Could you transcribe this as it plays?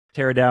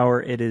Tara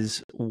Dower, it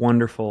is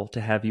wonderful to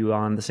have you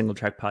on the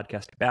Singletrack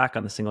podcast, back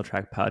on the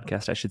Singletrack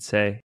podcast, I should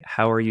say.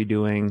 How are you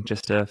doing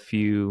just a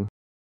few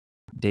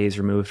days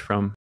removed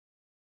from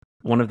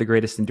one of the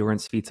greatest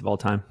endurance feats of all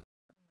time?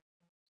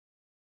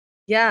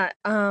 Yeah,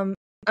 I'm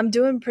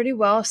doing pretty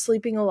well,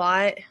 sleeping a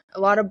lot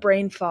of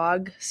brain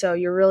fog. So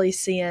you're really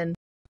seeing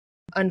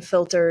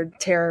unfiltered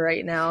Tara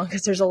right now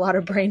because there's a lot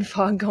of brain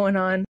fog going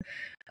on.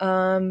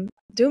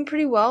 Doing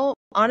pretty well.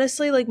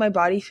 Honestly, like my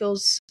body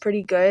feels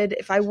pretty good.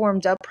 If I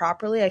warmed up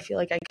properly, I feel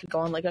like I could go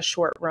on like a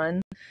short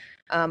run.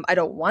 I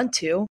don't want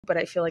to, but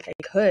I feel like I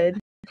could.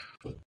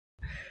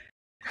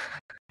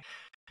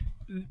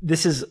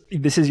 This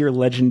is your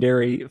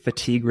legendary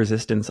fatigue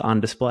resistance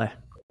on display.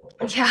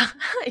 Yeah,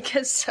 I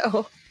guess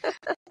so.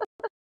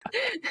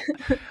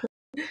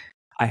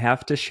 I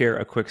have to share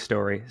a quick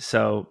story.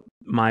 So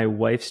my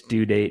wife's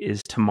due date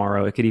is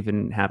tomorrow. It could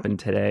even happen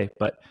today,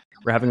 but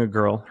we're having a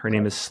girl. Her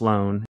name is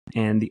Sloan.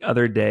 And the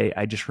other day,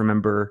 I just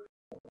remember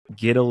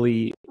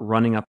giddily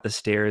running up the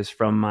stairs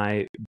from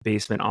my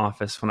basement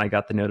office when I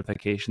got the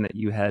notification that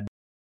you had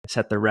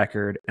set the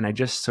record. And I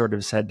just sort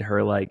of said to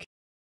her, like,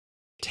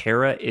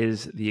 Tara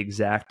is the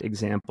exact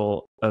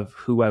example of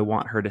who I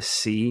want her to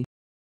see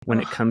when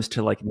it comes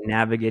to like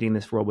navigating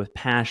this world with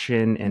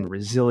passion and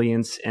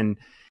resilience and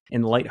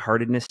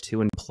lightheartedness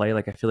too, and play.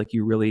 Like, I feel like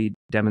you really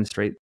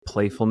demonstrate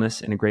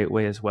playfulness in a great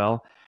way as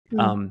well.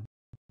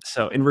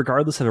 So, and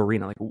regardless of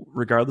arena, like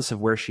regardless of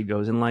where she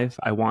goes in life,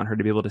 I want her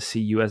to be able to see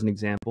you as an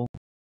example.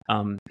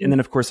 And then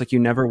of course, like you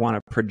never want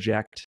to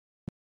project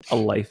a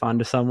life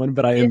onto someone,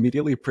 but I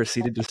immediately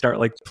proceeded to start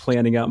like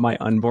planning out my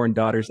unborn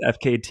daughter's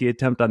FKT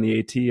attempt on the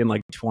AT in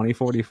like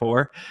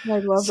 2044. I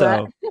love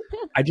that.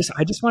 I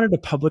just wanted to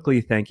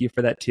publicly thank you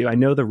for that too. I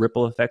know the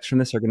ripple effects from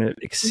this are going to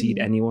exceed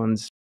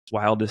anyone's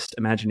wildest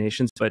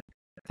imaginations, but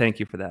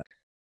thank you for that.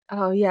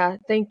 Oh yeah,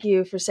 thank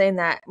you for saying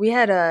that. We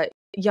had a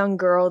young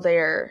girl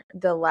there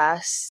the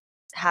last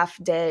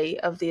half day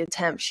of the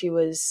attempt. She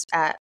was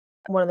at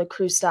one of the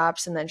cruise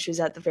stops and then she was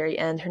at the very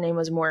end. Her name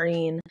was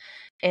Maureen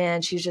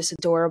and she's just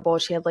adorable.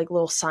 She had like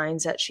little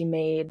signs that she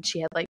made. She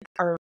had like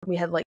we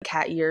had like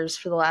cat ears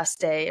for the last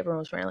day. Everyone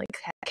was wearing like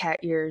cat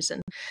ears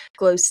and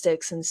glow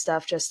sticks and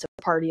stuff just to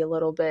party a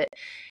little bit.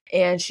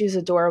 And she's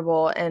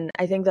adorable. And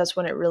I think that's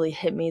when it really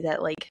hit me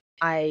that like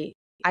I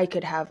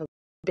could have a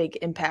big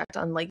impact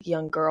on like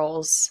young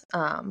girls'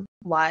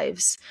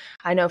 lives.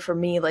 I know for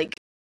me, like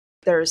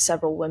there are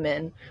several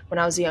women when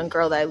I was a young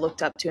girl that I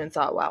looked up to and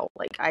thought, wow,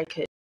 like I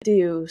could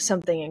do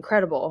something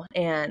incredible.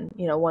 And,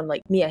 you know, one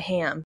like Mia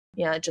Hamm,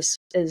 it just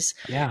is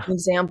an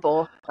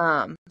example.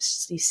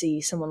 You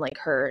see someone like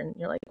her and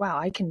you're like, wow,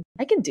 I can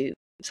do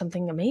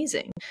something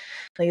amazing.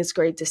 Like it's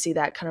great to see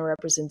that kind of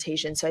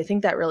representation. So I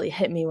think that really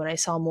hit me when I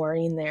saw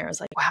Maureen there. I was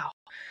like, wow,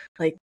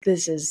 like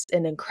this is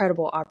an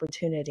incredible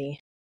opportunity.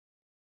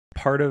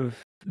 Part of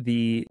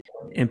the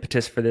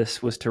impetus for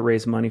this was to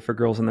raise money for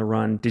Girls on the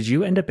Run. Did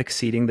you end up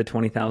exceeding the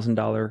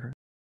 $20,000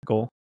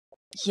 goal?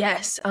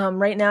 Yes.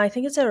 Right now, I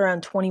think it's at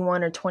around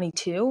 21 or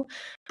 22,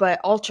 but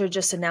Ultra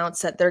just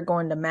announced that they're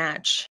going to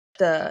match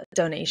the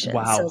donation.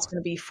 Wow. So it's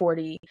going to be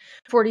 40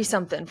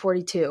 something,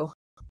 42.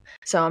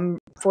 So I'm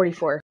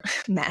 44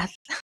 math.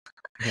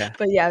 Yeah.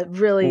 But yeah,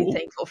 really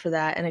thankful for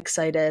that and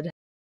excited.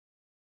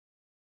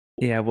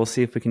 Yeah, we'll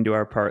see if we can do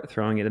our part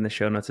throwing it in the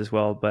show notes as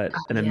well, but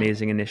an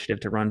amazing initiative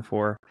to run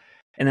for.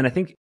 And then I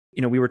think,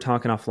 we were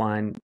talking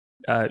offline,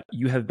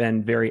 you have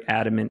been very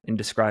adamant in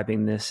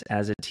describing this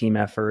as a team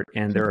effort.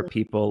 And there are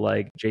people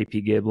like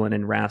JP Giblin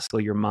and Rascal,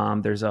 your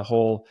mom. There's a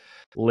whole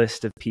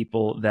list of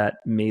people that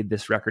made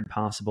this record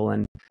possible.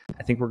 And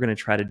I think we're going to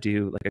try to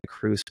do like a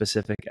crew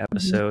specific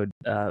episode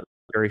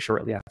very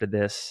shortly after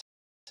this.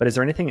 But is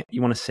there anything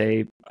you want to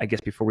say, I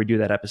guess, before we do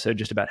that episode,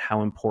 just about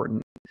how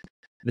important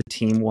the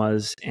team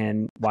was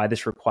and why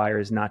this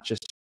requires not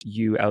just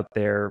you out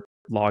there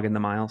logging the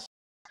miles?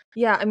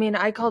 Yeah, I mean,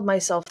 I called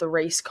myself the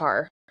race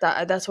car.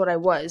 That's what I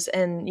was.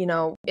 And,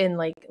 in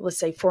like, let's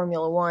say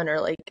Formula One or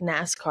like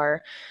NASCAR,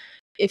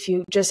 if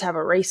you just have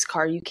a race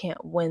car, you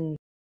can't win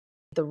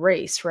the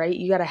race, right?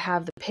 You got to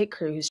have the pit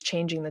crew who's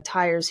changing the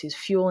tires, who's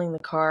fueling the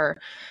car.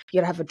 You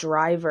got to have a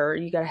driver.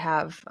 You got to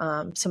have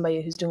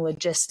somebody who's doing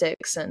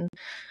logistics. And,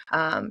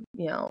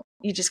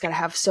 you just got to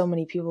have so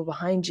many people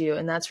behind you.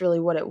 And that's really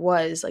what it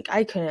was. Like,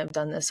 I couldn't have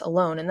done this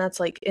alone. And that's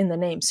like in the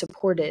name,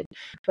 supported.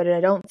 But I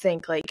don't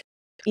think like,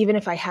 even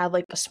if I had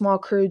like a small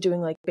crew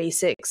doing like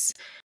basics,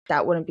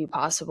 that wouldn't be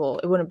possible.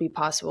 It wouldn't be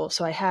possible.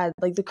 So I had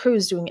like the crew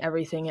was doing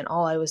everything and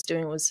all I was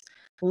doing was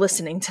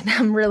listening to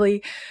them.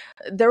 Really,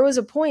 there was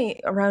a point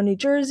around New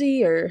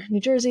Jersey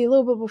a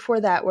little bit before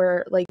that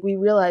where like we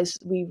realized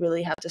we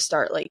really have to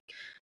start like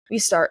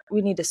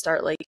we need to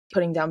start like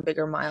putting down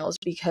bigger miles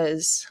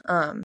because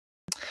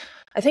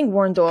I think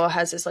Warren Doyle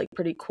has this like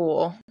pretty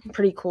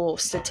cool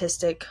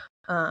statistic.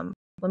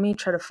 Let me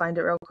try to find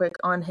it real quick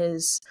on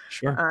his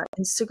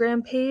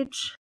Instagram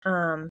page.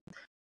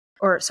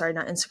 Or sorry,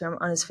 not Instagram,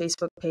 on his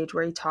Facebook page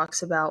where he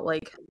talks about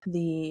like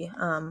the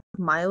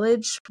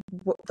mileage,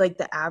 like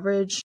the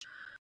average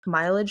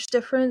mileage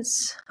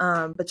difference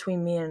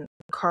between me and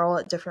Karel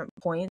at different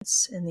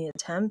points in the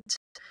attempt.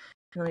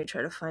 Let me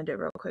try to find it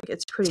real quick.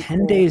 It's pretty 10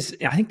 cool. days,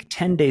 I think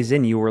 10 days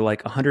in, you were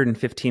like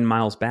 115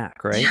 miles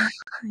back, right?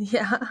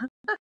 Yeah.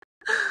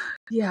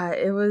 Yeah,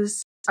 I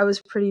was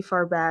pretty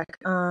far back.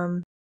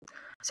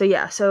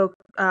 So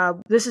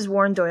this is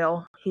Warren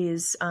Doyle.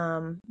 He's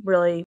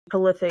really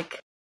prolific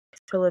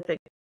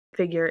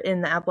figure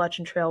in the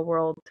Appalachian Trail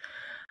world.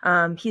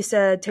 He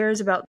said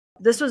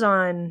this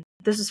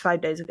was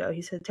 5 days ago.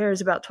 He said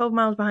Tara's about 12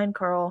 miles behind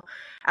Karel.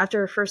 After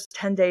her first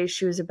 10 days,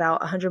 she was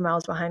about 100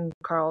 miles behind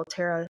Karel.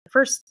 Tara,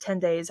 first 10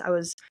 days, I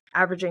was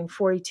averaging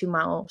 42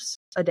 miles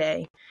a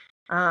day.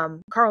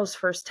 Karel's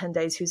first 10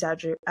 days, he was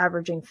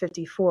averaging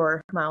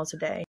 54 miles a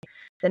day.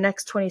 The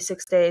next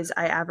 26 days,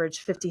 I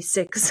averaged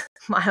 56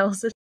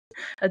 miles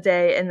a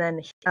day, and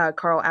then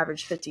Karel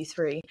averaged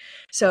 53.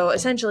 So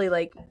essentially,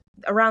 like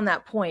around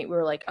that point, we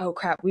were like, "Oh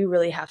crap, we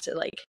really have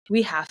to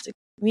we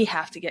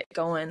have to get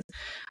going."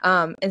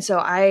 And so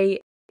I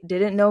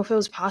didn't know if it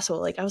was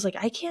possible. Like I was like,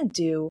 I can't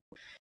do,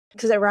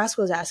 because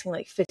Rascal was asking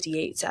like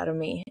 58s out of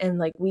me, and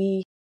like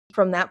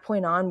from that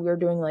point on, we were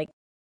doing like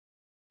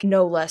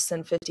no less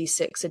than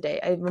 56 a day.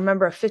 I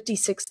remember a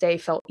 56 day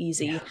felt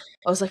easy. Yeah.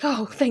 I was like,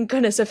 oh, thank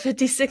goodness, a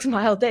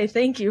 56-mile day.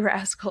 Thank you,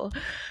 Rascal.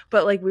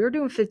 But like we were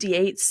doing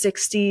 58s,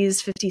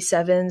 60s,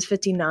 57s,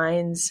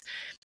 59s,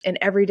 and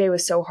every day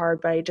was so hard.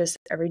 But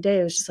every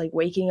day it was just like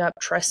waking up,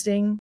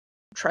 trusting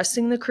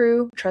the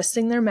crew,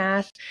 trusting their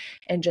math,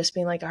 and just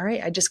being like, all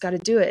right, I just got to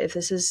do it. If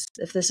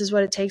this is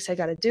what it takes, I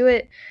got to do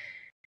it.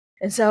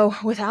 And so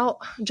without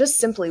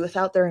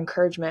their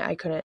encouragement, I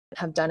couldn't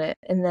have done it.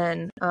 And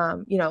then,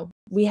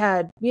 we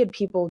had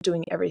people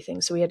doing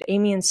everything. So we had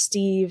Amy and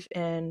Steve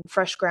and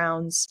Fresh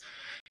Grounds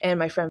and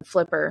my friend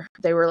Flipper.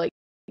 They were like,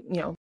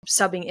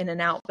 subbing in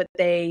and out, but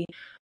the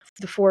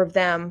four of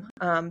them,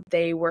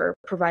 they were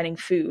providing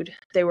food.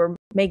 They were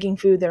making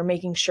food. They were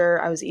making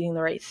sure I was eating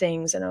the right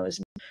things, and I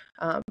was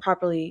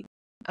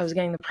I was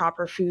getting the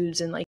proper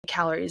foods and like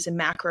calories and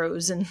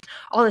macros and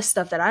all this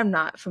stuff that I'm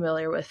not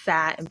familiar with,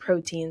 fat and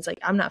proteins. Like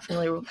I'm not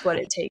familiar with what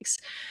it takes.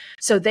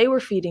 So they were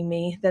feeding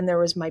me. Then there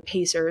was my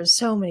pacers,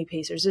 so many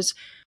pacers. There's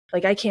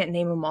like, I can't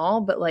name them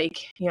all, but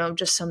like,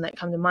 just some that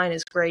come to mind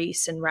is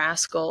Grace and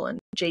Rascal and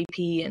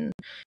JP and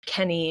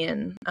Kenny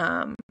and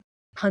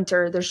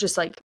Hunter. There's just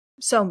like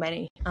so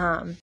many.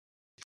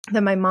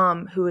 Then my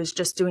mom, who was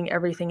just doing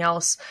everything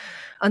else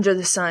under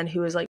the sun, who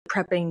was like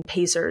prepping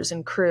pacers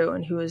and crew,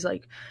 and who was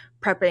like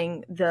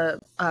prepping the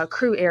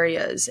crew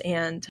areas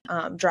and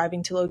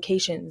driving to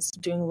locations,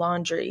 doing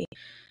laundry.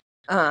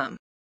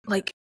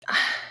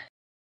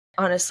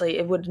 Honestly,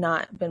 it would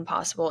not have been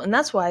possible. And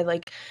that's why,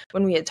 like,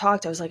 when we had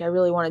talked, I was like, I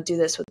really want to do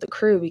this with the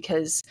crew,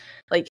 because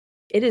like,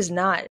 it is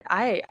not,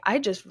 I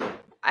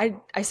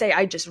say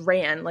I just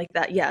ran like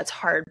that. Yeah, it's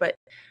hard, but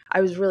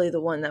I was really the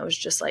one that was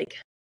just like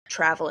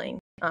traveling.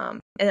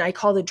 And I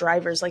call the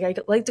drivers, like I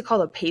like to call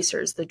the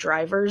pacers, the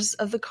drivers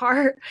of the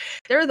car.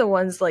 They're the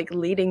ones like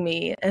leading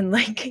me. And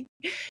like,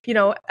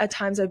 at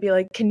times I'd be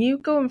like, can you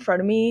go in front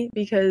of me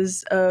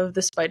because of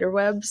the spider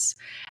webs?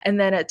 And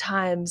then at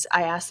times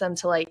I asked them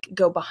to like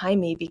go behind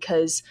me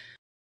because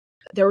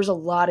there was a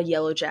lot of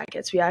yellow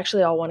jackets. We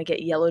actually all want to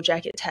get yellow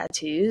jacket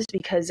tattoos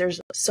because there's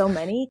so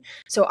many.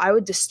 So I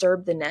would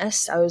disturb the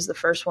nest. I was the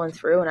first one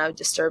through, and I would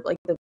disturb like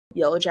the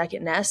yellow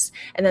jacket nest,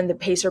 and then the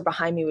pacer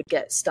behind me would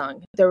get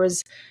stung.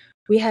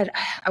 We had,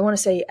 I want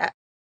to say,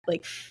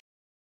 like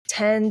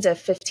 10 to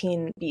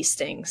 15 bee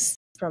stings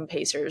from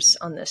pacers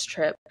on this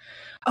trip.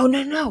 Oh,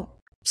 no.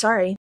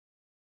 Sorry.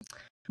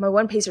 My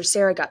one pacer,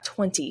 Sarah, got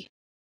 20.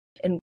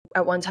 And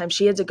at one time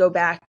she had to go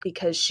back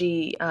because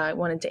she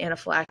went into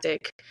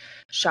anaphylactic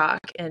shock,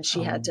 and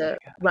she had to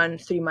run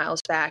 3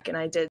 miles back, and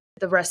I did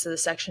the rest of the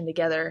section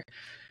together.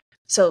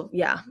 So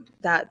yeah,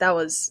 that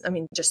was,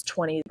 just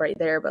 20 right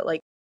there. But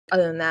like,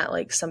 other than that,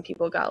 like some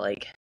people got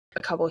like a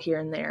couple here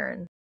and there.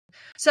 And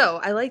so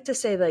I like to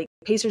say like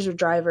pacers are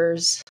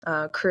drivers,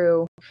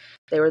 crew,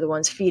 they were the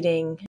ones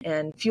feeding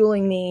and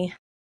fueling me.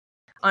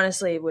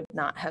 Honestly, it would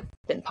not have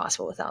been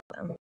possible without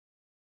them.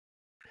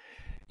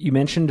 You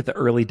mentioned the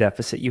early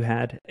deficit you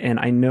had, and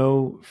I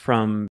know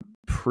from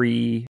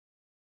pre-effort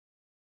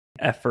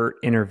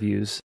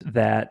interviews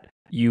that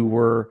you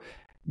were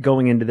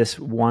going into this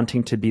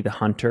wanting to be the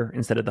hunter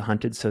instead of the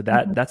hunted. So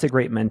that's a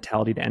great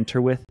mentality to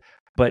enter with.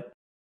 But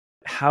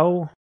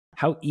how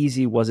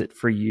easy was it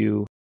for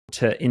you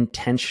to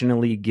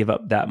intentionally give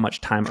up that much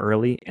time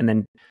early and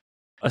then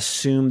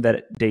assume that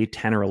at day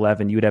 10 or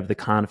 11, you would have the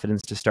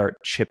confidence to start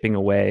chipping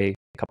away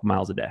a couple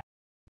miles a day?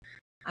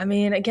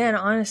 Again,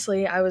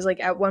 honestly, I was like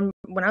when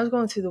I was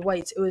going through the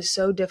whites, it was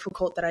so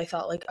difficult that I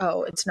thought like,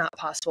 oh, it's not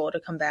possible to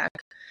come back.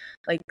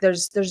 Like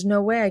there's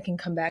no way I can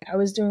come back. I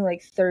was doing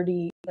like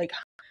 30, like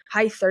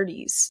high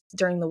 30s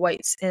during the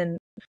whites. And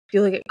if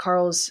you look at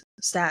Karel's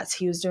stats,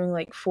 he was doing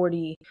like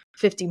 40,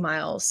 50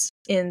 miles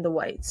in the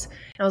whites.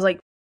 And I was like,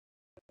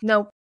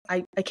 nope,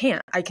 I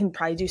can't. I can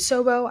probably do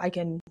Sobo. I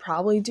can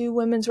probably do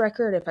women's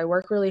record if I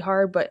work really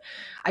hard, but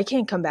I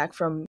can't come back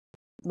from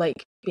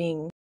like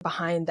being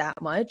behind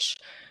that much.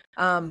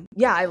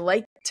 I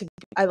like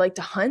I like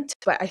to hunt,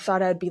 but I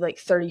thought I'd be like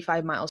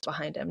 35 miles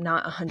behind him,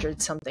 not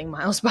 100 something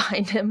miles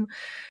behind him.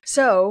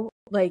 So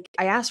like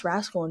I asked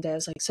Rascal one day, I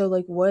was like, so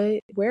like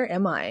where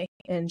am I?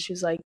 And she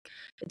was like,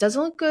 it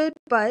doesn't look good,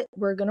 but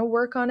we're going to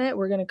work on it.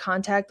 We're going to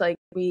contact, like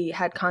we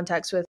had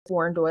contacts with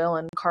Warren Doyle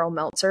and Carl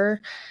Meltzer.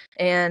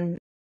 And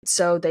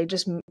so they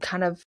just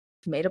kind of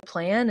made a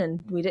plan, and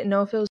we didn't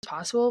know if it was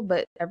possible,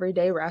 but every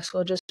day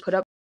Rascal just put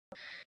up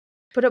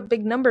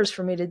big numbers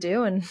for me to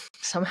do, and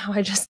somehow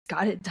I just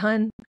got it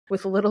done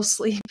with a little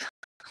sleep.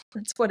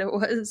 That's what it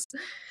was.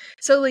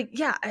 So like,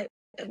 yeah,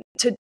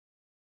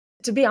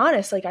 to be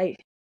honest, like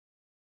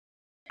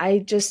I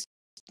just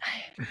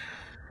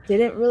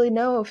didn't really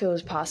know if it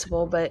was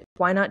possible, but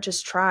why not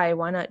just try?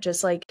 Why not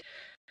just like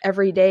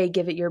every day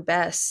give it your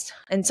best?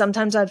 And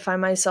sometimes I'd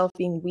find myself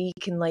being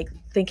weak and like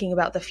thinking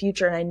about the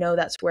future, and I know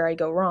that's where I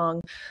go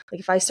wrong. Like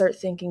if I start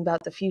thinking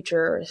about the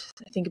future, or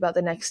I think about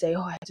the next day,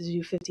 oh, I have to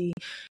do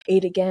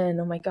 58 again,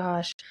 oh my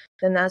gosh,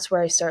 then that's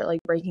where I start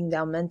like breaking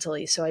down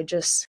mentally. So I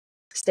just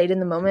stayed in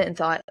the moment and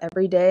thought,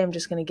 every day I'm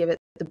just going to give it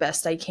the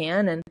best I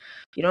can, and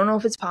you don't know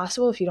if it's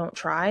possible if you don't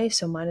try,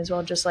 so might as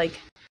well just like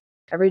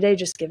every day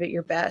just give it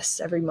your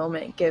best. Every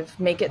moment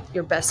make it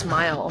your best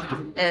mile,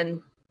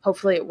 and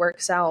hopefully it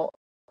works out.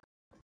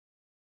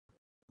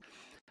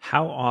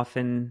 How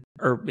often,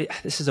 or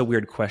this is a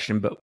weird question,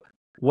 but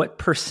what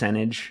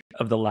percentage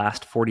of the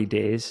last 40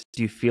 days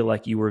do you feel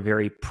like you were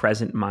very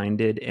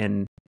present-minded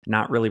and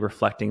not really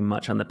reflecting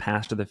much on the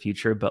past or the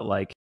future, but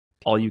like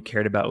all you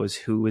cared about was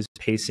who was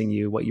pacing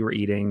you, what you were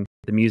eating,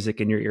 the music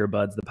in your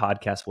earbuds, the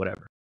podcast,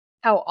 whatever?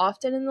 How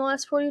often in the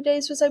last 40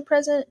 days was I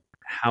present?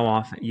 How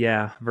often?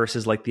 Yeah.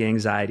 Versus like the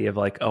anxiety of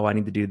like, oh, I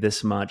need to do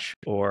this much,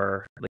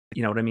 or like,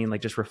 you know what I mean?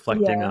 Like just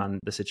reflecting on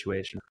the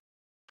situation.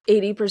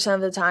 80%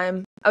 of the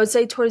time. I would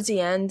say towards the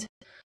end,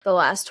 the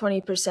last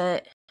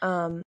 20%,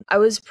 I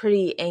was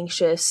pretty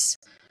anxious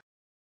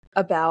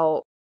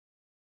about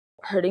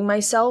hurting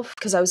myself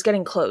because I was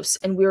getting close,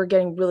 and we were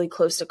getting really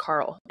close to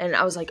Karel. And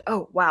I was like,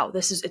 oh, wow,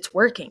 it's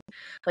working.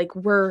 Like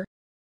we're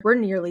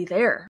nearly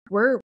there.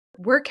 We're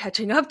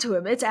catching up to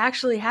him. It's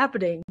actually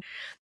happening.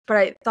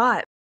 But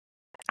I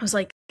was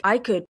like, I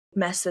could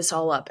mess this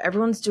all up.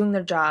 Everyone's doing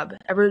their job.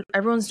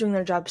 Everyone's doing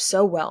their job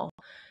so well.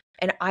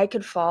 And I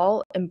could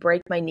fall and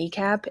break my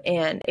kneecap,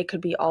 and it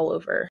could be all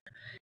over.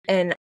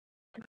 And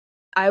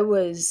I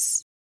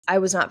was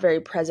not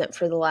very present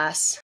for the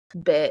last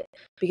bit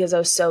because I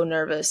was so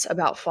nervous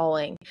about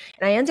falling.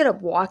 And I ended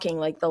up walking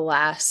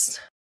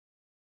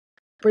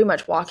pretty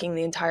much walking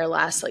the entire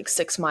last like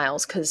 6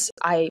 miles, because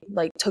I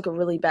like took a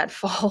really bad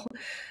fall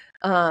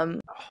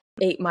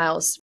 8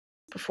 miles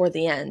before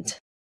the end.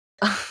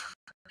 I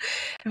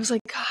was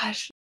like,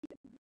 gosh,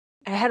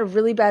 I had a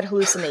really bad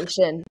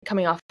hallucination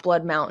coming off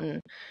Blood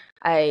Mountain.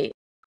 And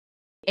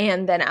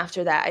then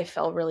after that, I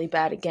fell really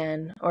bad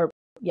again.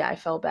 I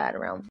fell bad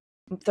around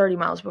 30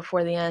 miles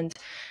before the end.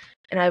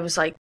 And I was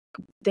like,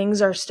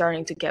 things are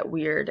starting to get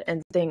weird,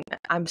 and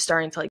I'm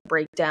starting to like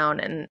break down,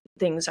 and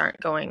things aren't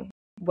going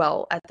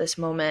well at this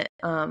moment.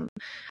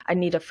 I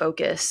need to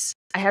focus.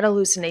 I had a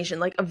hallucination,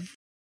 like a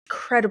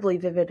incredibly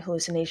vivid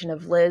hallucination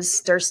of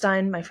Liz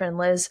Durstein, my friend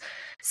Liz,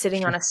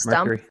 sitting on a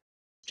stump,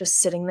 just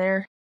sitting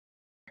there,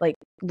 like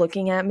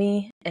looking at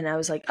me. And I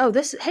was like, oh,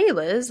 hey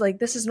Liz, like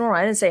this is normal.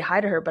 I didn't say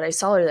hi to her, but I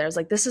saw her there. I was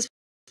like, this is,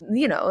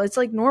 it's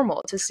like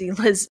normal to see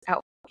Liz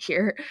out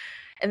here.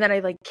 And then I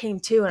like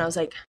came to, and I was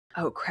like,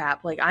 oh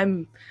crap, like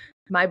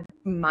my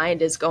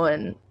mind is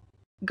going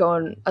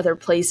other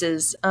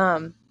places.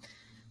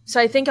 So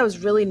I think I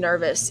was really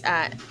nervous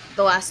at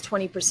the last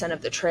 20%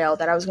 of the trail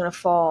that I was going to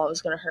fall, I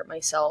was going to hurt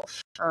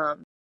myself.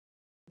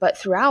 But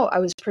throughout, I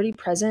was pretty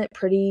present,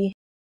 pretty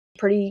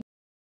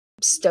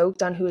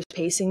stoked on who was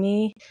pacing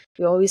me.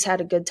 We always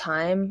had a good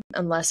time,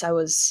 unless I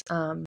was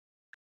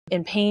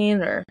in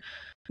pain or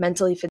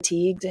mentally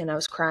fatigued and I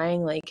was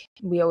crying. Like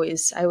I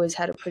always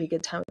had a pretty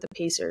good time with the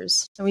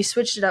pacers, and we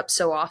switched it up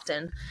so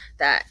often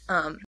that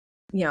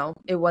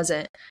it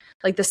wasn't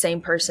like the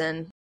same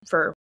person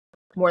for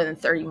more than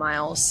 30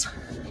 miles.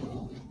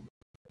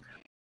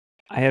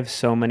 I have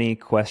so many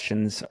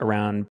questions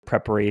around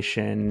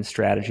preparation,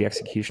 strategy,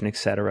 execution,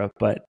 etc.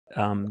 But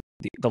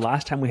the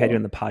last time we had you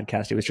on the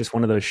podcast, it was just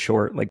one of those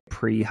short, like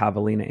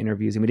pre-Javelina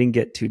interviews, and we didn't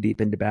get too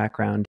deep into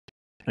background.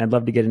 And I'd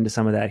love to get into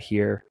some of that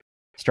here,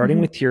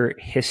 starting with your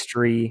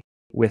history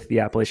with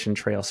the Appalachian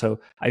Trail. So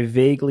I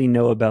vaguely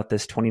know about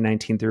this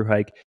 2019 through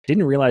hike.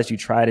 Didn't realize you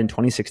tried in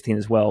 2016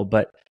 as well,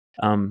 but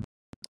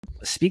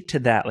speak to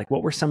that. Like,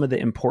 what were some of the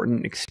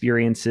important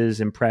experiences,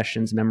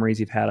 impressions, memories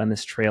you've had on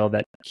this trail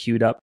that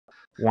queued up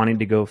wanting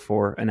to go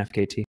for an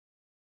FKT?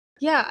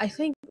 Yeah, I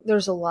think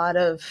there's a lot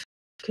of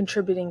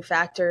contributing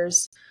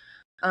factors.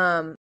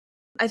 I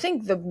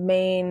think the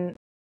main,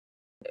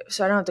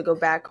 so I don't have to go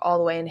back all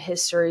the way in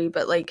history,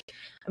 but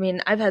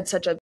I've had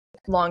such a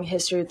long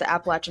history with the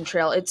Appalachian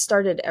Trail. It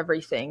started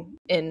everything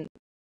in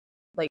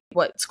like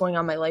what's going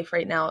on in my life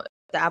right now.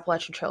 The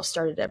Appalachian Trail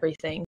started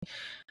everything.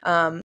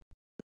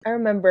 I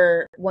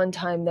remember one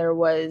time there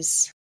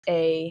was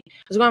I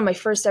was going on my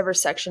first ever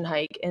section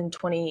hike in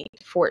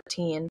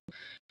 2014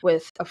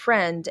 with a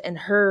friend, and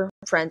her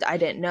friend I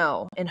didn't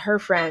know. And her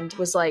friend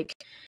was like,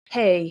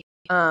 hey,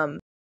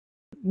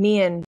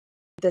 me and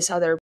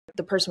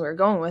the person we were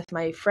going with,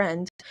 my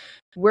friend,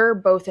 we're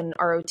both in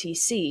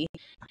ROTC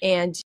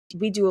and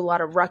we do a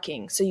lot of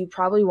rucking, so you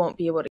probably won't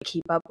be able to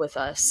keep up with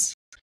us.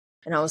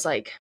 And I was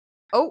like,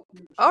 oh,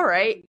 all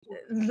right,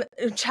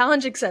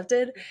 challenge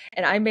accepted.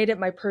 And I made it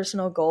my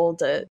personal goal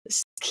to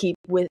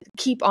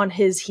keep on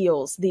his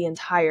heels the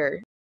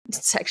entire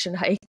section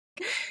hike.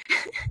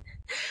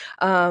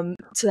 So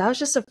that was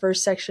just the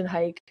first section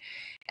hike.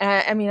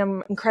 And I mean,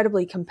 I'm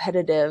incredibly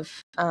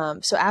competitive.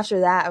 So after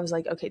that, I was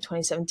like, okay,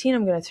 2017,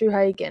 I'm going to through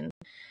hike, and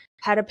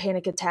had a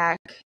panic attack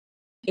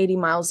 80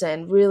 miles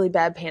in, really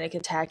bad panic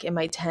attack in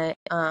my tent.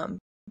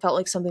 Felt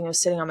like something was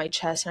sitting on my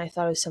chest, and I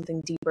thought it was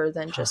something deeper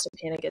than just a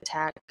panic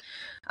attack.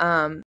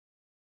 I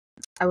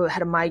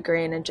had a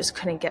migraine and just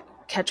couldn't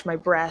catch my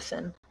breath,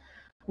 and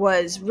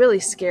was really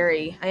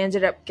scary. I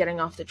ended up getting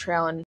off the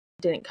trail and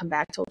didn't come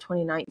back till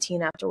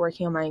 2019 after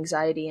working on my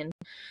anxiety, and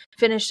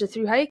finished the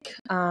through hike.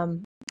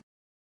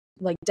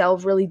 Like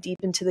delve really deep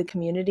into the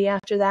community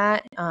after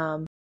that.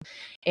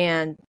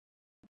 And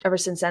ever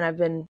since then, I've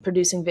been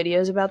producing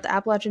videos about the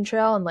Appalachian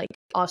Trail and like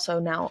also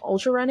now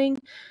ultra running.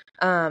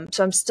 So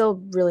I'm still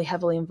really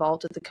heavily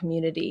involved with the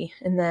community.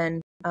 And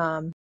then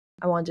I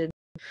wanted,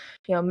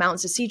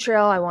 Mountains to Sea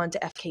Trail. I wanted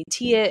to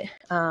FKT it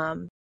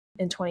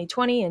in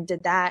 2020 and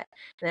did that.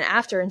 And then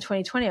after in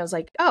 2020, I was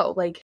like, oh,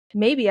 like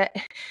maybe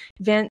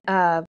Diane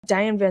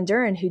Van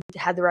Duren, who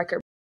had the record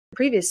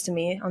previous to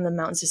me on the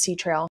Mountains to Sea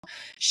Trail,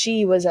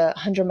 she was a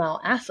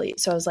 100-mile athlete.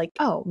 So I was like,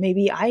 oh,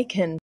 maybe I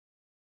could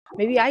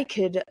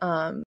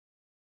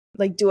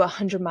like do a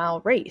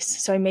 100-mile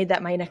race. So I made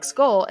that my next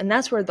goal. And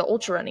that's where the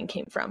ultra running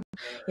came from.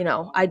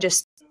 I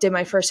just did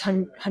my first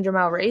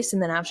 100-mile race.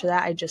 And then after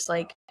that, I just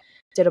like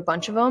did a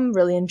bunch of them,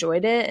 really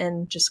enjoyed it,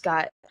 and just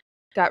got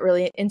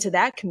really into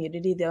that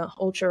community, the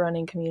ultra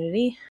running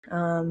community.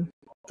 The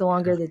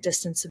longer the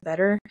distance, the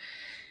better.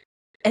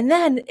 And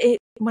then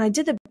when I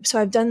did so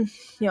I've done,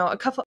 a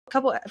couple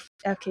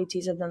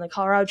FKTs. I've done the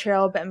Colorado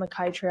Trail, Benton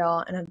MacKaye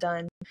Trail, and I've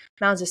done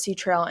Mountains to Sea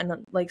Trail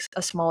and like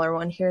a smaller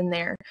one here and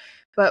there.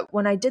 But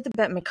when I did the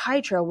Benton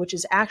MacKaye Trail, which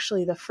is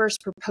actually the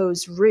first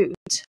proposed route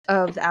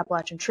of the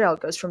Appalachian Trail,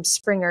 it goes from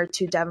Springer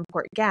to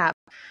Davenport Gap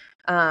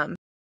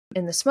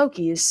in the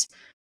Smokies.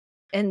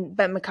 And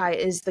Benton MacKaye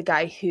is the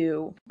guy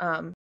who,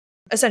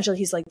 essentially,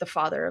 he's like the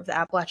father of the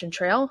Appalachian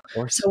Trail.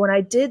 So when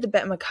I did the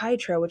Benton MacKaye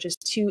Trail, which is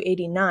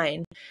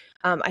 289,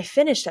 I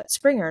finished at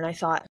Springer and I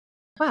thought,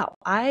 wow,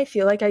 I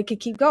feel like I could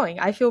keep going.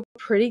 I feel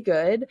pretty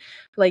good.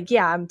 Like,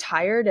 yeah, I'm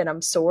tired and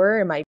I'm sore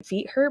and my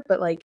feet hurt, but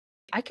like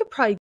I could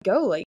probably go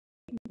like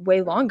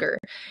way longer.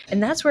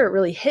 And that's where it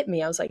really hit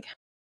me. I was like,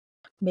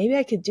 maybe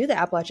I could do the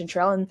Appalachian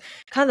Trail. And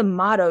kind of the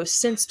motto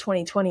since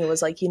 2020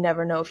 was like, you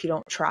never know if you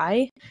don't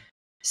try.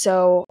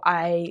 So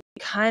I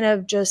kind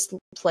of just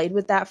played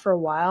with that for a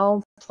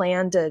while,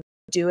 planned to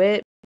do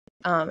it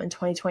in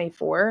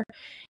 2024,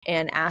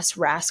 and asked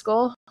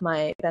Rascal,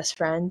 my best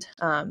friend,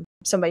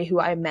 somebody who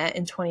I met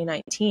in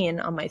 2019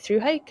 on my through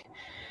hike.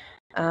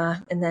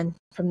 And then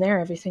from there,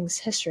 everything's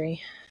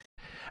history.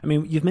 I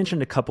mean, you've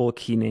mentioned a couple of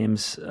key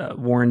names,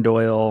 Warren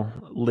Doyle,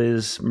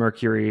 Liz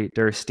Mercury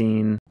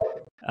Durstein,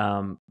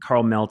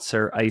 Carl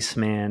Meltzer,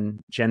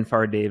 Iceman, Jen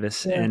Pharr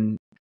Davis. Yeah. And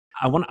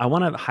I want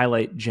to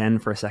highlight Jen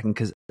for a second,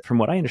 because from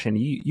what I understand,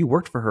 you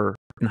worked for her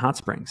in Hot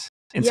Springs.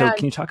 And so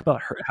can you talk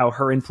about how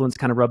her influence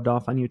kind of rubbed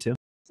off on you too?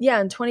 Yeah,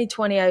 in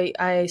 2020,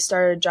 I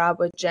started a job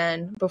with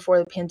Jen before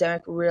the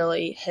pandemic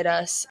really hit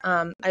us.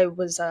 I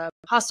was a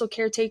hostel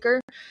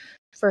caretaker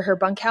for her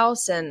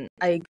bunkhouse, and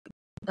I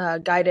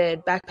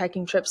guided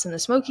backpacking trips in the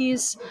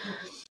Smokies.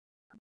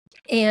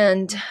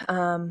 And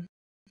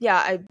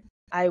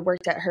I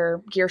worked at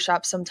her gear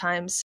shop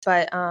sometimes,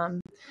 but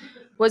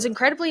was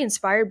incredibly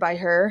inspired by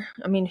her.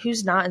 I mean,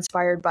 who's not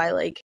inspired by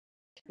like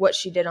what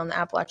she did on the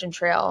Appalachian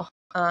Trail,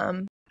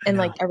 and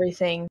like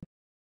everything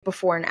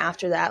before and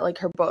after that, like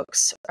her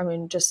books. I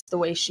mean, just the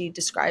way she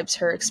describes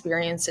her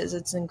experiences,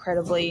 it's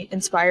incredibly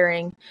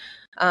inspiring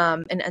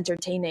and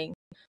entertaining.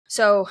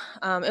 So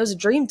it was a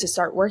dream to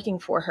start working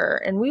for her,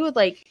 and we would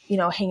like,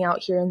 hang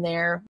out here and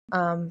there,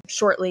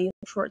 short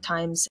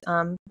times.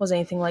 Wasn't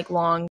anything like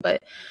long,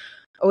 but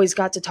always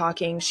got to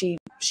talking. She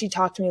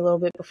talked to me a little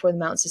bit before the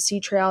Mountains to Sea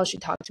Trail. She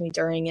talked to me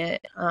during it.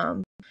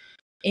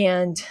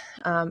 And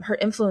her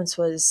influence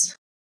was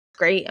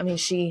great. I mean,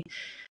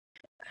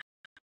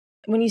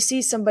 when you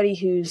see somebody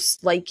who's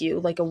like you,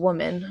 like a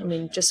woman, I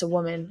mean, just a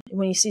woman,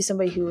 when you see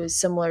somebody who is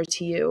similar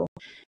to you,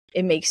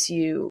 it makes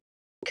you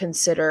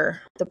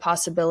consider the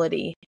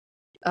possibility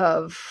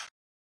of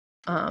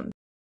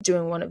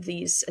doing one of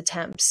these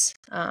attempts.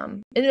 I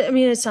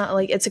mean, it's not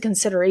like it's a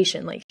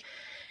consideration, like,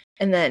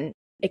 and then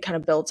it kind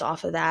of builds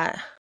off of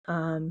that.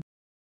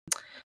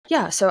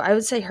 So I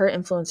would say her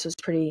influence was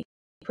pretty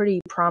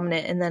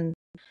prominent. And then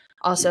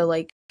also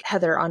like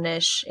Heather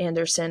Onish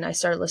Anderson, I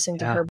started listening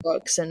to her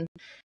books, and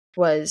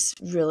was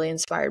really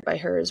inspired by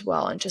her as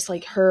well, and just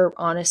like her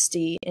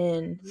honesty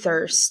in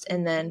thirst.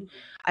 And then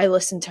I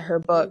listened to her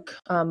book,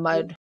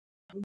 Mud.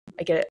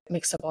 I get it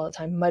mixed up all the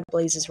time. Mud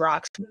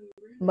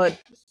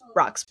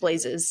Rocks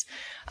Blazes.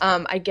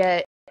 I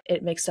get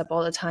it mixed up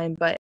all the time,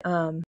 but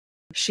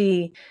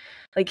she,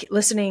 like,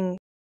 listening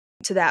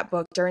to that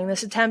book during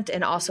this attempt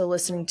and also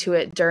listening to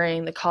it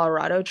during the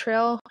Colorado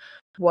Trail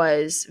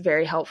was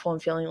very helpful in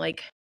feeling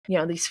like, you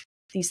know, these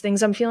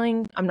things I'm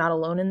feeling, I'm not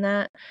alone in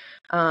that.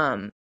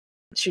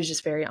 She was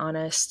just very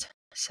honest.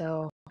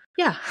 So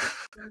yeah.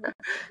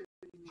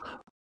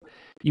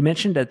 You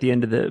mentioned at the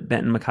end of the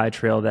Benton MacKaye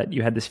Trail that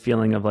you had this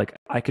feeling of like,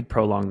 I could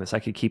prolong this, I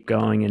could keep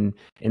going,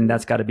 and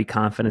that's got to be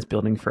confidence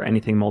building for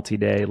anything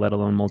multi-day, let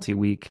alone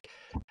multi-week.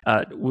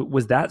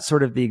 Was that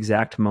sort of the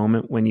exact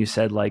moment when you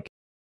said, like,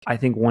 I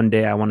think one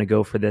day I want to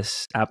go for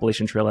this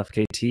Appalachian Trail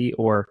FKT,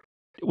 or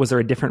was there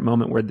a different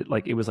moment where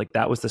like it was like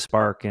that was the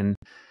spark, and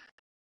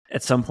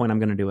at some point I'm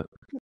going to do it?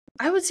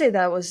 I would say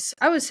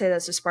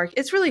that's a spark.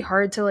 It's really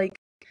hard to like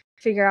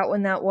figure out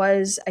when that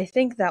was. I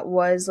think that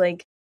was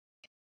like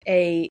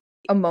a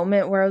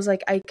moment where I was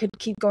like, I could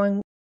keep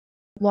going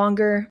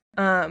longer.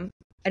 I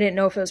didn't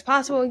know if it was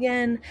possible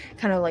again,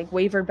 kind of like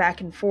wavered back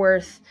and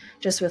forth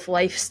just with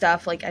life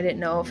stuff. Like, I didn't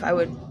know if I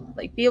would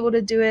like be able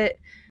to do it.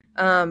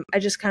 I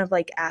just kind of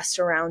like asked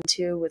around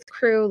too with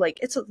crew. Like,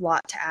 it's a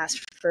lot to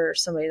ask for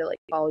somebody to like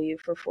follow you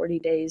for 40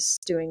 days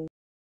doing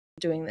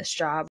this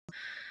job.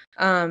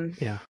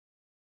 Yeah.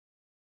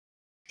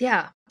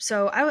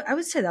 So I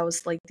would say that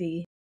was like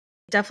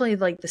definitely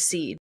like the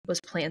seed was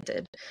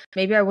planted.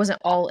 Maybe I wasn't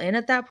all in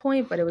at that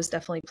point, but it was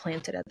definitely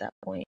planted at that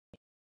point.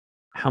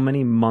 How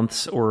many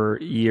months or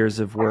years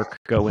of work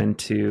go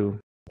into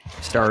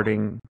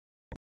starting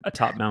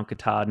atop Mount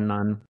Katahdin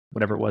on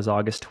whatever it was,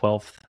 August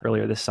 12th,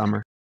 earlier this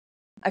summer?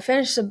 I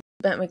finished the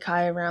Benton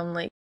MacKaye around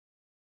like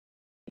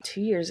 2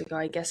 years ago,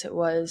 I guess it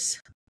was.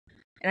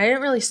 And I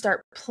didn't really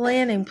start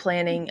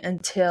planning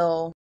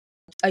until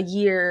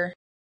maybe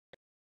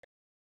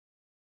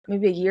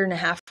a year and a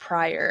half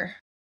prior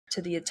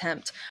to the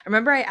attempt. I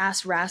remember I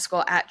asked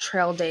Rascal at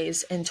Trail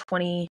Days in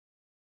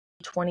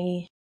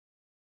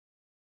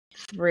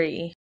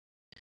 2023,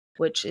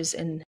 which is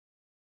in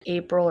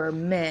April or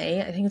May.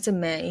 I think it's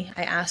in May.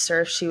 I asked her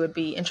if she would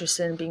be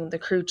interested in being the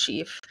crew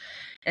chief.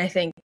 And I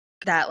think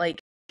that like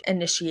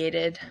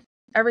initiated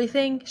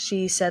everything.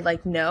 She said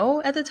like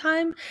no at the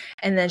time,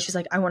 and then she's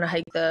like, I want to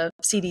hike the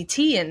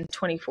CDT in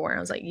 24. And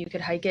I was like, you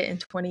could hike it in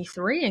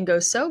 23 and go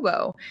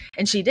Sobo.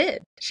 And she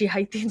did. She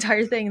hiked the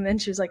entire thing, and then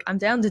she was like, I'm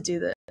down to do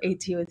the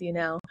AT with you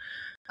now.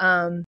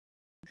 And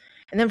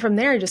then from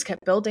there I just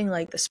kept building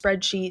like the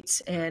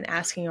spreadsheets and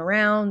asking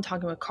around,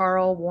 talking with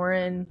Karel,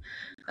 Warren,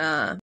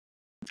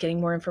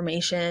 getting more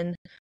information.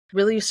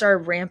 Really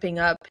started ramping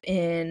up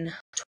in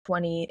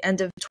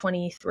end of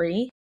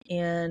 23,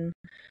 and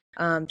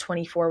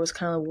 24 was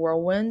kind of a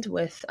whirlwind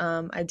with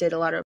I did a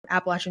lot of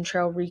Appalachian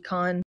Trail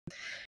recon,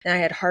 and I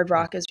had Hard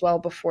Rock as well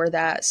before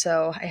that,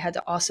 so I had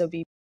to also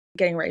be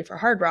getting ready for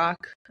Hard Rock.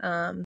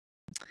 So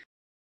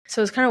it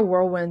was kind of a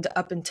whirlwind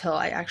up until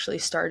I actually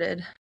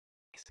started.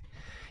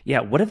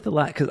 Yeah, what if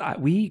because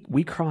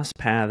we crossed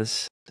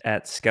paths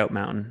at Scout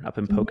Mountain up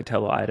in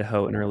Pocatello,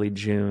 Idaho in early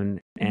June,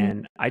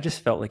 and I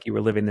just felt like you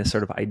were living this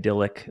sort of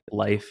idyllic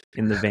life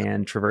in the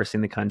van,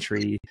 traversing the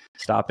country,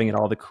 stopping at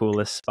all the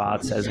coolest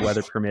spots as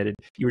weather permitted.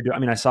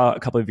 I saw a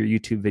couple of your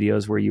YouTube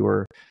videos where you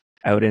were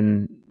out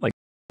in like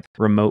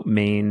remote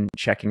Maine,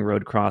 checking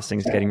road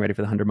crossings, getting ready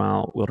for the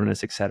 100-mile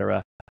wilderness,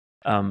 etc.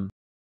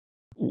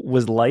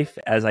 Was life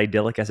as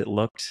idyllic as it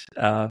looked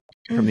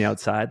from the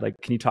outside? Like,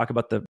 can you talk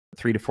about the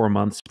 3 to 4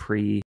 months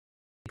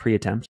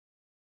pre-attempt?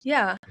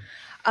 Yeah.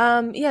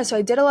 So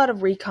I did a lot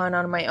of recon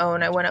on my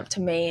own. I went up to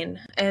Maine,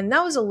 and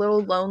that was a little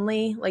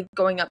lonely, like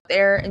going up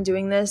there and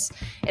doing this.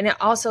 And it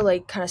also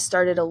like kind of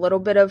started a little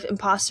bit of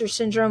imposter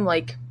syndrome.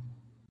 Like,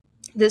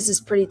 this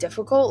is pretty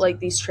difficult. Like,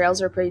 these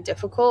trails are pretty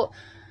difficult.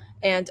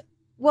 And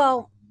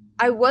well,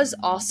 I was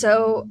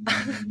also,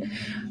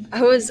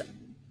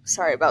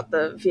 sorry about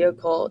the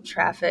vehicle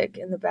traffic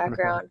in the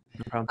background.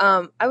 No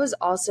problem. I was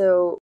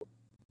also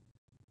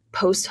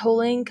post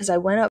holing because I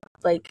went up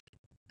like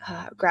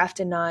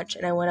Grafton Notch,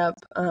 and I went up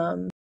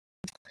what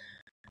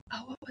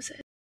was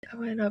it? I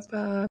went up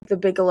the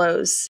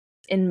Bigelows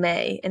in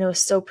May, and it was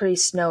still pretty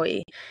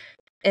snowy.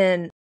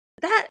 And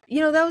that,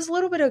 that was a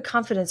little bit of a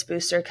confidence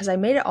booster because I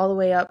made it all the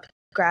way up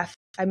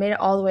I made it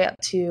all the way up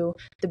to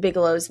the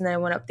Bigelows, and then I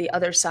went up the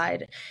other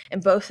side.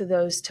 And both of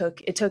those took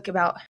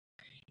about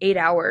 8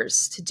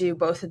 hours to do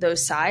both of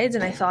those sides.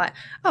 And I thought,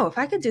 oh, if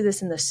I could do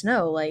this in the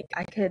snow, like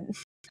I could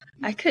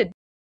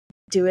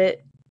do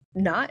it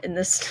not in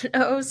the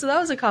snow. So that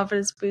was a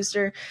confidence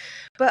booster.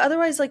 But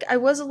otherwise, like, I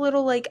was a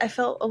little like, I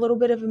felt a little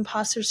bit of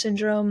imposter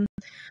syndrome.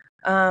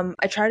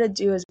 I tried to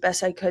do as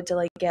best I could to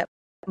like get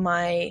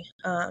my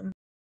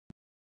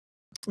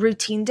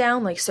routine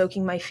down, like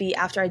soaking my feet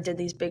after I did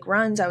these big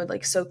runs. I would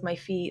like soak my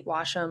feet,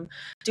 wash them,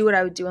 do what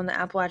I would do on the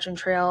Appalachian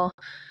Trail.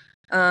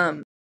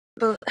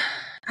 But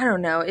I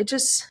don't know.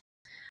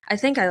 I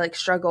think I like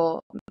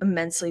struggle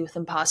immensely with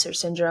imposter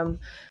syndrome.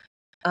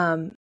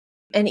 And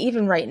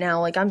even right now,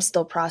 like I'm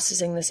still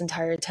processing this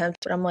entire attempt,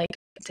 but I'm like,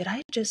 did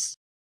I just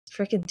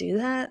freaking do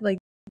that? Like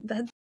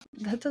that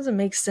doesn't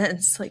make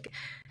sense. Like,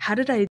 how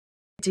did I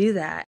do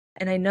that?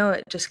 And I know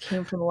it just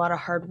came from a lot of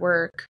hard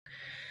work.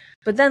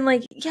 But then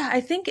like, yeah,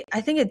 I think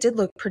it did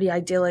look pretty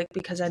idyllic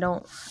because I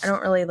don't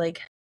really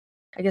like,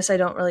 I guess I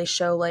don't really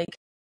show like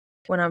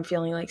when I'm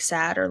feeling like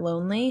sad or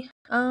lonely.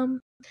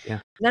 Yeah.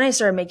 Then I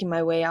started making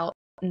my way out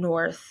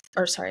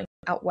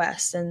out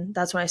west, and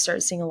that's when I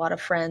started seeing a lot of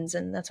friends,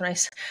 and that's when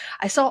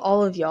I saw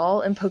all of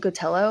y'all in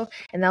Pocatello,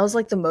 and that was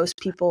like the most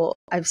people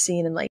I've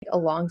seen in like a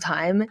long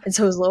time, and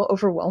so it was a little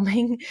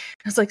overwhelming.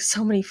 It was like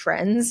so many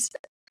friends.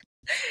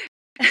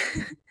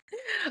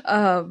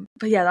 But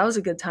yeah, that was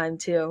a good time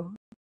too.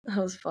 That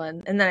was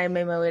fun. And then I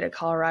made my way to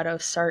Colorado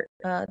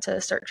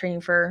to start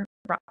training for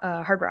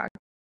Hard Rock.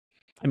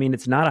 I mean,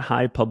 it's not a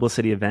high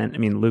publicity event. I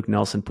mean, Luke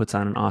Nelson puts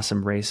on an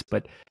awesome race,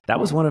 but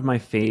that was one of my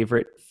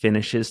favorite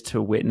finishes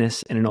to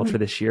witness in an ultra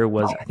this year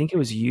was, I think it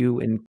was you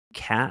and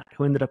Kat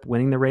who ended up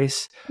winning the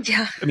race.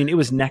 Yeah. I mean, it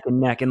was neck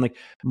and neck. And like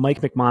Mike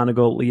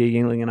McMonagle, Leah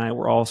Yingling, and I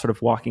were all sort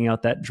of walking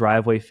out that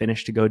driveway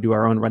finish to go do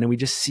our own run. And we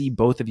just see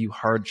both of you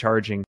hard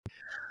charging.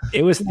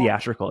 It was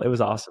theatrical. It was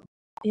awesome.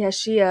 Yeah,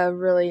 she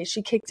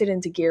kicked it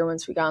into gear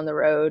once we got on the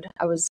road.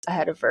 I was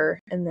ahead of her,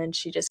 and then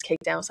she just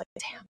kicked down. I was like,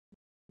 damn,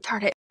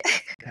 darn it.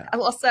 Yeah. I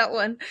lost that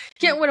one.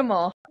 Can't win them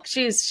all.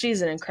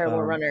 She's an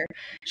incredible runner.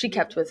 She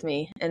kept with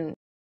me, and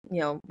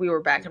we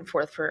were back and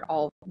forth for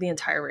the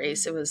entire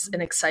race. It was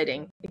an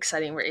exciting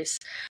race.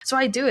 So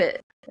I do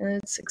it, and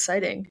it's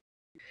exciting.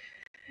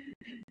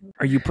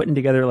 Are you putting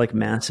together like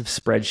massive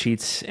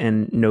spreadsheets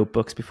and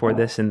notebooks before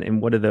this, and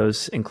what do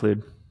those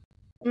include?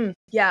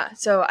 Yeah,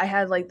 so I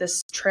had like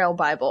this trail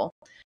Bible,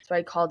 so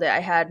I called it.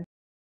 I had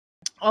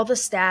all the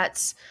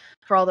stats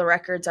for all the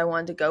records I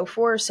wanted to go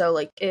for. So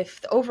like I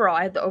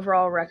had the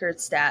overall record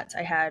stats,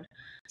 I had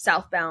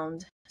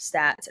southbound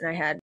stats, and I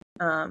had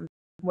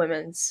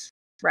women's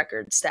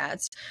record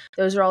stats.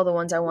 Those are all the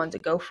ones I wanted to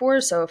go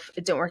for. So if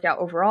it didn't work out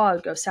overall, I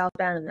would go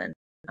southbound and then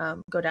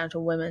go down to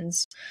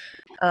women's,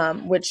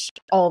 which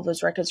all of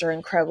those records are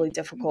incredibly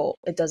difficult.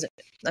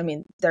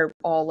 They're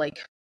all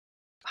like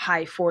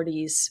high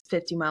 40s,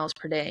 50 miles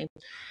per day.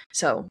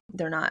 So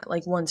they're not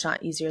like, one's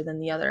not easier than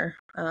the other,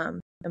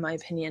 in my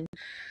opinion.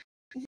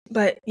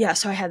 But yeah,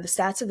 so I had the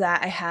stats of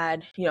that. I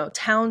had,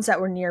 towns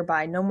that were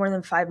nearby, no more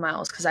than 5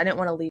 miles, because I didn't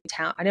want to leave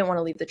town. I didn't want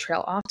to leave the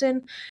trail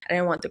often. I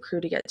didn't want the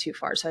crew to get too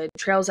far. So I had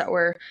trails that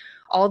were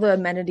all the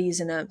amenities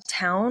in a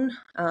town,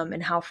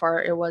 and how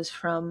far it was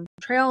from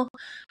trail.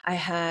 I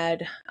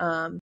had,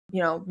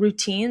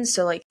 routines.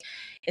 So like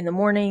in the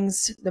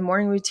mornings, the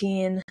morning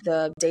routine,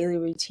 the daily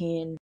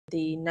routine,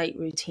 the night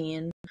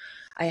routine.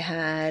 I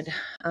had,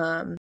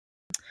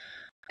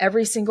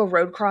 every single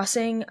road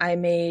crossing, I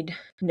made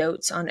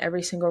notes on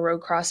every single road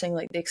crossing,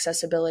 like the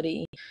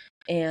accessibility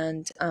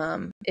and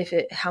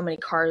how many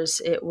cars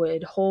it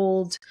would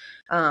hold,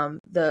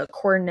 the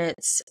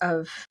coordinates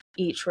of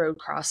each road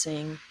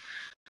crossing.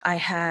 I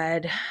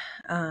had,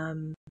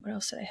 what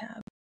else did I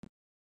have?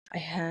 I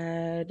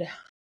had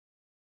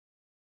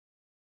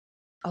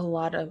a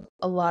lot of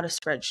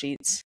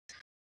spreadsheets.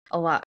 A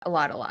lot.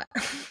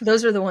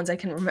 Those are the ones I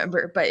can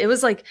remember, but it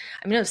was like,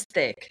 it was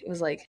thick. It was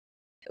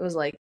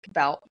like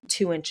about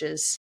 2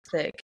 inches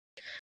thick,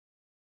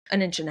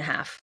 an inch and a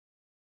half,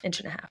 I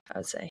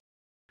would say.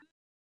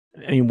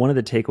 I mean, one of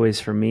the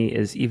takeaways for me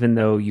is even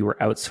though you were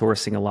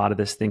outsourcing a lot of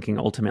this thinking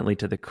ultimately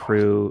to the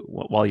crew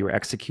while you were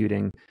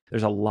executing,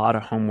 there's a lot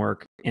of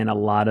homework and a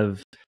lot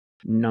of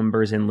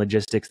numbers and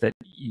logistics that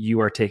you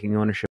are taking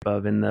ownership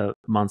of in the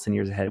months and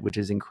years ahead, which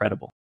is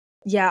incredible.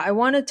 Yeah, I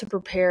wanted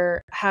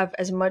to have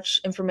as much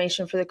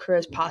information for the crew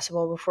as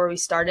possible before we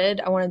started.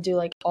 I want to do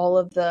like all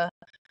of the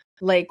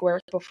legwork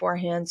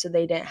beforehand so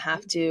they didn't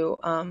have to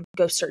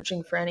go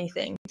searching for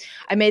anything.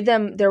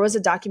 There was a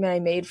document I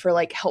made for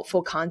like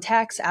helpful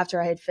contacts after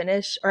I had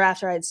finished or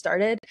after I had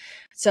started.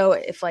 So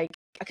if like,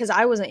 because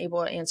I wasn't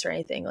able to answer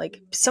anything, like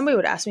somebody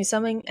would ask me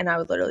something and I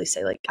would literally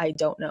say like, I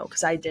don't know,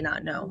 because I did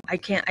not know. I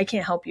can't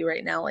help you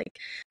right now. Like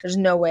there's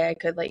no way I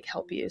could like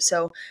help you.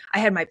 So I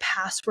had my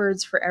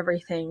passwords for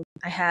everything.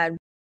 I had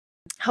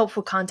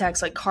helpful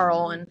contacts like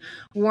Carl and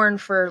Warren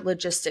for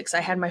logistics.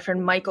 I had my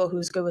friend Michael,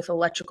 who's good with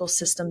electrical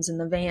systems in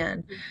the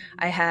van.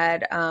 I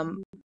had,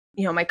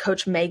 my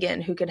coach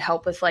Megan, who could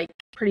help with like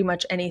pretty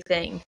much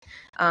anything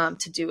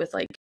to do with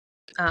like,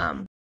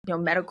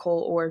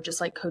 medical or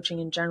just like coaching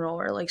in general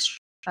or like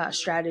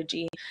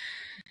strategy.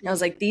 And I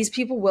was like, these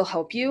people will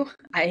help you.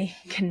 I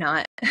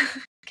cannot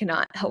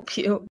help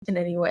you in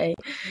any way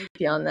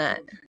beyond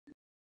that.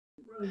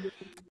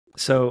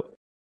 So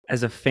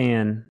as a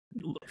fan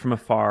from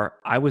afar,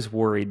 I was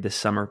worried this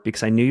summer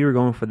because I knew you were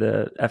going for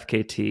the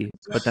FKT,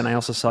 but then I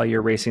also saw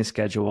your racing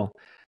schedule.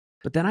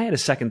 But then I had a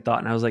second thought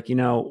and I was like,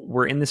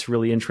 we're in this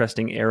really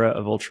interesting era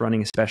of ultra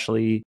running,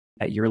 especially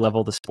at your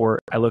level of the sport.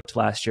 I looked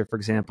last year, for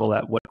example,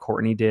 at what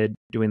Courtney did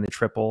doing the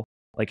triple.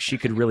 Like she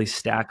could really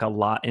stack a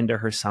lot into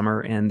her summer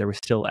and there was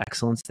still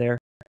excellence there.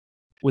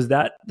 Was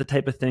that the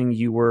type of thing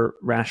you were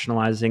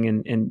rationalizing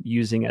and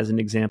using as an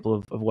example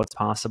of what's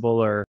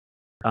possible? Or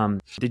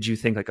did you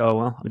think like, oh,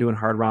 well, I'm doing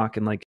hard rock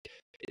and like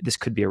this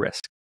could be a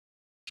risk?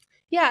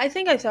 Yeah, I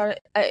think I thought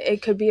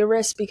it could be a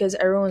risk because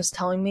everyone's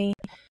telling me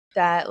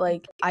that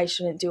like I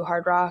shouldn't do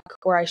hard rock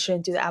or I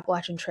shouldn't do the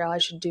Appalachian Trail. I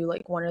should do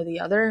like one or the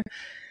other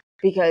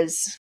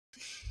because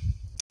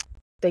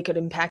they could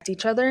impact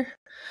each other.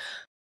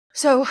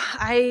 So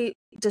I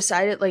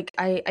decided like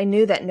I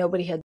knew that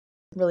nobody had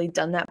really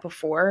done that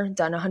before,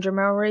 done a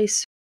 100-mile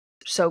race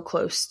so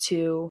close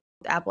to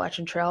the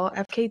Appalachian Trail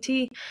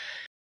FKT.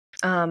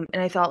 And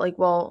I thought like,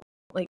 well,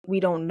 like we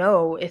don't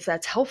know if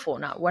that's helpful or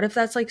not. What if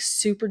that's like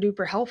super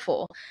duper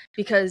helpful?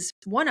 Because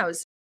one,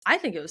 I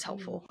think it was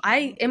helpful.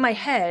 In my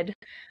head,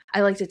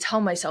 I like to tell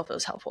myself it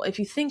was helpful. If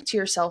you think to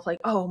yourself like,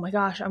 oh my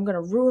gosh, I'm going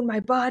to ruin my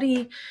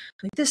body.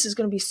 Like this is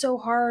going to be so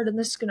hard and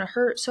this is going to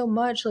hurt so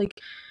much. Like,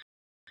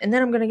 and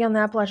then I'm going to get on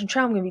the Appalachian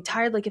Trail. I'm going to be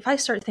tired. Like if I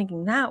start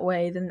thinking that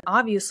way, then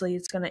obviously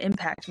it's going to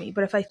impact me.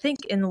 But if I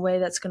think in the way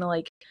that's going to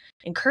like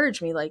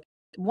encourage me, like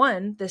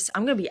one,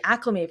 I'm going to be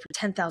acclimated for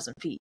 10,000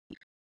 feet.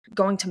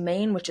 Going to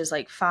Maine, which is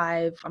like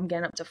I'm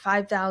getting up to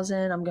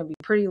 5,000. I'm going to be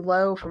pretty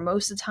low for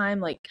most of the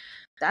time. Like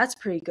that's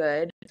pretty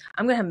good.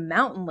 I'm going to have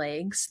mountain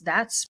legs.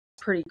 That's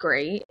pretty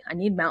great. I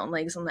need mountain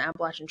legs on the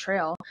Appalachian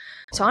Trail.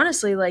 So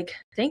honestly, like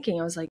thinking,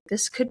 I was like,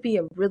 this could be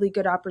a really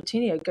good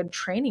opportunity, a good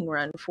training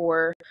run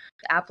for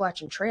the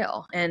Appalachian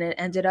Trail. And it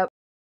ended up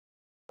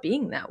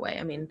being that way.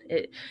 I mean,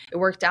 it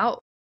worked out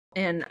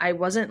and I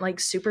wasn't like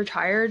super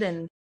tired.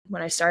 And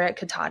when I started at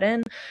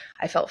Katahdin,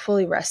 I felt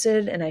fully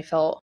rested and I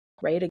felt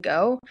ready to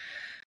go.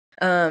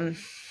 I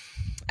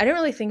didn't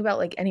really think about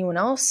like anyone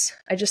else.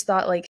 I just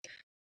thought like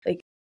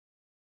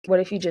what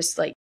if you just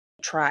like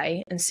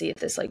try and see if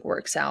this like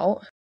works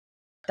out?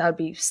 That would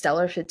be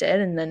stellar if it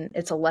did, and then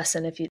it's a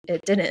lesson if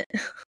it didn't.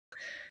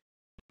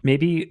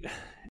 Maybe,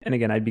 and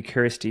again, I'd be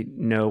curious to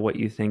know what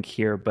you think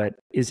here, but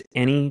is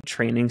any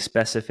training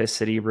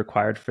specificity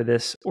required for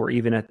this? Or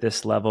even at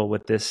this level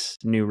with this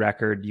new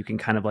record, you can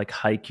kind of like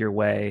hike your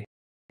way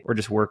or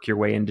just work your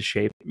way into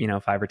shape,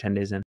 5 or 10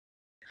 days in?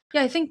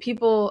 Yeah, I think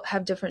people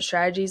have different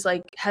strategies.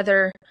 Like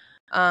Heather,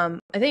 I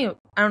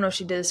don't know if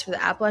she did this for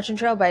the Appalachian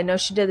Trail, but I know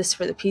she did this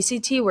for the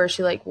PCT where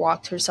she like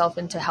walked herself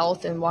into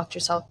health and walked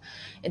herself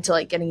into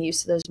like getting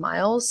used to those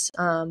miles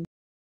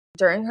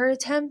during her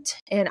attempt.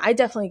 And I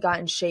definitely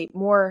got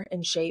more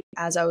in shape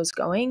as I was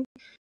going.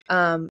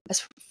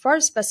 As far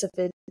as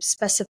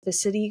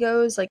specificity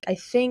goes, like I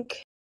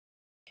think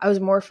I was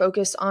more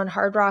focused on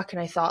hard rock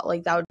and I thought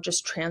like that would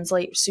just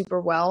translate super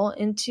well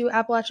into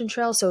Appalachian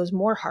Trail. So it was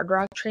more hard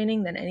rock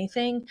training than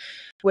anything,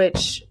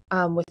 which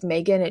with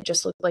Megan, it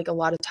just looked like a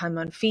lot of time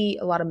on feet,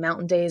 a lot of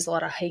mountain days, a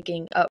lot of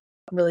hiking up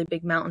really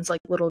big mountains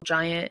like Little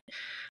Giant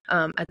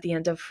at the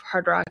end of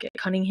hard rock at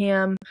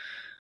Cunningham.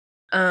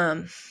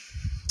 And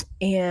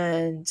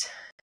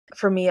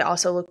for me, it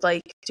also looked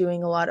like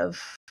doing a lot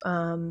of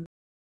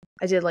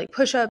I did like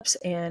push-ups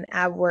and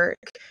ab work,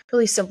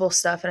 really simple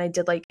stuff. And I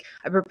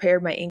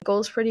prepared my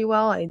ankles pretty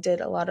well. I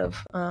did a lot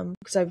of,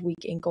 because I have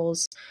weak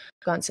ankles,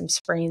 gotten some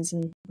sprains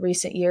in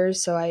recent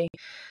years. So I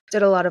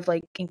did a lot of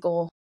like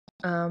ankle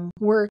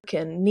work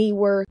and knee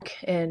work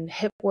and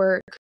hip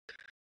work.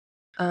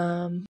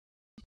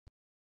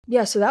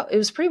 Yeah, so it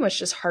was pretty much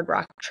just hard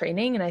rock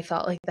training. And I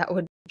thought like that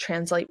would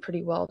translate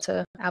pretty well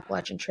to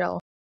Appalachian Trail.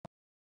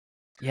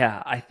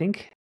 Yeah, I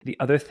think the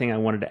other thing I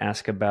wanted to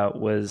ask about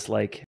was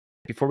like,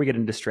 before we get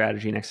into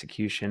strategy and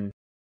execution,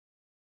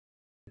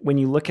 when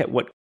you look at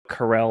what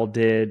Karel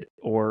did,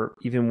 or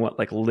even what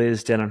like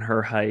Liz did on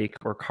her hike,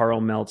 or Carl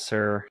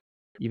Meltzer,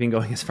 even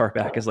going as far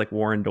back as like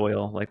Warren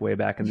Doyle, like way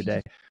back in the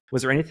day,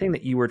 was there anything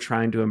that you were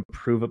trying to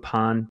improve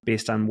upon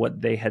based on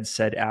what they had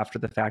said after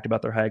the fact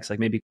about their hikes? Like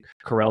maybe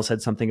Karel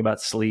said something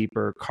about sleep,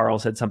 or Carl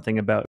said something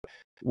about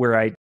where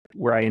I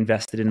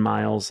invested in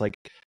miles. Like,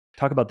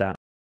 talk about that.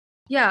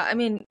 Yeah, I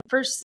mean,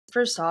 first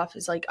off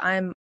is like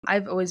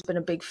I've always been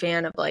a big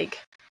fan of like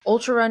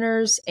ultra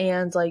runners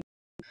and like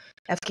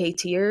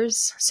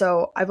FKTers.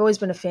 So I've always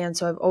been a fan.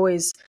 So I've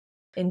always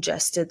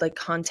ingested like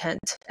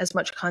as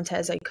much content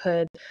as I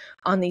could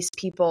on these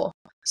people.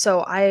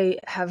 So I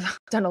have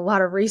done a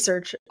lot of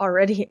research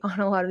already on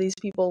a lot of these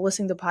people,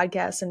 listening to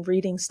podcasts and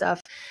reading stuff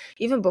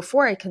even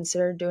before I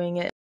considered doing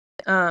it.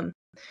 And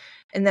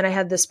then I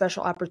had this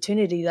special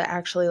opportunity to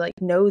actually like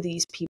know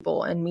these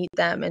people and meet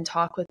them and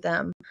talk with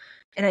them.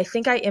 And I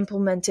think I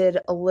implemented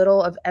a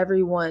little of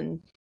everyone's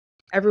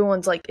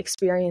like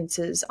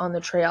experiences on the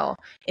trail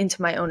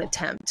into my own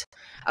attempt.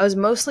 I was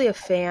mostly a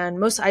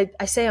fan.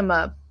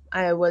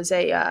 I was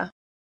a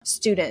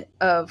student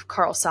of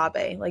Karel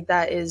Sabbe. Like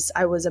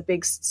I was a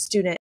big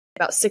student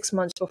about 6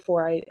 months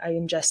before I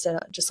ingested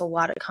just a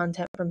lot of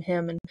content from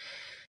him. And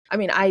I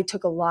mean, I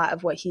took a lot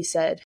of what he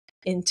said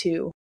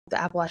into the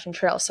Appalachian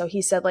Trail. So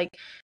he said, like,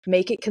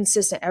 make it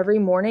consistent. Every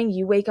morning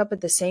you wake up at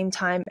the same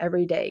time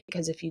every day,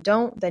 because if you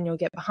don't, then you'll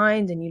get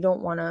behind, and you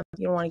don't want to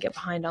get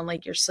behind on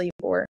like your sleep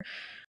or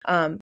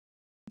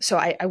so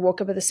I woke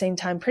up at the same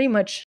time pretty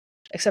much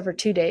except for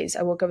 2 days.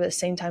 I woke up at the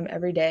same time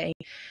every day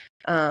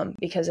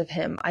because of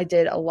him. I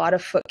did a lot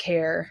of foot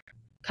care,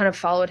 kind of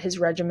followed his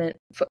regiment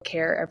foot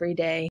care every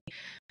day.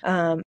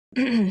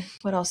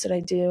 What else did I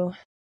do?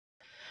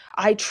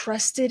 I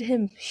trusted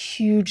him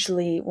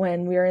hugely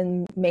when we were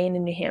in Maine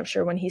and New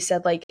Hampshire, when he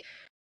said, like,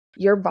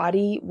 your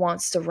body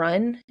wants to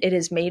run. It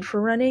is made for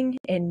running,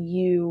 and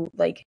you,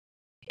 like,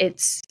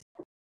 it's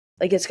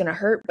going to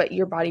hurt, but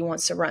your body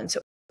wants to run.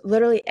 So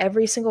literally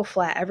every single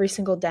flat, every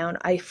single down,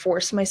 I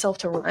forced myself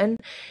to run.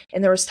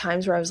 And there was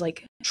times where I was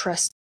like,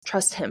 trust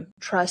him,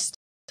 trust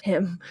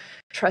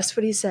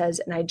what he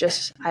says. And I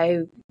just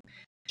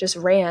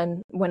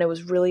ran when it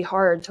was really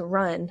hard to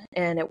run,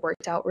 and it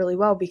worked out really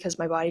well because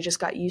my body just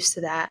got used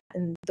to that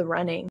and the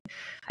running.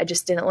 I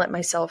just didn't let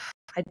myself,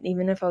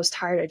 even if I was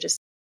tired, I just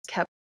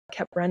kept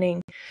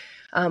running,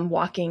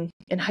 walking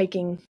and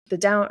hiking the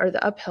down or the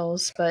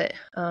uphills, but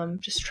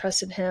just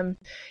trusted him.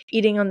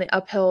 Eating on the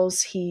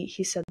uphills,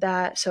 he said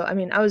that. So I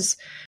mean, I was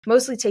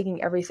mostly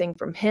taking everything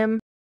from him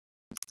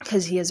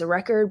because he has a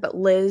record, but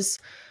Liz,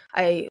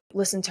 I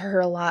listened to her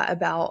a lot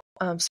about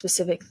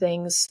specific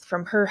things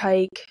from her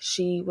hike.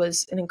 She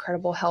was an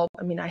incredible help.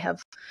 I mean,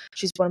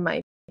 she's one of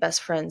my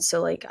best friends,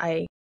 so like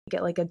I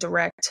get like a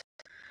direct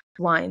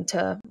line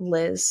to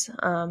Liz.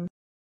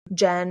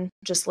 Jen,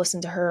 just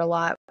listened to her a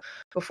lot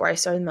before I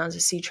started the Mountains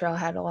of Sea Trail.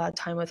 Had a lot of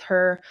time with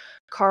her.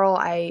 Karel,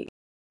 I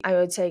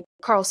would say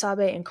Karel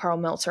Sabbe and Karl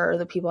Meltzer are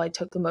the people I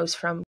took the most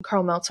from.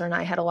 Karl Meltzer and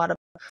I had a lot of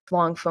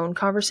long phone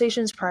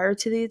conversations prior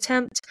to the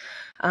attempt,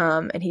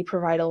 and he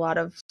provided a lot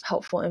of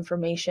helpful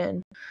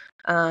information.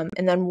 And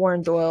then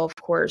Warren Doyle, of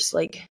course,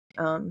 like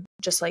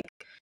just like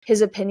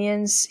his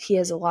opinions. He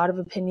has a lot of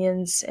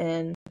opinions,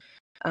 and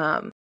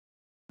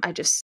I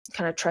just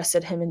kind of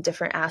trusted him in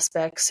different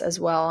aspects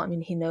as well. I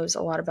mean, he knows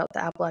a lot about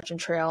the Appalachian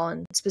Trail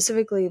and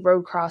specifically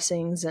road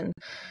crossings and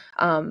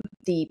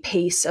the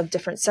pace of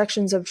different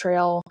sections of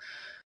trail.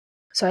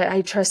 So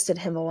I trusted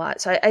him a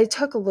lot. So I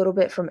took a little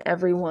bit from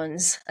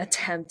everyone's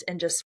attempt and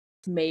just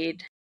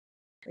made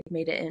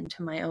it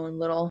into my own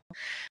little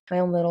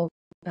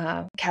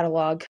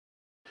catalog.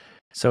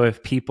 So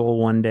if people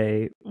one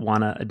day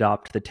want to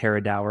adopt the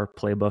Tara Dower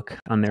playbook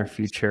on their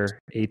future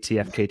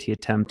ATFKT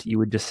attempt, you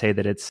would just say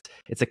that it's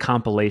a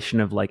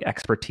compilation of like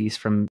expertise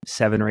from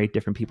 7 or 8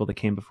 different people that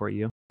came before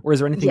you? Or is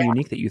there anything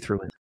unique that you threw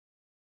in?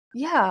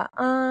 Yeah.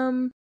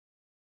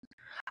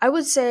 I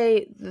would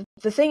say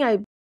the thing I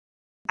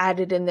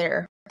added in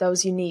there that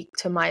was unique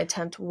to my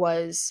attempt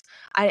was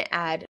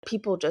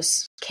people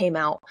just came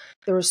out.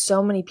 There were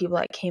so many people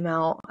that came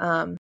out.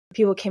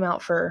 People came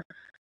out for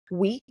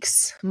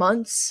weeks,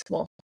 months,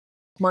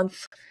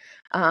 month.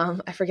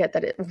 I forget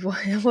that it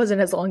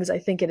wasn't as long as I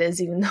think it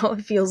is, even though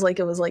it feels like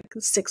it was like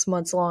 6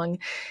 months long.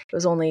 It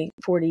was only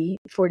 40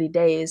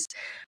 days.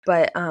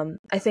 But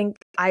I think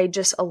I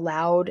just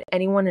allowed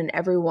anyone and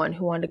everyone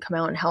who wanted to come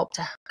out and help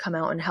to come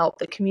out and help.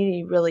 The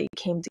community really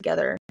came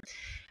together.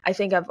 I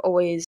think I've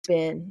always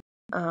been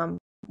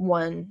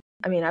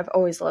I've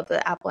always loved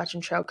the Appalachian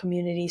Trail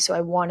community, so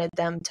I wanted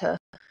them to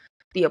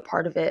be a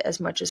part of it as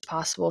much as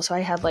possible. So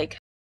I had like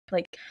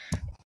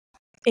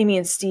Amy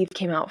and Steve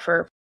came out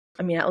for,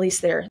 I mean, at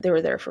least they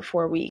were there for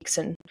 4 weeks,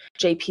 and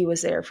JP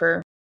was there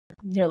for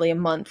nearly a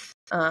month.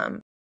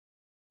 But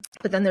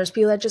then there's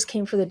people that just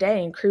came for the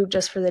day and crewed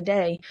just for the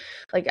day.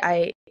 Like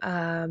I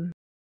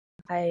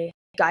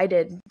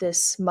guided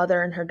this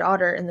mother and her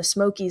daughter in the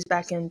Smokies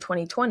back in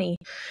 2020,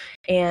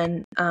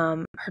 and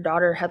her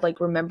daughter had like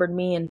remembered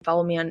me and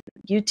followed me on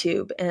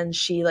YouTube, and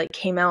she like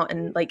came out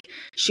and like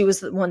she was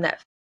the one that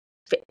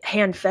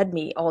hand fed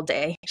me all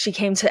day. She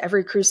came to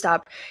every crew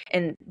stop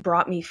and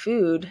brought me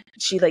food.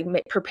 She like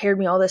prepared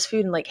me all this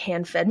food and like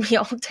hand fed me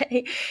all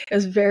day. It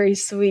was very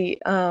sweet.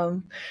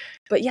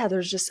 But yeah,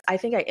 there's just, I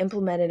think I didn't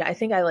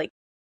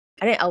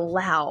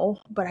allow,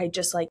 but I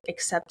just like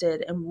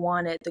accepted and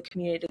wanted the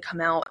community to come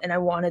out. And I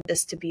wanted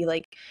this to be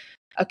like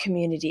a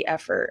community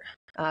effort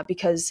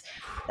because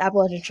the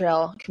Appalachian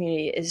Trail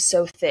community is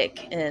so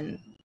thick. And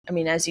I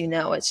mean, as you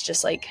know, it's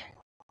just like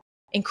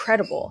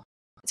incredible.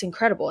 It's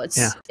incredible.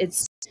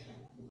 It's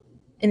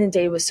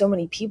inundated with so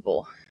many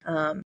people.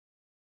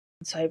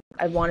 So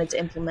I wanted to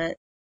implement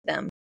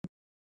them.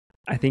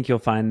 I think you'll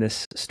find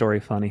this story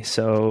funny.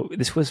 So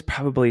this was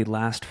probably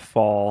last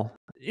fall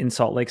in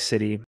Salt Lake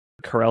City.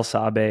 Karel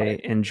Sabbe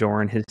and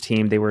Jorn, his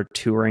team, they were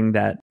touring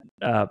that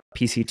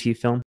PCT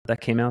film that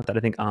came out that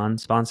I think On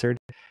sponsored.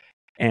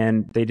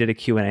 And they did a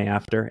Q&A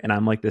after. And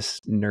I'm like this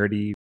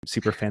nerdy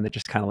super fan that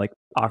just kind of like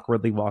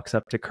awkwardly walks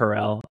up to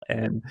Karel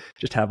and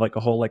just have like a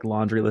whole like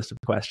laundry list of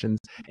questions.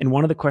 And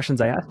one of the questions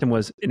I asked him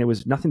was, and it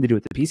was nothing to do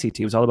with the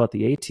PCT, it was all about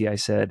the AT. I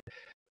said,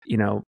 you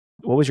know,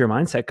 what was your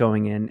mindset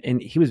going in?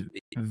 And he was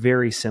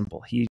very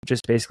simple. He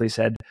just basically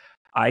said,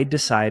 I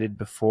decided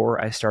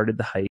before I started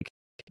the hike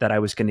that I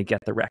was going to get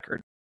the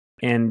record.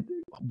 And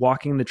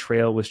walking the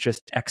trail was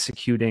just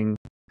executing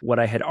what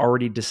I had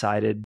already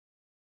decided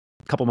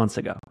a couple months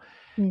ago.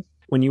 Mm.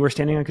 When you were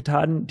standing on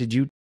Katahdin, did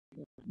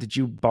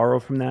you borrow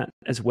from that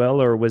as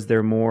well, or was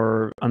there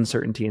more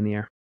uncertainty in the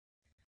air?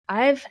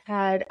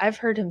 I've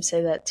heard him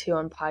say that too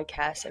on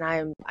podcasts,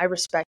 and I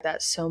respect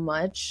that so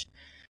much.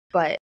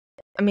 But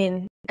I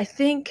mean, I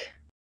think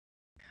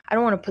I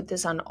don't want to put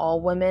this on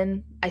all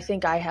women. I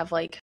think I have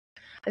like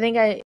I think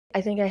I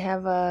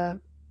have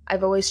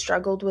I've always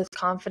struggled with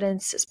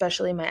confidence,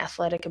 especially my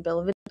athletic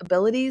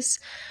abilities.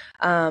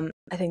 I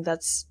think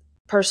that's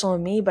personal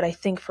to me, but I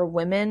think for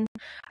women,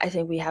 I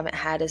think we haven't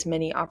had as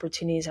many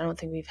opportunities. I don't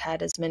think we've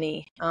had as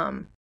many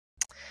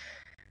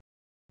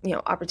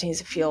opportunities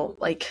to feel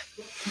like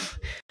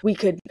we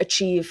could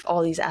achieve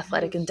all these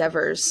athletic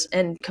endeavors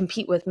and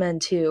compete with men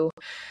too.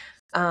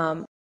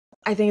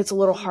 I think it's a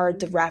little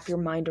hard to wrap your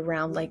mind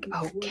around, like,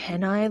 oh,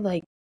 can I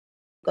like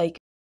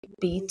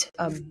beat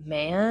a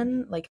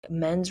man, like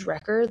men's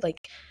record? Like,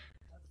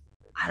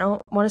 I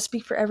don't want to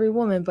speak for every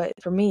woman, but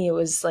for me, it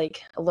was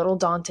like a little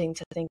daunting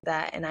to think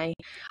that. And I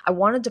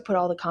wanted to put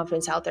all the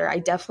confidence out there. I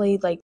definitely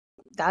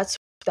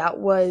that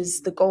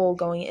was the goal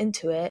going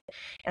into it.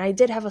 And I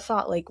did have a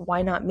thought, like,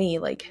 why not me?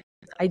 Like,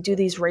 I do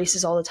these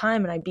races all the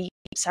time and I beat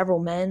several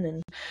men,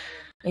 and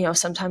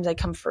sometimes I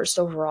come first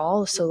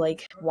overall. So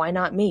like, why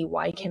not me?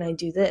 Why can't I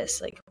do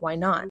this? Like, why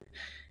not?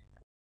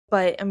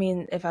 But I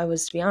mean, if I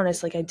was to be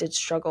honest, like, I did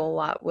struggle a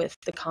lot with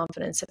the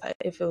confidence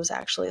if it was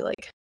actually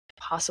like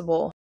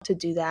possible to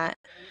do that.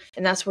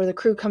 And that's where the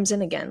crew comes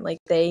in again. Like,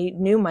 they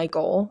knew my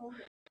goal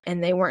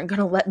and they weren't going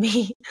to let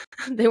me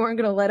they weren't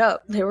going to let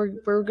up. We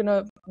were going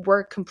to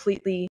work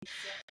completely,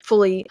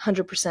 fully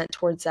 100%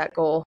 towards that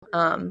goal.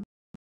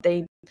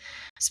 They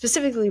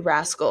specifically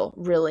Rascal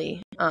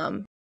really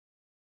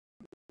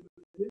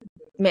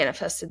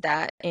manifested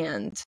that,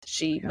 and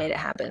she made it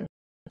happen.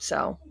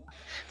 So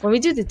when we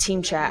do the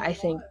team chat, I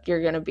think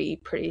you're going to be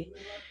pretty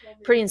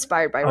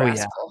inspired by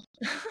Rascal.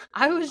 Yeah.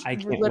 I was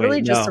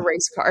literally just a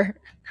race car.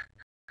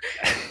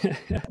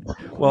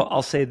 Well,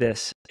 I'll say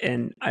this,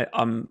 and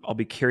I'll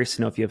be curious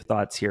to know if you have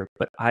thoughts here,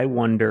 but I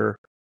wonder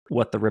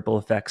what the ripple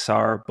effects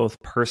are, both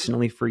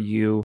personally for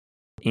you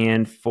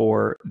and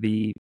for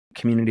the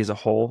community as a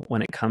whole,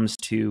 when it comes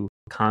to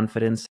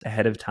confidence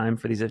ahead of time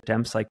for these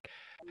attempts. Like,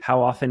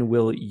 how often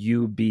will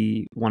you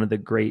be one of the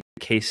great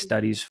case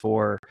studies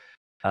for,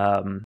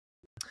 and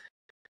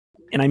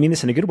I mean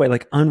this in a good way,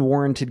 like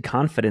unwarranted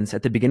confidence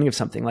at the beginning of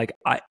something? Like,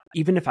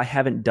 even if I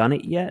haven't done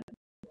it yet,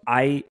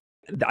 I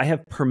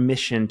have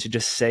permission to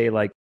just say,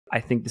 like, I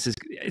think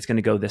it's going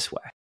to go this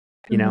way,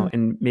 you know.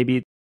 And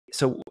maybe,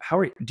 so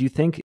do you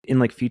think in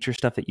like future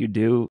stuff that you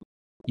do,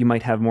 you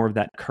might have more of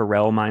that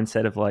Karel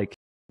mindset of like,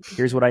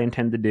 here's what I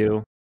intend to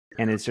do,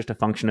 and it's just a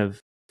function of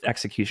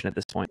execution at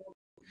this point?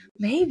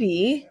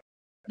 Maybe,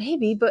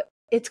 but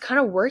it's kind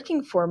of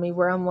working for me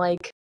where I'm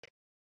like,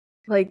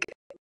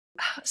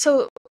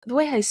 so the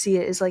way I see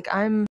it is like,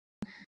 I'm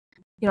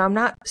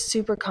not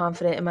super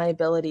confident in my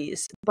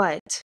abilities,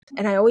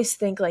 and I always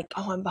think like,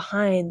 oh, I'm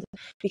behind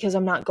because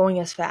I'm not going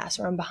as fast,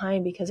 or I'm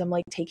behind because I'm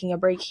like taking a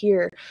break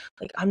here.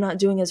 Like, I'm not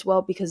doing as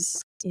well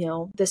because,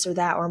 this or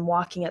that, or I'm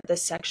walking at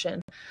this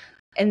section.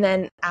 And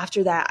then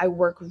after that, I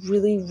work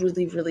really,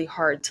 really, really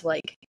hard to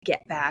like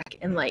get back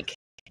and like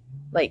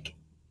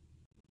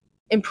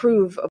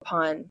improve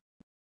upon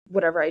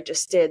whatever I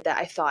just did that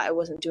I thought I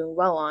wasn't doing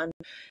well on.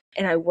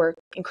 And I work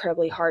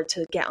incredibly hard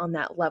to get on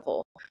that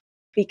level,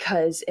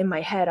 because in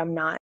my head, I'm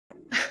not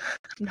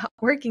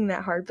working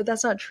that hard, but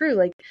that's not true.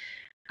 Like,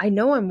 I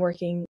know I'm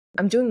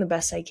doing the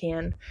best I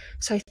can.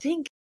 So I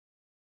think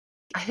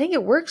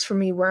it works for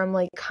me where I'm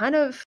like, kind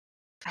of,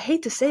 I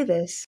hate to say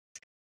this,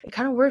 it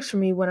kind of works for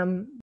me when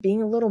I'm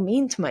being a little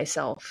mean to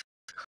myself.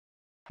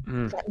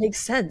 If that makes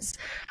sense.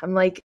 I'm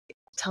like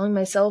telling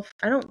myself,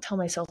 I don't tell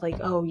myself like,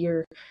 oh,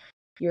 you're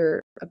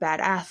a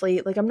bad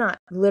athlete. Like, I'm not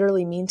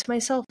literally mean to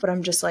myself, but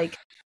I'm just like,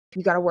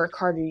 you got to work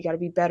harder. You got to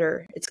be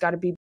better.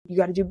 You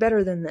got to do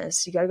better than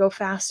this. You got to go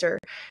faster.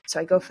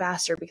 So I go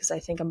faster because I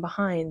think I'm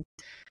behind.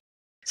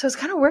 So it's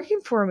kind of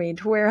working for me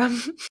to where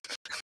I'm,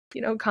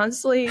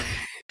 constantly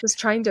just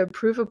trying to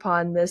improve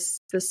upon this,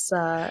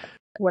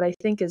 what I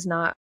think is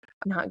not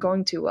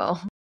going too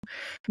well.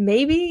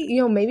 Maybe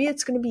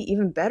it's going to be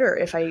even better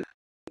if I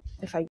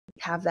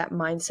have that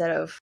mindset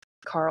of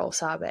Karel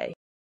Sabbe.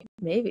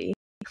 Maybe.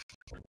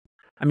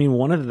 I mean,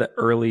 one of the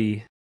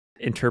early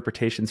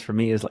interpretations for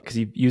me is like, because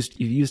you've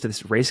used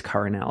this race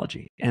car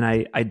analogy, and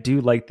I do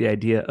like the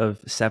idea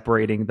of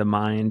separating the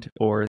mind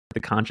or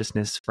the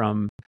consciousness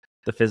from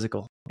the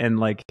physical, and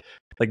like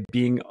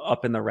being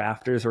up in the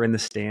rafters or in the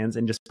stands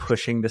and just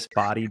pushing this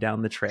body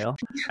down the trail.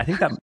 I think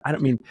that,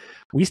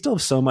 we still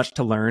have so much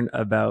to learn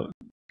about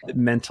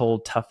mental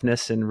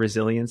toughness and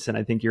resilience, and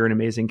I think you're an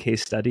amazing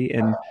case study.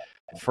 And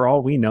for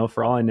all I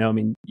know, I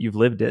mean, you've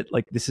lived it.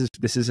 Like, this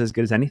is as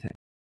good as anything.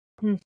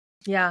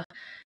 Yeah.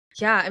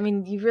 I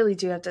mean, you really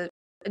do have to,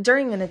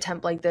 during an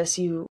attempt like this,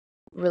 you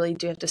really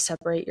do have to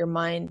separate your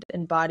mind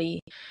and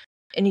body,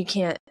 and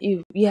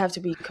you have to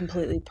be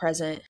completely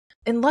present.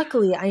 And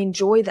luckily, I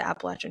enjoy the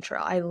Appalachian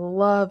Trail. I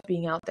love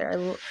being out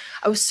there.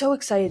 I was so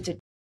excited to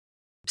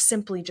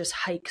simply just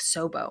hike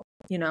Sobo,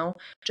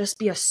 just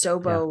be a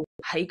Sobo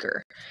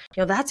hiker.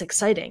 That's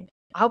exciting.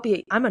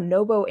 I'm a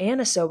Nobo and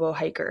a Sobo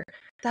hiker.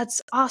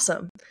 That's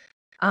awesome.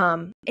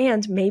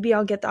 And maybe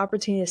I'll get the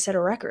opportunity to set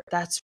a record.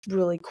 That's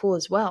really cool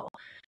as well.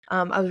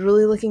 I was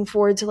really looking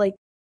forward to like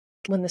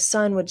when the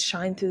sun would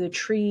shine through the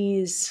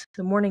trees,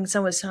 the morning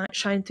sun would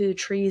shine through the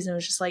trees, and it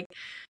was just like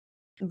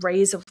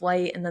rays of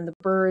light, and then the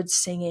birds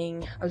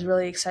singing. I was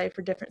really excited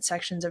for different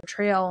sections of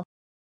trail.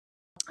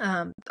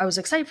 I was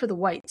excited for the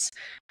whites,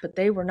 but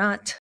they were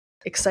not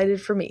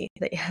excited for me.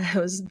 It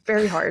was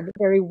very hard,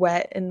 very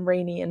wet and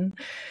rainy and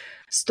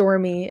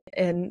stormy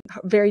and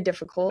very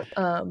difficult.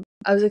 I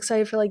was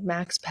excited for like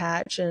Max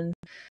Patch and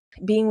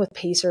being with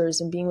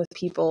pacers and being with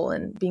people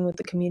and being with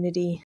the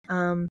community.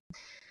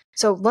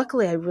 So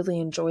luckily I really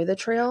enjoy the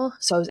trail.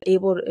 So I was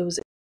it was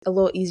a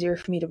little easier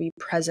for me to be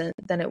present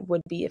than it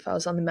would be if I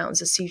was on the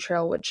Mountains of Sea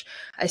Trail, which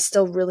I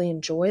still really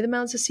enjoy the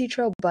Mountains of Sea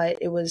Trail, but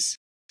it was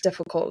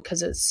difficult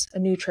because it's a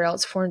new trail.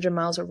 It's 400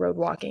 miles of road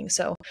walking.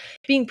 So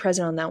being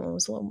present on that one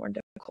was a little more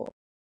difficult.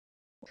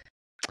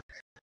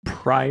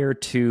 Prior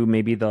to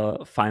maybe the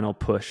final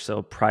push,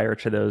 so prior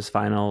to those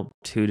final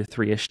 2 to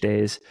 3-ish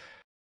days,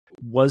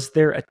 was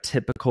there a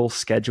typical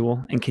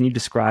schedule? And can you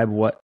describe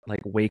what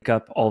like wake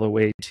up all the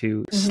way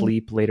to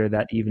sleep later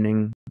that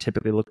evening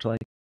typically looked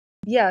like?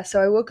 Yeah,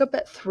 so I woke up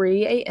at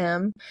 3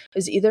 a.m. It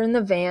was either in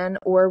the van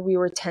or we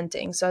were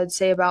tenting. So I'd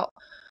say about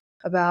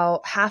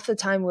half the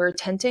time we were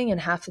tenting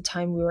and half the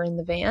time we were in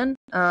the van.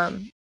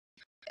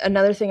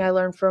 Another thing I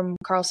learned from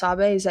Karel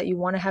Sabbe is that you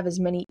want to have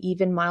as many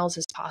even miles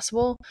as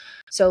possible.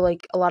 So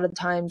like a lot of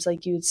times,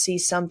 like you would see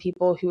some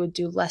people who would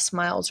do less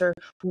miles or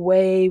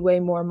way, way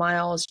more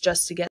miles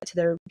just to get to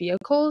their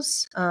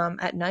vehicles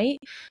at night.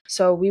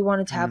 So we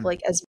wanted to have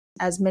like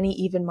as many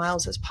even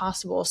miles as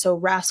possible. So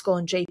Rascal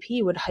and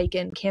JP would hike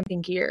in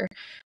camping gear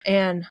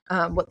and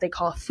what they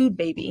call a food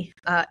baby.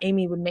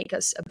 Amy would make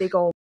us a big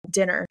old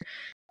dinner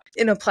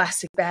in a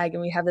plastic bag,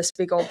 and we have this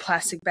big old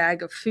plastic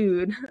bag of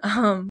food.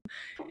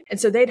 And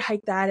so they'd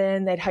hike that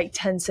in, they'd hike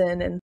tents in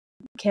and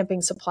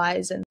camping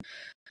supplies, and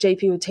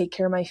JP would take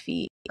care of my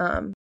feet.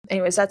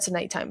 Anyways, that's the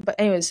nighttime. But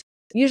anyways,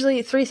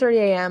 usually 3:30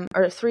 a.m.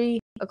 or 3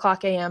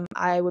 o'clock a.m.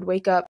 I would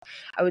wake up,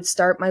 I would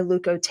start my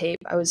Luco tape,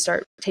 I would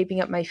start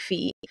taping up my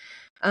feet.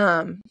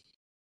 And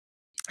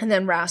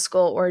then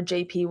Rascal or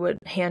JP would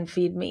hand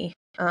feed me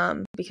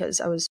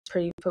because I was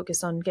pretty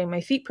focused on getting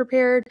my feet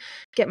prepared,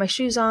 get my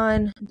shoes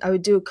on. I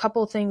would do a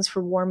couple things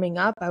for warming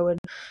up. I would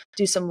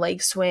do some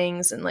leg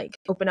swings and like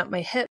open up my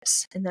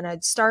hips, and then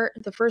I'd start.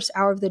 The first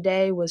hour of the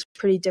day was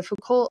pretty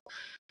difficult.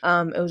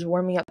 It was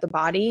warming up the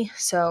body.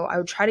 So I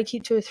would try to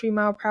keep to a 3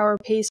 mile per hour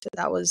pace, but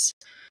that was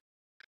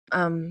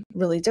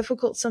really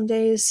difficult some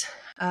days.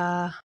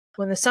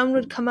 When the sun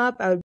would come up,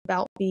 I would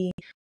about be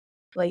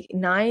like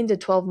 9 to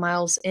 12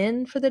 miles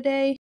in for the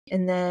day,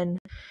 and then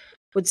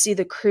would see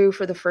the crew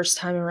for the first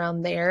time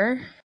around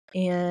there.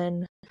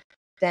 And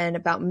then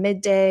about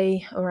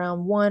midday,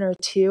 around 1 or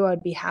 2,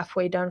 I'd be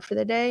halfway done for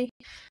the day.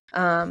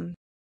 And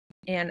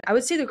I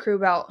would see the crew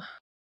about,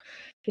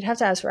 you'd have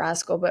to ask for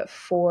Rascal, but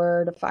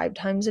 4 to 5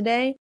 times a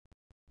day.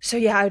 So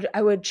yeah,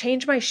 I would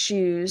change my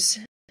shoes.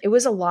 It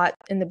was a lot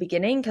in the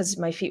beginning because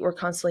my feet were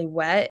constantly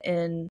wet,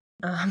 and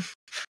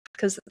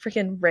because the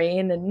freaking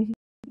rain and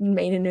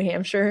Maine and New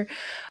Hampshire,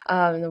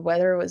 and the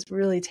weather was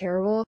really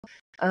terrible.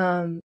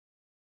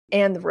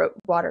 And the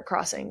water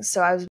crossings.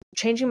 So I was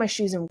changing my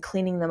shoes and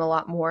cleaning them a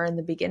lot more in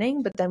the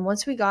beginning. But then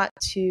once we got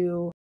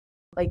to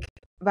like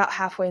about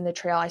halfway in the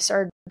trail, I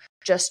started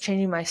just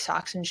changing my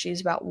socks and shoes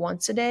about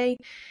once a day.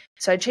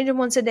 So I change them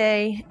once a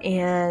day,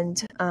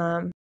 and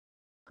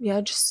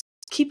just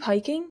keep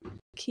hiking.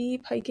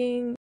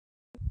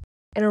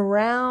 And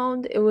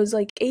around, it was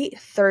like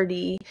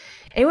 8:30,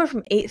 anywhere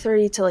from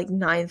 8:30 to like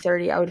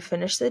 9:30, I would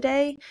finish the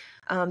day.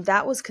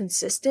 That was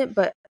consistent,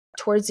 but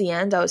towards the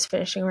end, I was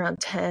finishing around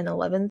 10,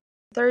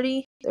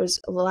 11:30. The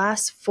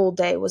last full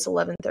day was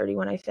 11:30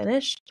 when I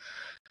finished.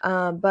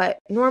 But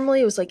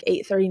normally it was like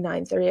 8:30,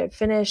 9:30 I'd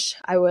finish.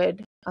 I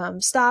would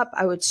stop.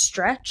 I would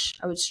stretch.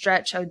 I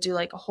would do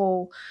like a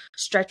whole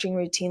stretching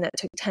routine that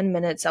took 10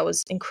 minutes. That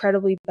was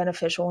incredibly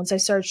beneficial. Once I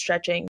started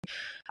stretching,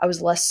 I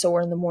was less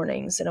sore in the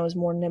mornings and I was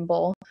more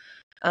nimble.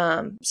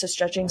 So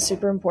stretching is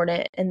super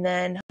important. And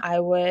then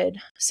I would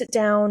sit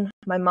down.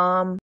 My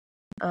mom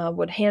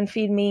would hand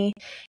feed me,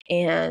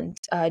 and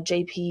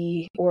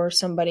JP or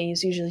somebody,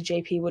 usually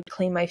JP, would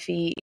clean my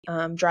feet,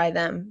 dry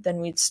them. Then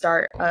we'd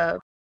start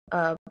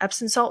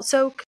Epsom salt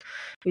soak.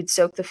 We'd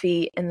soak the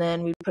feet, and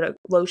then we'd put a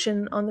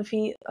lotion on the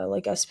feet,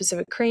 like a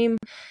specific cream.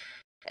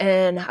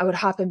 And I would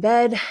hop in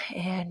bed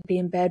and be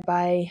in bed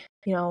by,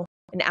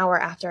 an hour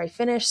after I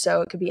finished.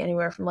 So it could be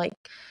anywhere from like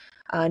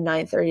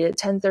 9:30 to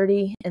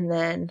 10:30, and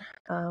then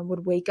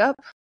would wake up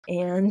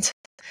and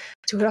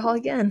do it all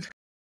again.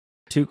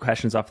 2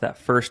 questions off that.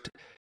 First,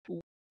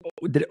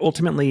 did it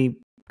ultimately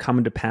come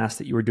into pass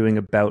that you were doing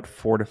about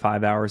 4 to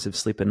 5 hours of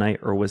sleep a night,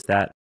 or was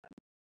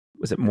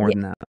it more than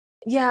that?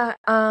 Yeah,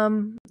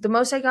 the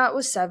most I got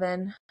was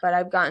 7, but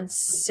I've gotten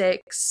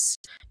 6,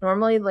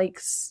 normally like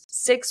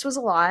 6 was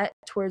a lot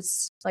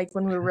towards like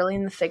when we were really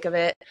in the thick of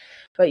it,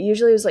 but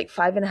usually it was like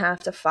 5.5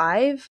 to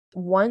 5.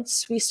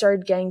 Once we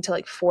started getting to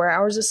like 4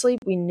 hours of sleep,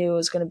 we knew it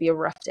was going to be a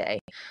rough day.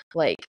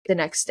 Like the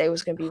next day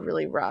was going to be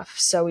really rough.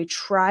 So we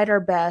tried our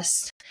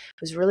best.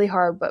 It was really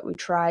hard, but we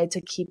tried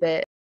to keep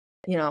it,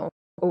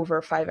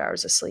 over 5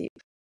 hours of sleep.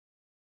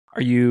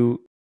 Are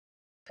you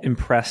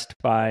impressed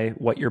by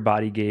what your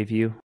body gave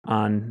you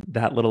on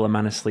that little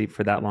amount of sleep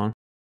for that long?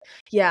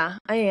 Yeah,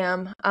 I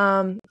am.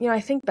 I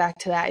think back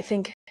to that. I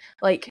think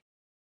like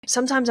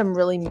sometimes I'm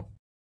really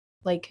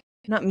like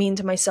not mean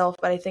to myself,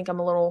 but I think I'm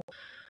a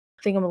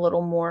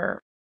little more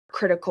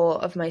critical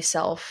of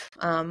myself.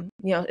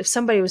 If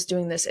somebody was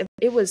doing this,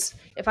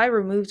 if I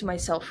removed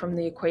myself from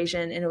the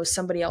equation and it was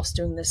somebody else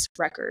doing this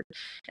record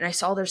and I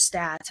saw their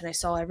stats and I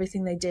saw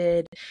everything they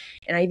did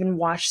and I even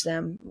watched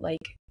them,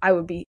 like I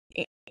would be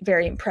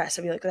very impressed.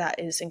 I'd be like, that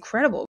is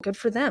incredible. Good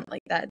for them.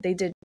 Like that, they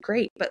did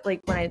great. But like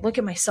when I look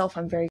at myself,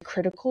 I'm very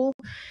critical,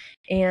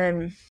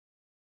 and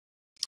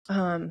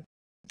I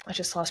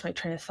just lost my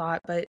train of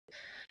thought, but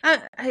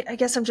I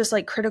guess I'm just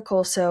like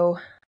critical. So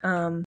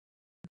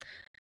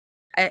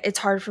it's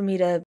hard for me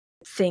to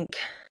think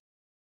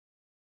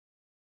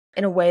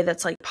in a way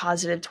that's like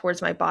positive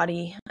towards my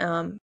body.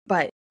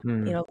 But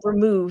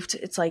removed,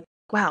 it's like,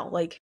 wow,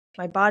 like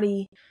my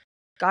body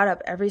got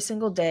up every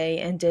single day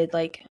and did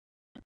like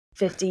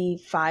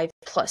 55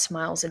 plus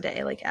miles a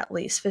day, like at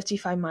least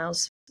 55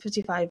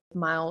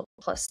 mile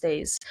plus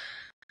days.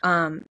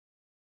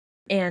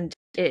 And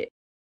it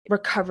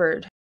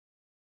recovered,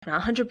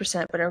 not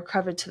 100%, but it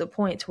recovered to the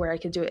point to where I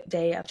could do it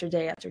day after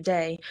day after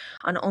day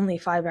on only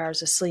 5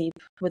 hours of sleep.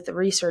 With the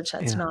research,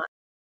 that's not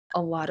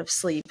a lot of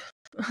sleep,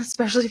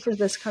 especially for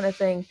this kind of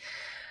thing.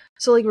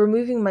 So like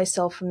removing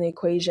myself from the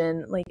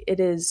equation, like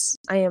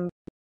I am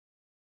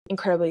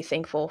incredibly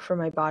thankful for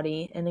my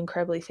body and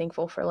incredibly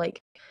thankful for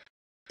like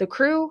the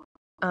crew.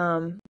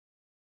 I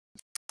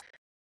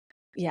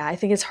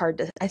think it's hard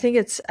to, I think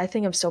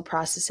I'm still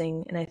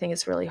processing, and I think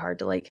it's really hard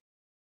to like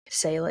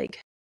say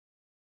like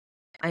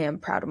I am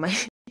proud of my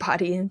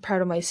body and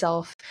proud of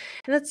myself.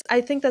 And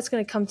I think that's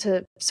going to come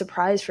to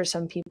surprise for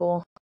some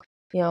people.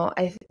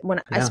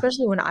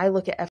 Especially when I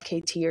look at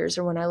FKTers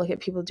or when I look at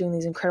people doing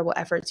these incredible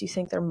efforts, you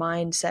think their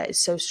mindset is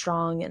so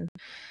strong and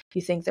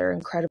you think they're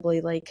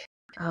incredibly like,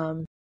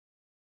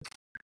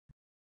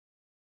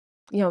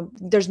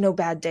 there's no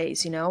bad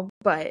days,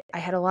 but I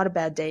had a lot of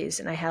bad days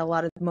and I had a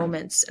lot of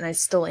moments, and I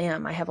still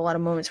am. I have a lot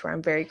of moments where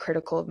I'm very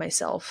critical of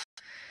myself,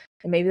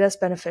 and maybe that's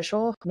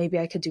beneficial. Maybe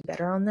I could do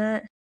better on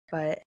that,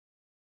 but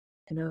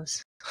who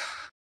knows?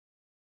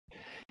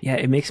 Yeah,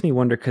 it makes me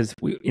wonder because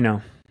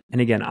and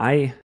again,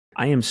 I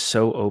am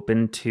so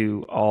open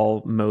to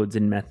all modes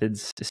and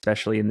methods,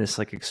 especially in this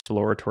like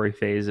exploratory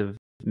phase of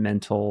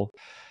mentality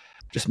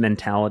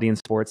in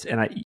sports.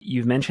 And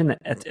you've mentioned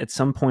that at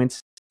some points,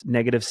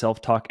 negative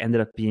self-talk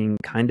ended up being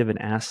kind of an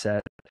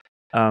asset.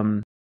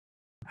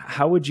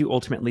 How would you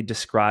ultimately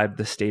describe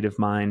the state of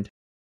mind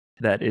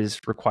that is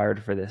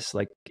required for this?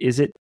 Like, does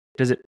it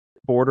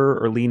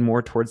border or lean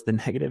more towards the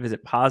negative? Is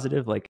it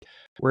positive? Like,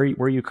 where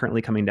are you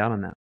currently coming down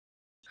on that?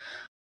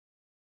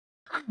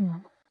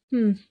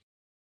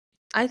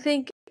 I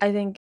think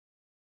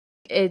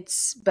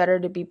it's better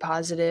to be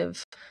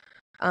positive.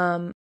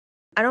 I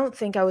don't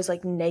think I was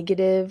like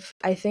negative.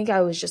 I think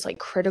I was just like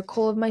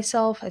critical of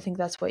myself. I think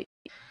that's what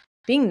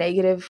being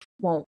negative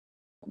won't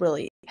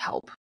really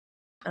help.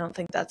 I don't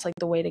think that's like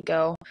the way to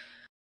go.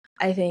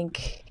 I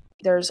think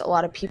there's a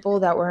lot of people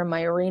that were in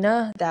my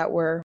arena that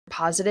were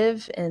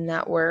positive and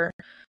that were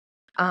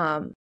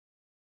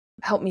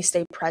helped me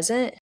stay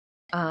present.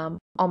 All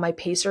my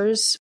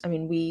pacers, I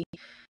mean,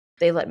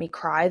 they let me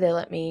cry. They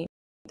let me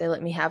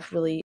have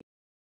really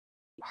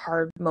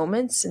hard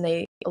moments, and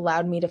they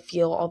allowed me to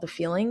feel all the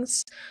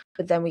feelings.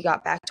 But then we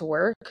got back to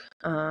work.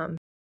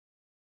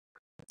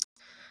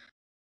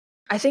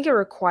 I think it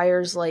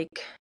requires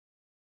like,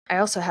 I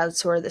also had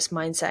sort of this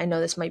mindset. I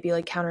know this might be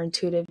like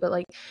counterintuitive, but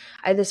like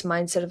I had this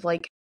mindset of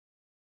like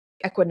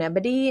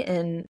equanimity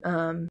and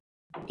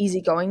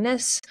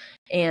easygoingness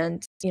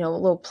and a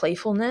little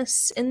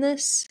playfulness in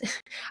this.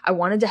 I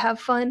wanted to have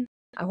fun.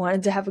 I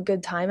wanted to have a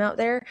good time out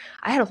there.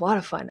 I had a lot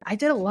of fun. I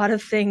did a lot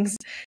of things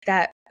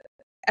that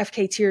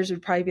FKTers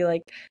would probably be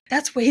like,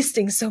 that's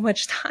wasting so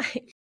much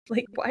time.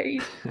 Like, why are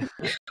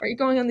you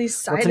going on these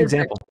side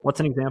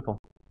What's an example?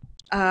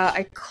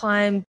 I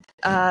climbed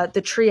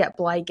the tree at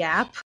Bly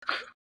Gap.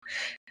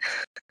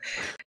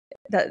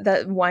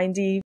 that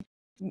windy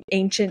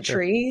ancient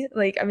tree.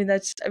 Like,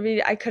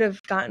 I could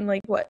have gotten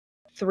like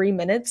 3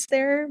 minutes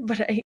there,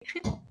 but I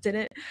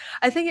didn't.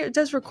 I think it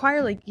does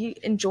require like you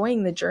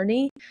enjoying the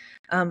journey.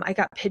 I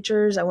got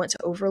pictures. I went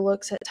to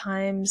overlooks at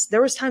times.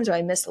 There was times where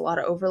I missed a lot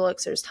of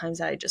overlooks. There's times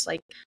that I just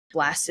like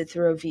blasted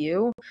through a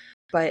view,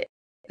 but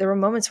there were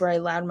moments where I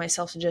allowed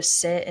myself to just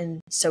sit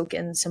and soak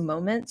in some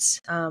moments.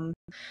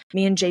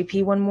 Me and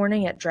JP one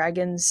morning at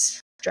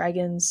Dragon's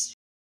Tooth.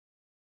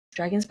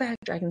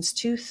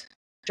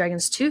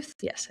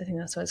 Yes, I think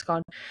that's what it's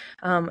called.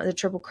 The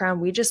Triple Crown.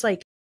 We just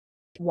like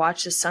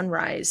watch the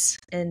sunrise.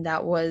 And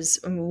that was,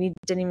 I mean, we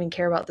didn't even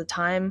care about the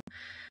time.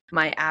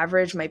 My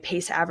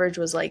pace average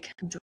was like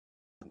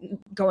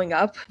going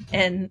up.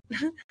 And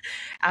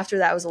after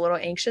that I was a little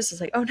anxious. I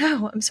was like, oh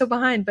no, I'm so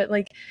behind. But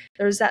like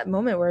there was that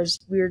moment where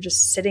we were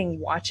just sitting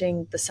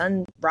watching the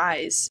sun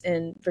rise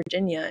in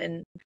Virginia.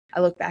 And I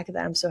look back at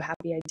that, I'm so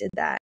happy I did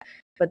that.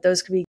 But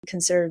those could be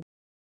considered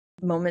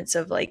moments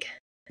of like,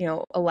 you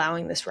know,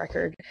 allowing this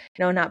record,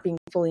 you know, not being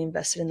fully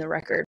invested in the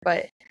record.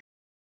 But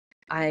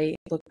I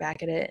look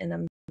back at it and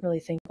I'm really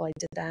thankful I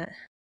did that.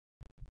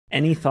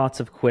 Any thoughts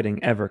of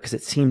quitting ever? Because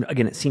it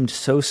seemed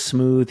so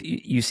smooth.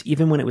 You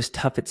even when it was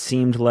tough, it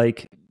seemed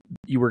like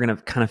you were going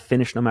to kind of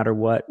finish no matter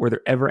what. Were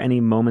there ever any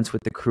moments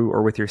with the crew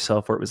or with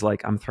yourself where it was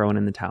like, I'm throwing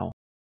in the towel?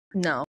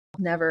 No,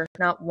 never.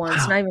 Not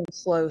once. Wow. Not even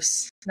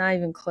close. Not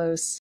even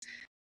close.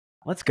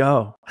 Let's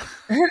go.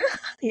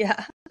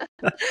 Yeah.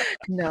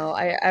 No,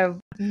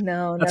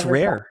 no. That's never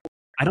rare.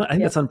 I think Yep.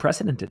 that's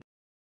unprecedented.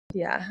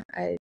 Yeah,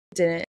 I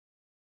didn't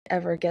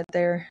ever get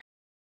there.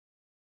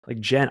 Like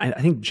Jen,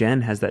 I think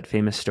Jen has that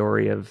famous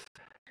story of,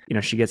 you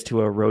know, she gets to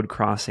a road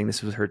crossing.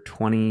 This was her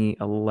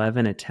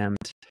 2011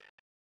 attempt.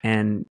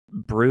 And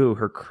Brew,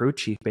 her crew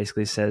chief,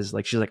 basically says,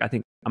 like, she's like, I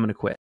think I'm going to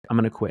quit. I'm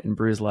going to quit. And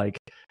Brew's like,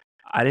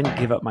 I didn't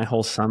give up my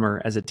whole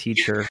summer as a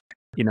teacher,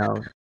 you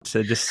know,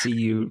 to just see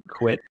you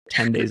quit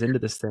 10 days into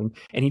this thing.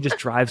 And he just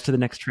drives to the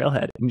next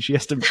trailhead and she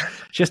has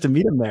to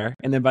meet him there.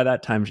 And then by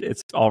that time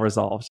it's all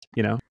resolved,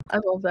 you know? I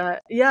love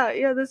that.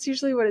 Yeah, that's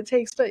usually what it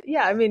takes. But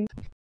yeah, I mean,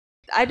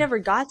 I never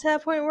got to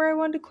that point where I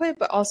wanted to quit,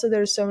 but also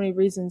there's so many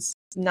reasons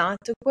not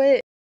to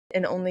quit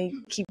and only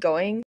keep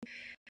going.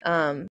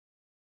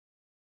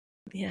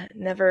 Yeah,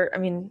 never. I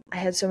mean, I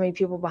had so many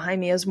people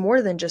behind me. It was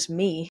more than just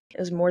me.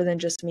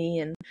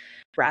 And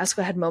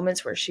Rascal had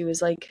moments where she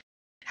was like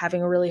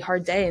having a really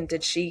hard day. And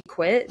did she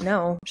quit?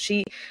 No,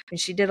 she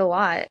did a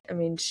lot. I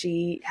mean,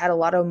 she had a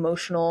lot on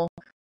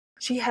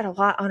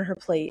her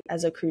plate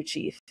as a crew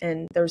chief.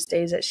 And there was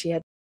days that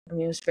it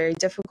was very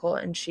difficult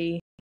and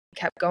she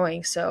kept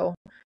going. So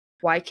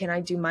why can't I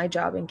do my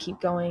job and keep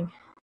going?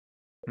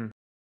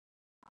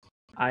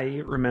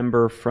 I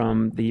remember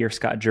from the year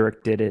Scott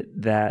Jurek did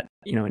it that,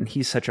 you know, and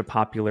he's such a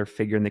popular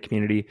figure in the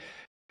community.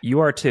 You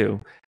are too.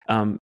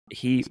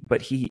 He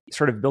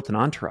sort of built an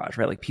entourage,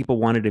 right? Like people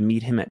wanted to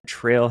meet him at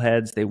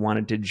trailheads. They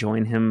wanted to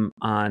join him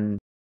on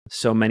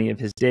so many of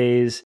his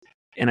days.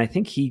 And I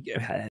think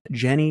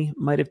Jenny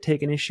might have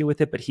taken issue with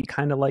it, but he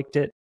kind of liked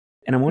it.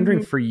 And I'm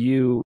wondering for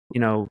you,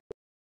 you know,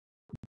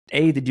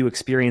 A, did you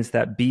experience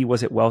that? B,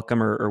 was it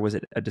welcome or was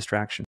it a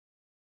distraction?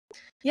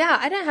 Yeah,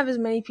 I didn't have as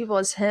many people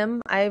as him.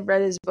 I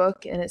read his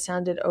book and it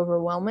sounded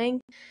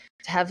overwhelming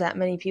to have that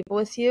many people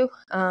with you.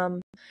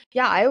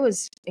 Yeah, I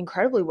was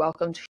incredibly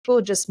welcomed. People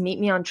would just meet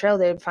me on trail.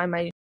 They would find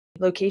my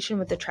location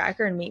with the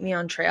tracker and meet me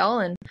on trail.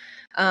 And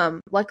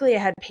luckily I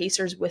had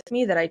pacers with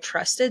me that I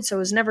trusted. So it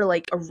was never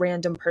like a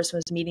random person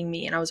was meeting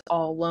me and I was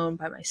all alone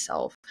by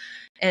myself.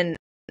 And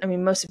I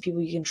mean, most of the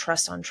people you can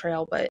trust on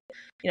trail, but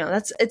you know,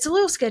 it's a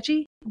little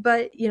sketchy,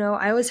 but you know,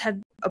 I always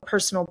had a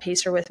personal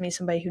pacer with me,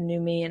 somebody who knew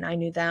me and I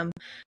knew them,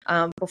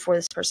 before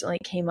this person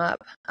like came up.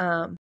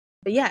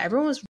 But yeah,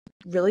 everyone was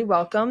really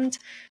welcomed.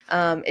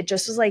 It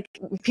just was like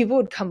people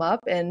would come up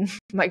and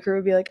my crew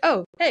would be like,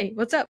 oh, hey,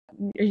 what's up?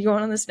 Are you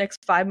going on this next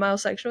 5-mile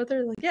section with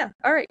her? Like, yeah.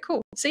 All right,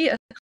 cool. See ya.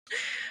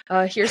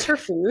 Here's her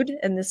food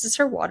and this is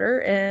her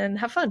water and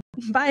have fun.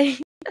 Bye.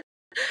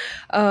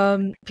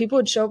 People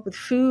would show up with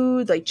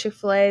food like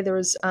Chick-fil-A. There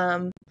was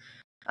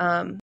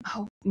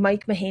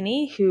Mike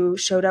Mahaney, who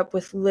showed up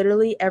with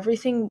literally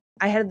everything.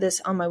 I had this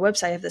on my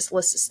website. I have this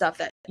list of stuff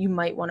that you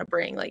might want to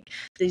bring. Like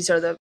these are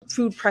the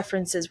food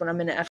preferences when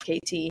I'm in an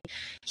FKT.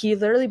 He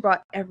literally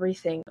brought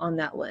everything on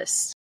that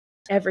list,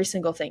 every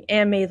single thing,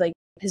 and made like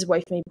his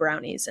wife made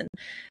brownies, and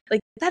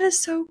like that is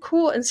so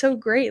cool and so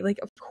great. Like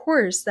of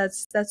course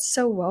that's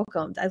so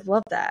welcomed. I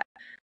love that.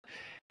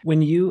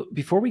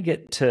 Before we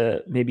get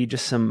to maybe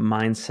just some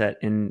mindset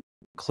and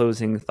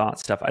closing thought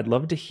stuff, I'd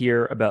love to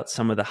hear about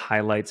some of the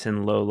highlights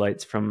and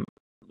lowlights from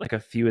like a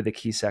few of the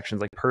key sections.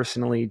 Like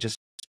personally, just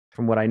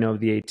from what I know of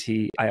the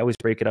AT, I always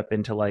break it up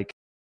into like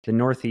the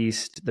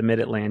Northeast, the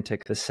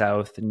Mid-Atlantic, the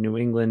South, New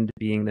England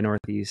being the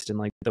Northeast, and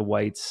like the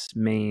Whites,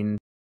 Maine,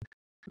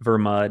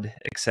 Vermud,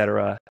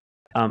 etc.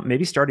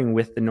 Maybe starting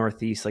with the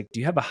Northeast, like do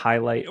you have a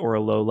highlight or a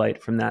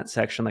lowlight from that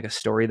section, like a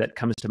story that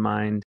comes to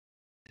mind,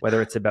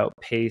 whether it's about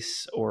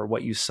pace or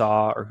what you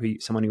saw or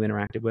someone you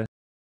interacted with?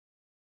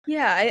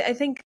 Yeah, I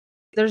think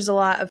there's a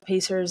lot of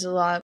pacers, a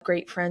lot of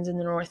great friends in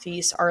the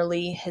Northeast.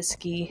 Arlie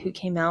Hiskey, who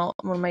came out,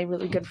 one of my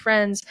really good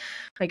friends,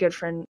 my good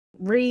friend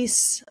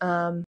Reese.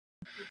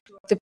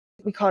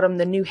 We called them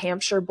the New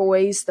Hampshire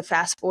boys, the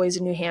fast boys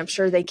in New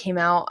Hampshire. They came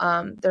out.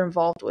 They're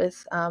involved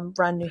with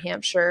Run New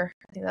Hampshire.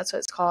 I think that's what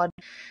it's called.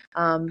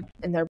 And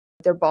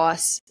their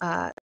boss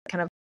kind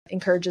of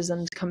encourages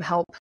them to come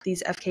help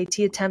these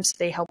FKT attempts.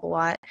 They help a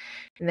lot,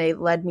 and they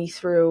led me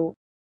through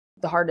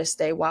the hardest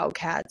day,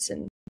 Wildcats,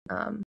 and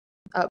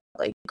up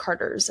like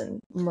Carter's and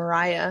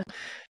Mariah.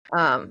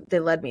 They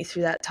led me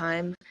through that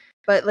time.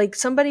 But like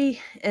somebody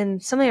I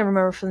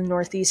remember from the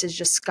Northeast is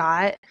just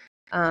Scott.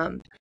 I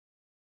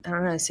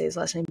don't know how to say his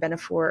last name,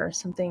 Benefor or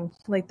something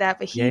like that,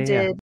 but he Yeah, yeah.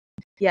 did.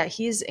 Yeah,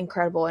 he's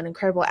incredible, an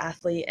incredible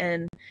athlete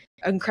and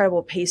an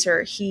incredible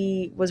pacer.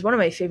 He was one of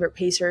my favorite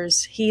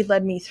pacers. He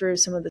led me through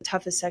some of the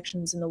toughest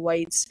sections in the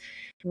whites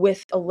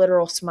with a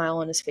literal smile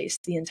on his face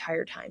the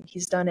entire time.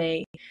 He's done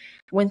a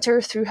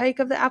winter through hike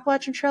of the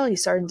Appalachian Trail. He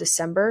started in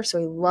December, so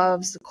he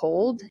loves the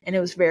cold, and it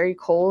was very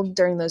cold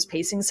during those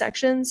pacing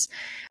sections.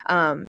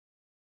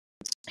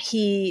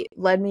 He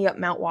led me up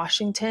Mount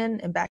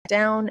Washington and back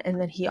down,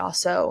 and then he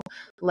also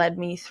led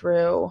me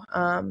through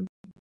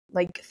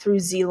through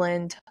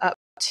Zealand up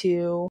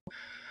to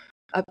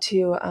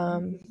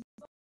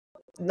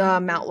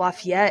Mount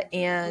Lafayette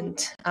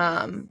and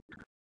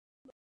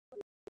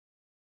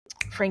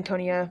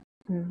Franconia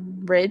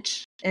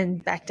Ridge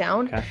and back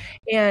down. Okay.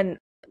 And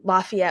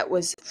Lafayette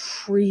was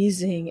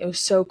freezing. It was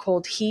so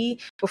cold.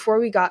 Before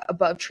we got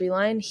above tree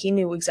line, he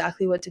knew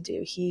exactly what to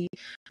do. He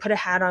put a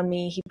hat on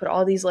me. He put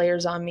all these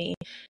layers on me,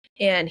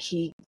 and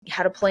he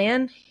had a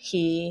plan.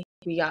 We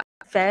got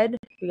fed.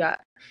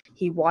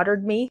 He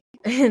watered me,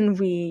 and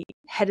we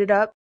headed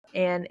up,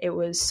 and it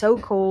was so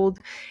cold,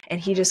 and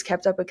he just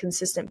kept up a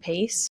consistent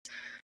pace.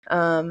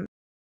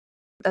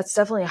 That's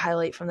definitely a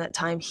highlight from that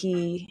time.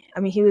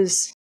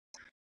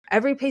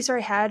 Every pacer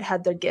I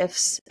had their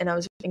gifts, and I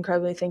was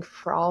incredibly thankful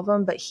for all of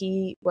them, but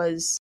he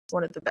was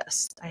one of the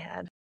best I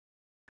had.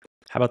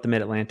 How about the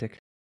Mid-Atlantic?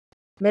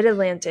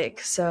 Mid-Atlantic,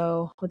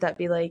 so would that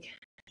be like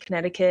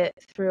Connecticut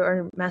through,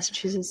 or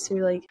Massachusetts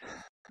through like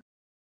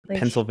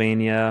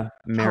Pennsylvania,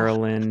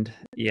 Maryland?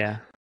 Oh. Yeah.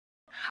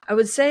 I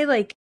would say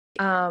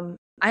I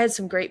had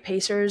some great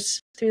pacers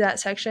through that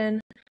section.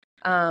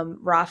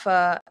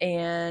 Rafa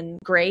and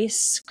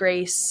Grace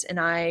and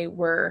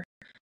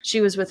she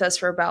was with us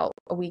for about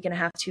a week and a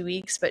half, 2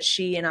 weeks, but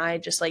she and I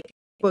just like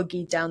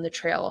boogied down the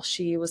trail.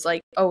 She was like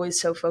always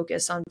so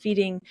focused on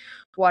feeding,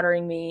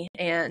 watering me,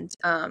 and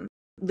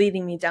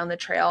leading me down the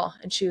trail.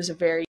 And she was a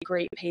very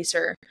great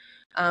pacer.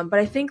 But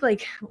I think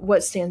like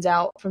what stands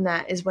out from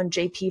that is when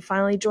JP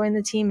finally joined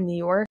the team in New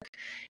York.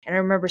 And I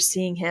remember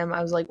seeing him.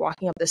 I was like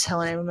walking up this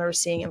hill, and I remember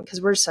seeing him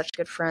because we're such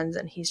good friends,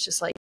 and he's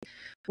just like,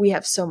 we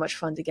have so much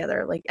fun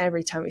together. Like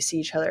every time we see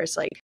each other, it's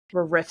like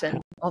we're riffing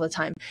all the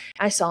time.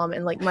 I saw him,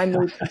 and like my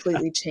mood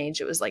completely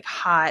changed. It was like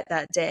hot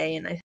that day,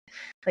 and I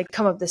like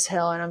come up this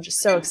hill, and I'm just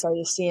so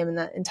excited to see him. And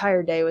that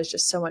entire day was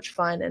just so much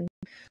fun. And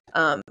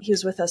he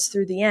was with us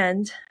through the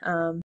end.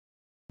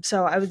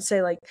 So I would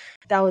say like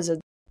that was a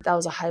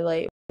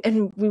highlight.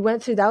 And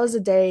that was a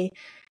day.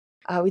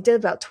 We did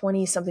about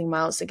 20 something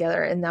miles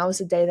together, and that was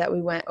the day that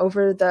we went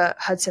over the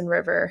Hudson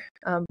River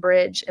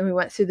bridge, and we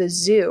went through the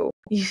zoo.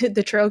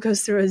 The trail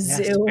goes through a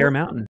zoo. Bear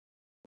Mountain.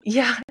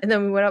 Yeah, and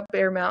then we went up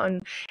Bear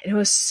Mountain, and it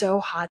was so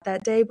hot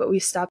that day, but we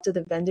stopped at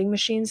the vending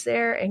machines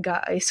there and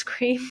got ice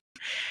cream.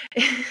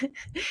 And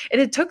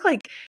it took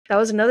that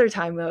was another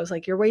time I was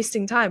like, you're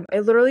wasting time.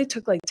 It literally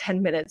took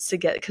 10 minutes to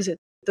get, because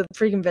the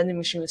freaking vending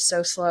machine was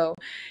so slow.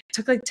 It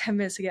took 10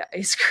 minutes to get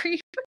ice cream.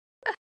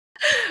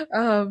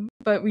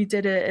 But we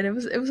did it, and it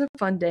was a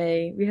fun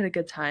day. We had a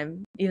good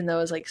time, even though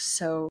it was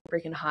so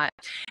freaking hot.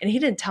 And he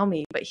didn't tell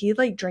me, but he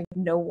drank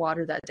no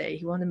water that day.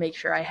 He wanted to make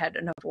sure I had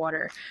enough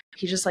water.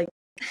 He just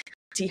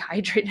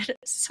dehydrated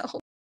himself.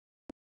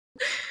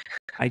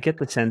 I get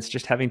the sense,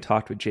 just having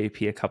talked with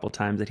JP a couple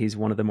times, that he's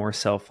one of the more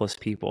selfless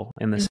people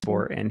in the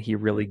sport, and he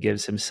really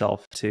gives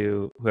himself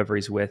to whoever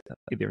he's with,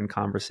 either in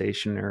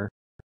conversation or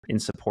in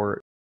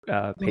support,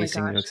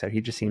 pacing, etc.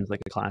 He just seems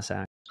like a class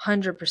act.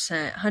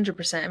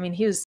 100%. I mean,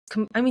 he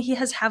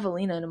has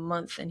Javelina in a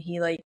month, and he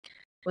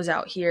was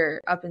out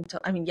here up until,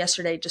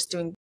 yesterday, just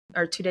doing,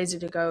 or 2 days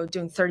ago,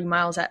 doing 30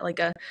 miles at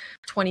a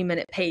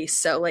 20-minute pace.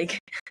 So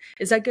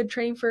is that good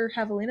training for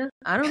Javelina?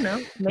 I don't know.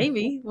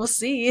 Maybe. We'll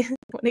see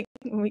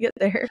when we get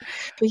there.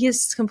 But he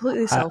is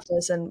completely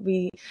selfless, and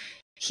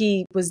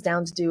he was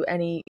down to do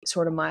any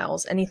sort of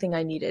miles. Anything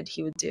I needed,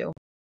 he would do.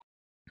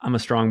 I'm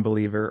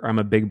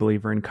a big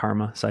believer in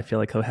karma, so I feel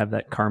like he'll have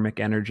that karmic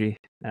energy.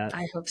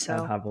 I hope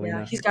so.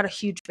 Yeah, he's got a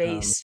huge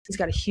base. He's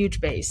got a huge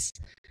base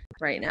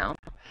right now.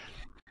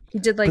 He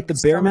did but the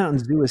Bear Mountain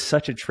Zoo is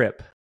such a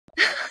trip.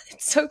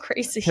 It's so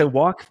crazy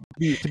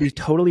to be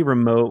totally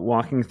remote,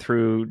 walking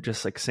through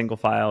just single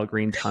file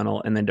green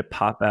tunnel, and then to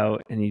pop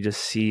out and you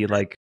just see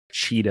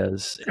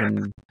cheetahs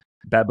and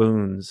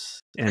baboons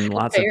and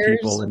lots of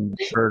people and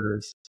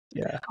burgers.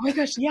 Yeah. Oh my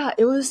gosh, yeah.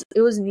 It was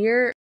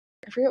near,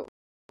 I forget,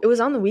 it was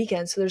on the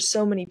weekend, so there's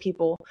so many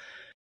people.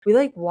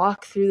 We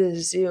walk through the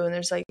zoo, and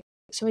there's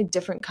so many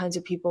different kinds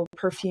of people,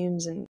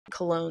 perfumes and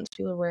colognes.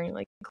 People are wearing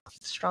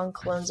strong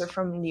colognes. They're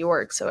from New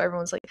York, so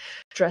everyone's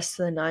dressed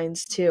to the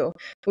nines too.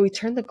 But we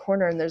turn the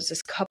corner, and there's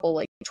this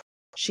couple,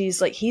 he's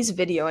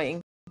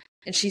videoing,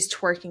 and she's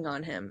twerking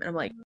on him, and I'm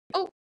like,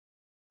 oh,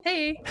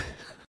 hey,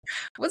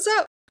 what's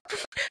up?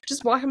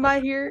 Just walking by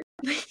here.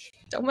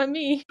 Don't mind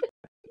me.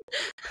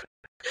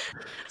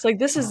 It's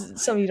this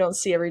is something you don't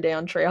see every day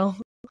on trail.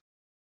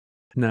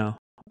 No.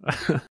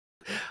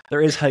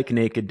 There is Hike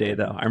Naked Day,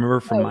 though. I remember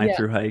from my yeah.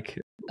 through hike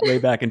way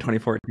back in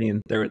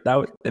 2014.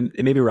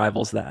 It maybe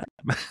rivals that.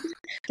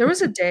 There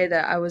was a day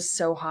that I was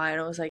so high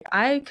and I was like,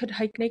 I could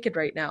hike naked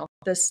right now.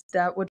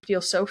 That would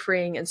feel so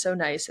freeing and so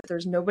nice. If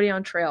there's nobody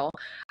on trail,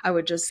 I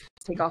would just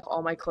take off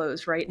all my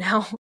clothes right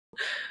now.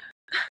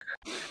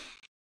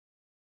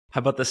 How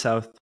about the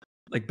South?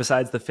 Like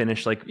besides the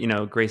finish, like,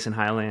 Grayson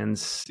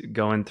Highlands,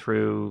 going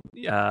through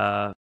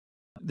the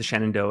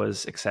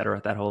Shenandoahs,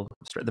 etc.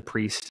 The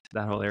Priest,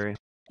 that whole area.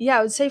 Yeah,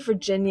 I would say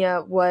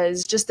Virginia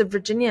was just the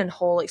Virginian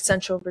whole, like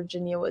central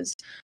Virginia was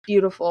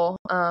beautiful.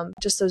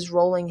 Just those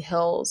rolling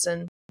hills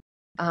and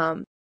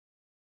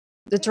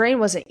the terrain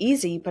wasn't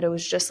easy, but it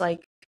was just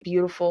like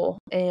beautiful.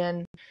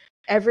 And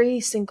every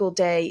single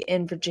day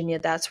in Virginia,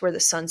 that's where the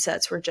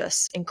sunsets were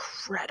just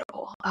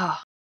incredible. Oh,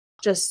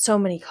 just so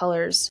many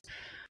colors.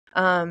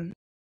 I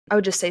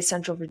would just say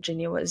Central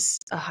Virginia was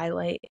a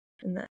highlight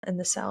in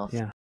the South.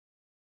 Yeah.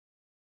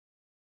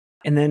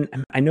 And then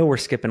I know we're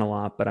skipping a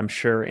lot, but I'm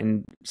sure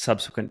in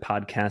subsequent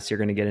podcasts you're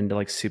going to get into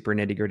like super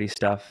nitty gritty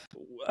stuff.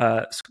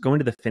 Going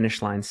to the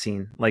finish line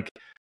scene, like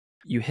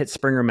you hit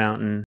Springer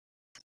Mountain.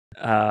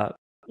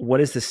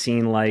 What is the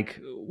scene like?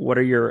 What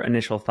are your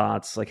initial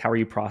thoughts? Like, how are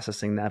you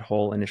processing that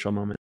whole initial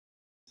moment?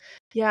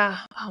 Yeah.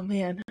 Oh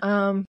man.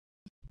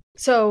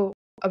 So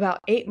about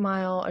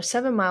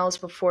 7 miles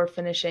before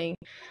finishing,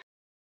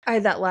 I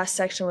had that last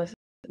section with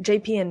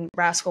JP and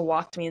Rascal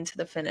walked me into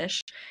the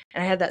finish,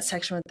 and I had that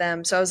section with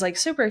them. So I was like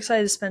super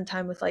excited to spend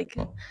time with like,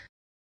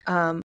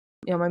 my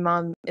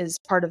mom is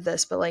part of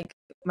this, but like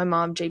my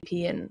mom,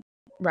 JP, and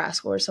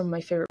Rascal are some of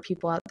my favorite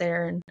people out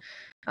there,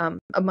 and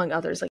among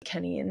others like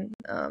Kenny and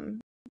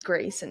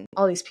Grace and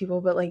all these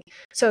people. But like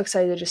so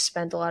excited to just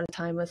spend a lot of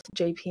time with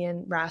JP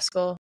and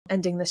Rascal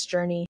ending this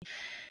journey.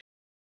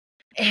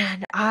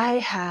 And I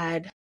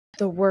had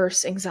the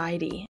worst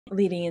anxiety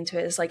leading into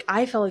it. It's like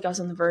I felt like I was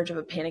on the verge of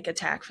a panic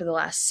attack for the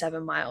last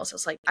 7 miles. I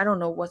was like, I don't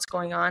know what's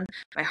going on.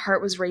 My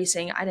heart was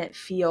racing. I didn't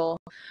feel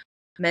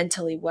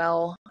mentally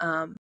well.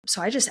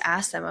 So I just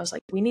asked them, I was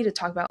like, we need to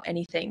talk about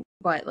anything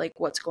but like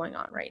what's going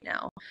on right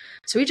now.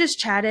 So we just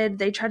chatted.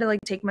 They tried to like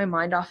take my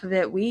mind off of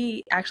it.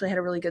 We actually had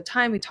a really good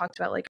time. We talked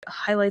about like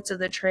highlights of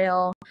the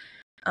trail.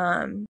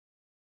 And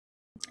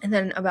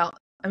then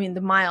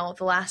the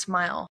last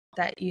mile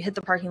that you hit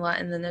the parking lot,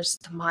 and then there's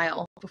the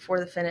mile before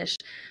the finish.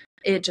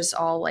 It just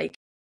all like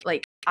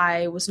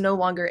I was no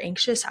longer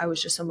anxious. I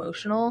was just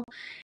emotional,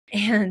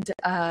 and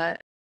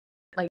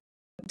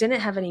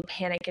didn't have any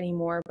panic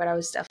anymore, but I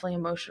was definitely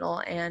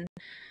emotional and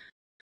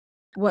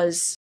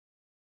was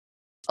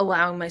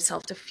allowing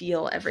myself to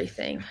feel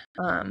everything.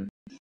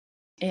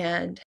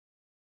 And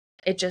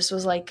it just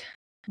was like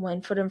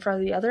one foot in front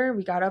of the other.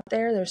 We got up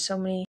there. There's so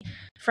many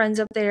friends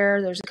up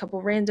there. There's a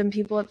couple random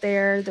people up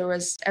there.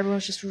 Everyone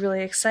was just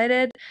really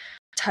excited,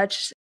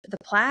 touched the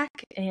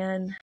plaque,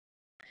 and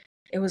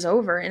it was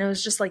over. And it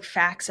was just like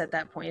facts at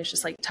that point. It's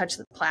just like touch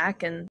the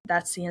plaque and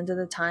that's the end of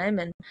the time.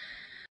 And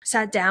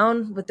sat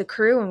down with the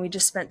crew and we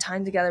just spent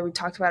time together. We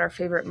talked about our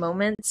favorite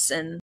moments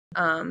and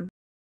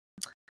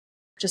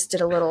just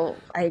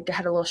I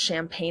had a little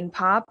champagne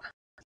pop.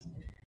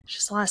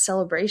 Just a lot of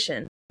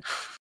celebration.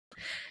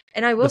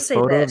 And I will say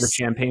this. The photo of the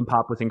champagne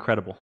pop was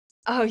incredible.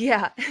 Oh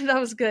yeah, that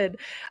was good.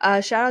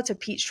 Shout out to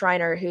Pete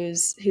Schreiner, who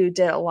did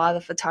a lot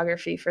of the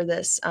photography for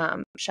this.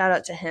 Shout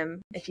out to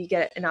him. If you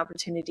get an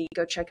opportunity,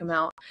 go check him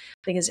out.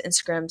 I think his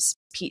Instagram's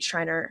Pete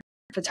Schreiner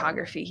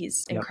Photography.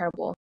 He's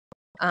incredible.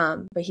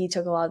 But he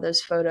took a lot of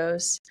those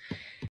photos.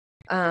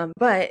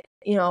 But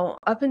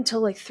up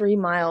until like 3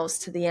 miles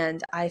to the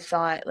end, I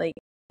thought like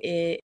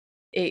it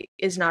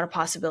is not a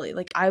possibility.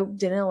 Like I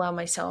didn't allow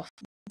myself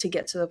to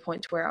get to the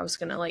point to where I was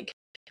gonna like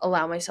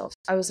allow myself.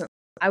 I wasn't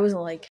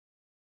like,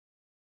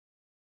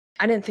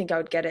 I didn't think I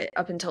would get it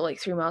up until like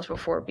 3 miles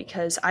before,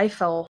 because I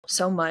fell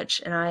so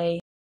much and I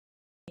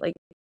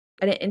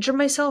didn't injure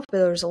myself, but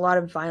there was a lot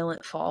of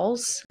violent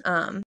falls.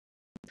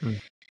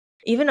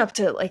 Even up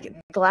to like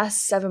the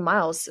last 7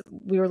 miles,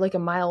 we were like a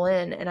mile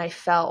in and I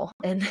fell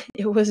and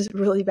it was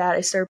really bad.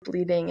 I started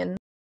bleeding and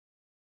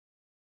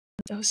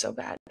it was so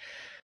bad.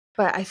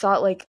 But I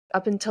thought like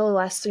up until the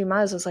last 3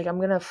 miles, I was like, I'm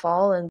going to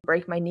fall and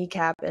break my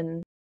kneecap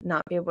and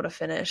not be able to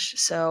finish.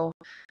 So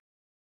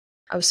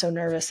I was so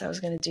nervous I was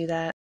going to do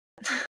that,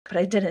 but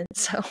I didn't.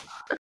 So,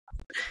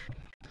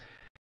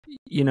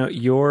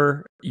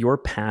 your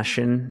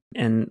passion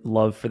and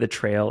love for the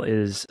trail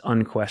is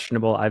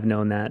unquestionable. I've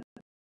known that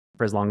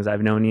for as long as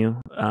I've known you.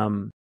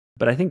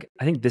 But I think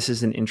this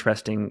is an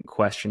interesting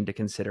question to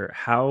consider.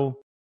 How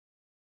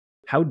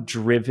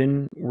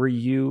driven were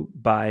you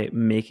by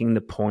making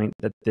the point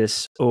that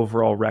this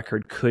overall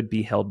record could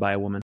be held by a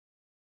woman?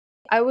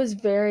 I was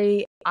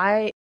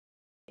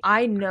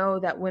I know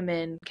that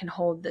women can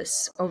hold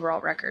this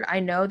overall record. I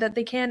know that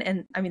they can,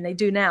 and I mean, they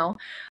do now.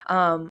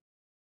 I'm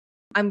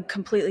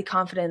completely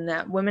confident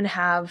that women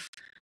have,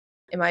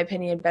 in my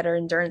opinion, better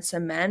endurance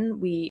than men.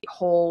 We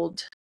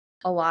hold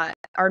a lot.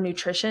 Our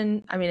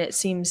nutrition, I mean, it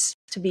seems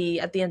to be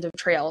at the end of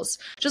trails.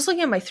 Just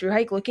looking at my through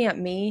hike, looking at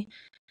me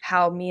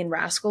how me and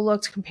Rascal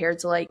looked compared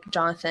to like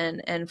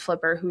Jonathan and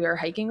Flipper, who we were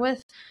hiking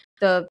with.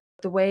 The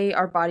way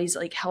our bodies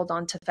like held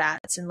on to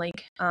fats and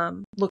like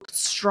looked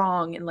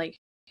strong, and like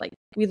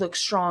we looked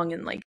strong,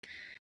 and like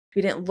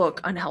we didn't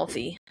look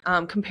unhealthy.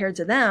 Compared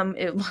to them,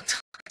 it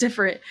looked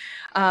different.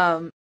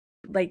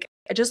 Like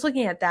just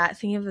looking at that,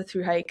 thinking of the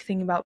through hike,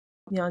 thinking about,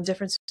 you know, the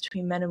difference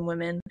between men and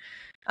women,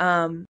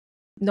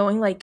 knowing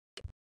like,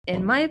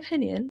 in my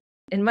opinion,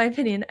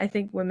 I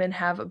think women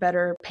have a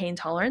better pain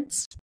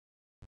tolerance.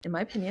 In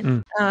my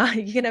opinion,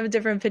 you can have a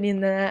different opinion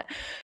than that,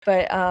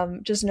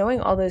 but just knowing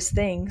all those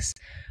things,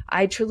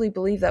 I truly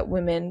believe that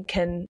women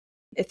can,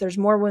 if there's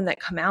more women that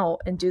come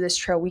out and do this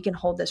trail, we can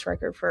hold this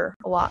record for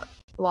a lot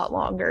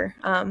longer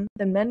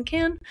than men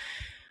can.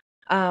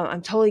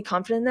 I'm totally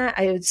confident in that.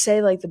 I would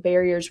say like the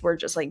barriers were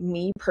just like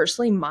me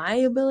personally, my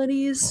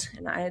abilities,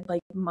 and I had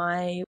like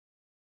my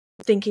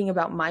thinking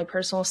about my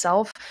personal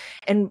self.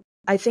 And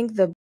I think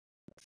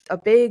a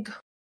big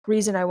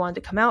reason I wanted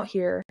to come out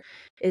here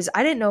is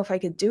I didn't know if I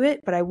could do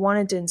it, but I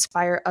wanted to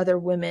inspire other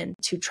women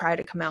to try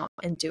to come out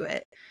and do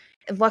it.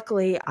 And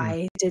luckily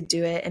I did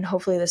do it, and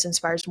hopefully this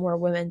inspires more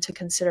women to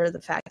consider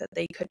the fact that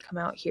they could come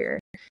out here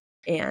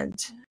and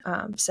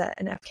set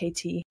an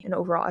FKT, an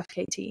overall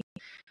FKT.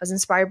 I was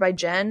inspired by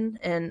Jen,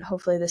 and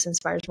hopefully this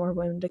inspires more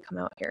women to come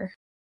out here.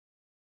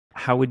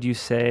 How would you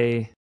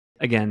say,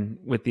 again,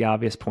 with the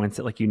obvious points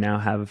that like you now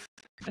have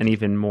an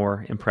even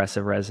more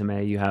impressive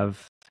resume, you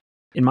have,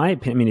 in my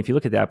opinion, I mean, if you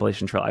look at the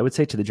Appalachian Trail, I would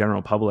say to the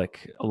general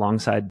public,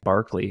 alongside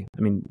Barkley,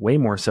 I mean, way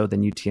more so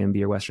than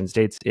UTMB or Western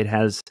States, it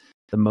has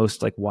the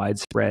most like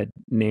widespread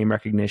name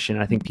recognition.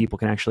 I think people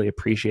can actually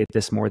appreciate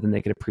this more than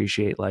they could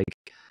appreciate like,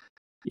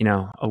 you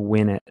know, a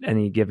win at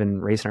any given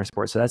race in our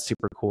sport. So that's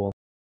super cool.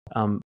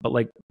 But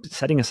like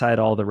setting aside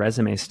all the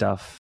resume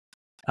stuff,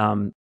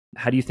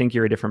 how do you think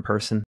you're a different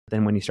person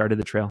than when you started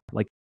the trail?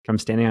 Like from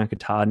standing on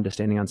Katahdin to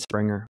standing on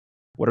Springer,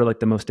 what are like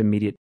the most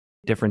immediate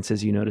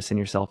differences you notice in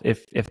yourself,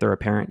 if they're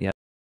apparent yet?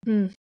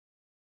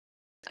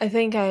 I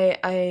think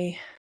I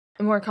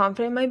am more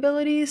confident in my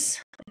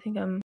abilities. I think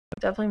I'm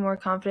definitely more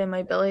confident in my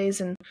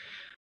abilities, and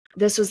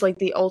this was like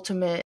the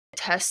ultimate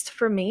test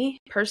for me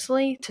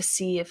personally to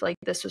see if like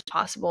this was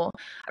possible.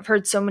 I've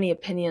heard so many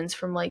opinions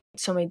from like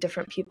so many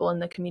different people in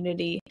the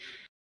community,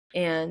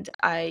 and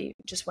I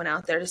just went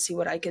out there to see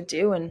what I could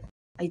do, and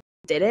I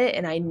did it.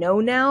 And I know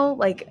now,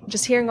 like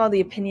just hearing all the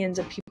opinions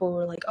of people who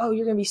were like, oh,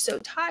 you're gonna be so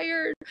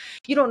tired,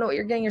 you don't know what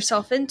you're getting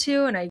yourself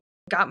into, and I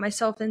got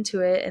myself into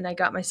it, and I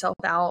got myself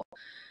out.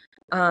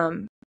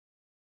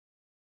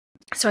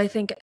 So I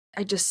think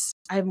I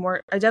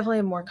definitely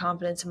have more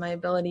confidence in my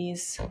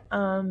abilities.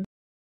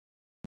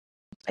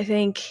 I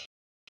think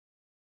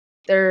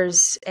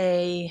there's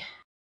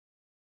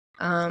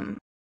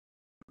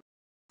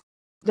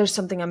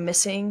something I'm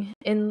missing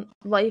in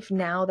life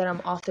now that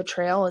I'm off the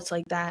trail. It's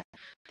like the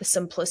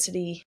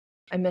simplicity.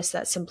 I miss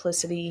that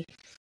simplicity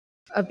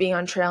of being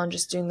on trail and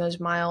just doing those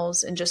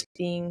miles and just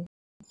being,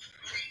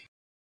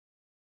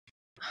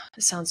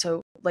 it sounds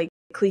so like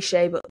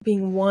cliche, but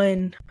being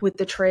one with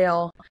the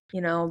trail,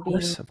 you know,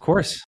 Of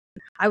course.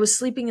 I was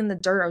sleeping in the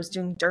dirt. I was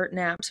doing dirt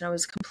naps, and I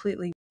was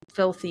completely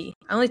filthy.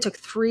 I only took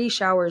 3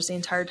 showers the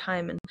entire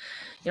time, and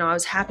you know, I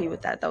was happy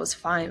with that. That was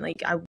fine.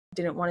 Like I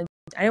didn't want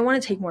to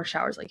take more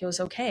showers. Like it was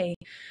okay.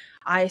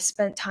 I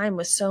spent time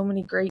with so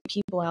many great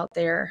people out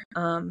there,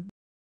 and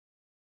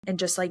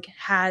just like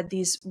had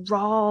these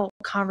raw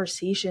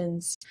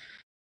conversations.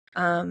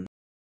 I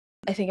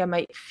think I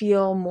might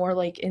feel more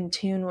like in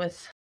tune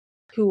with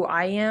who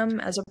I am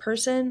as a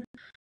person,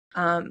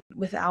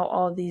 without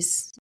all of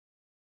these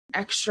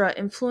extra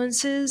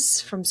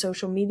influences from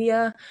social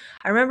media.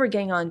 I remember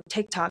getting on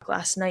TikTok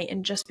last night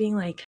and just being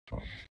like,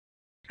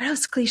 I know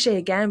it's cliche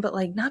again, but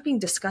like not being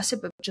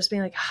disgusted, but just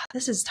being like,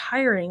 this is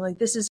tiring. Like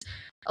this is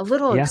a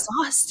little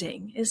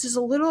exhausting. This is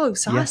a little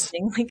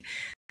exhausting. Yes. Like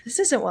this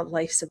isn't what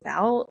life's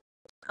about.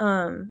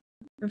 And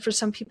for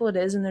some people it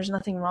is, and there's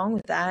nothing wrong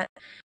with that.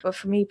 But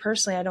for me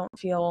personally, I don't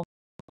feel,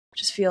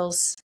 just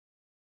feels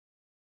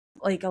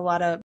like a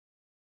lot of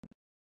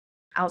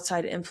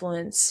outside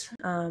influence.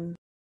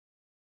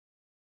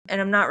 And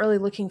I'm not really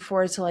looking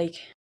forward to like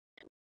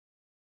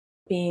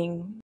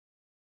being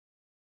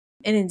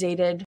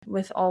inundated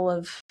with all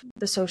of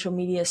the social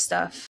media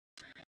stuff.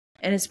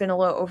 And it's been a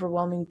little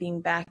overwhelming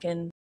being back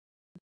and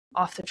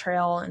off the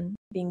trail and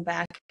being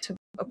back to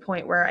a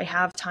point where I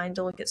have time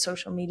to look at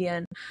social media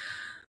and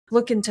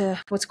look into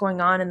what's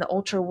going on in the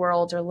ultra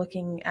world, or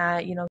looking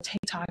at, you know,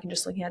 TikTok and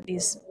just looking at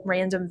these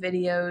random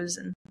videos.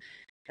 And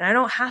I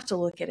don't have to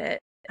look at it.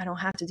 I don't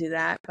have to do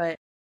that, but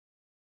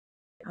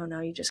I don't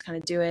know, you just kind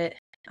of do it.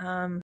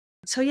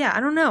 So yeah, I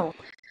don't know.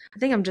 I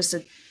think I'm just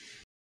I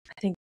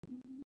think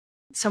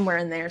somewhere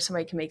in there,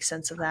 somebody can make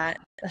sense of that.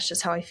 That's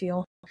just how I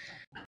feel.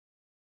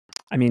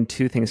 I mean,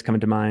 2 things come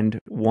to mind.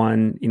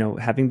 One, you know,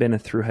 having been a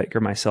thru hiker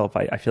myself,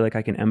 I feel like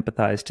I can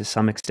empathize to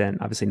some extent,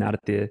 obviously not at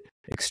the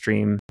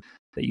extreme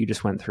that you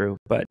just went through,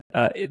 but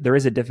there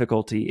is a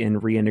difficulty in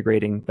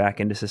reintegrating back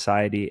into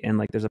society. And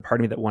like, there's a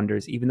part of me that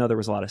wonders, even though there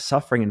was a lot of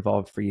suffering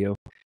involved for you,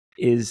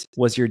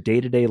 was your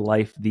day-to-day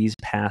life these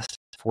past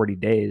 40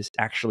 days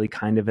actually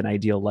kind of an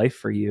ideal life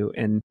for you?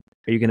 And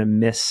are you going to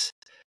miss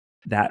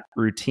that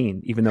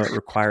routine, even though it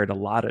required a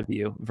lot of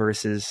you,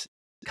 versus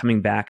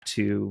coming back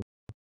to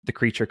the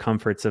creature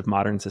comforts of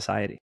modern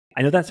society?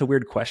 I know that's a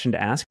weird question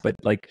to ask, but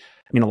like,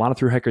 I mean, a lot of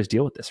thru hikers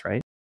deal with this,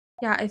 right?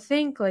 Yeah, I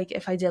think like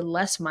if I did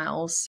less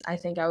miles, I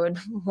think I would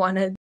want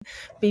to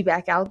be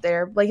back out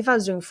there. Like if I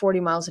was doing 40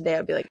 miles a day,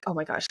 I'd be like, oh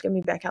my gosh, get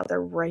me back out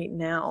there right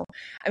now.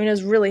 I mean, it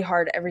was really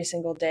hard every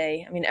single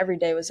day. I mean, every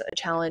day was a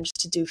challenge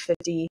to do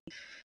 50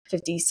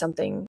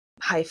 something,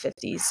 high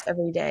 50s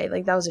every day.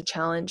 Like that was a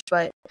challenge.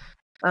 But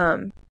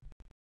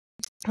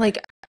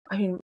like, I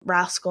mean,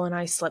 Rascal and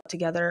I slept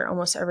together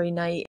almost every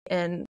night,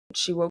 and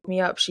she woke me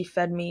up, she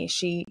fed me,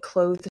 she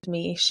clothed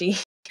me, she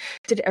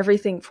did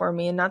everything for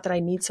me. And not that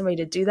I need somebody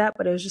to do that,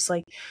 but it was just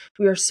like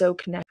we were so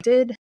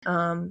connected.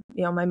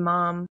 My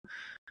mom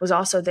was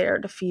also there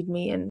to feed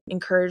me and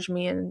encourage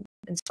me and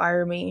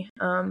inspire me.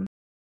 And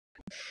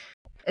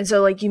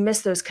so like you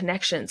miss those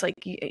connections, like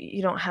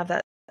you don't have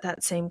that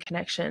same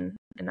connection,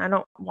 and I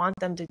don't want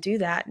them to do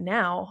that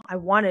now. I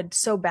wanted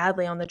so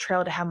badly on the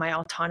trail to have my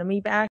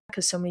autonomy back,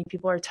 because so many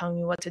people are telling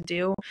me what to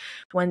do,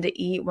 when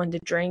to eat, when to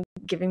drink,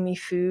 giving me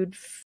food,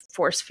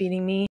 force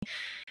feeding me,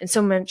 and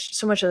so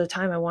much of the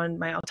time I wanted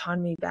my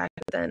autonomy back.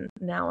 But then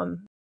now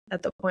I'm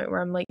at the point where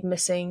I'm like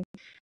missing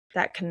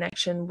that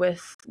connection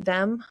with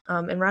them.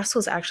 And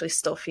Rascal's actually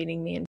still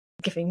feeding me and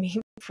giving me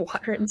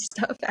water and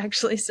stuff,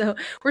 actually, so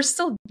we're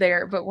still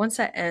there. But once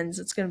that ends,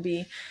 it's going to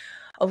be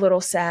a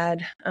little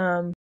sad.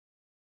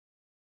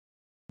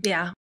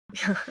 Yeah.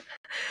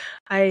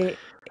 I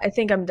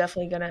think I'm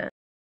definitely gonna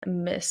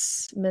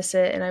miss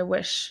it, and I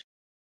wish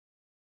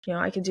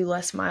I could do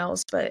less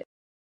miles, but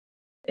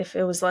if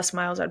it was less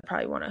miles, I'd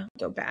probably want to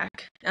go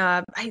back.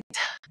 It's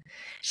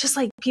just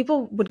like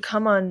people would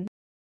come on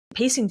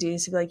pacing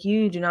duties to be like,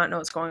 you do not know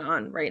what's going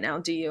on right now,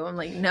 do you? I'm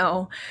like,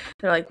 no.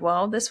 They're like,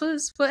 well, this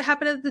was what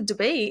happened at the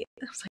debate.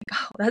 I was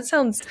like, oh, that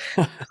sounds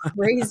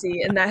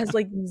crazy, and that has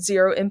like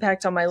zero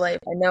impact on my life.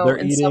 I know They're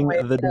in eating some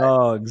way the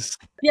dogs.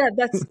 Yeah,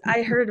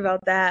 I heard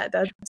about that.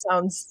 That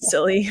sounds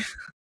silly.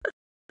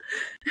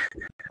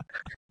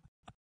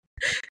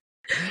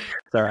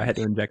 Sorry, I had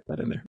to inject that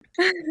in there.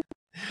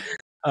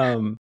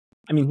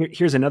 I mean,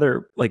 here's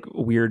another like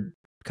weird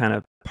kind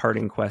of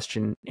parting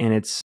question, and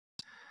it's,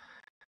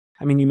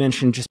 I mean, you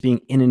mentioned just being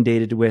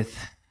inundated with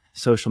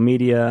social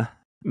media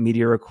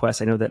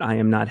requests. I know that I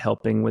am not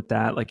helping with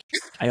that. Like,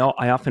 I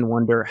often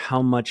wonder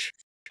how much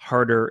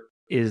harder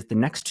is the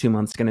next 2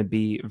 months going to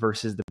be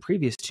versus the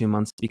previous 2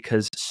 months,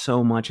 because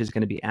so much is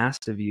going to be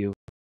asked of you.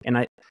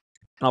 And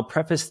I'll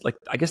preface, like,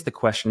 I guess the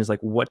question is like,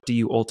 what do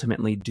you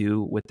ultimately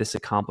do with this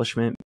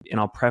accomplishment? And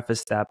I'll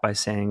preface that by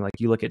saying, like,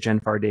 you look at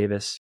Jen Pharr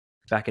Davis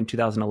back in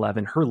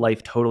 2011, her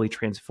life totally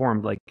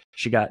transformed. Like,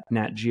 she got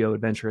Nat Geo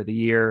Adventure of the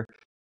Year,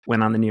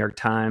 went on the New York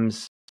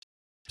Times,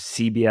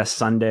 CBS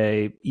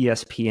Sunday,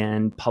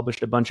 ESPN,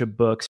 published a bunch of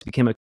books,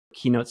 became a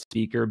keynote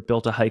speaker,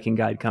 built a hiking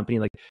guide company.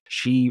 Like,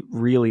 she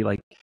really, like,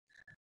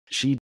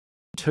 she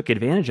took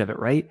advantage of it,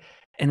 right?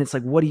 And it's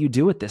like, what do you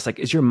do with this? Like,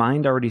 is your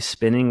mind already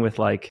spinning with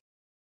like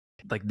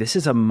this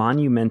is a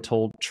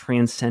monumental,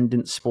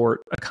 transcendent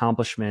sport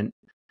accomplishment.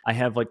 I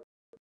have like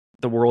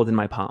the world in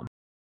my palm.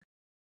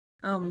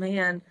 Oh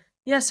man.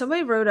 Yeah,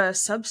 somebody wrote a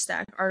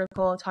Substack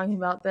article talking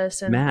about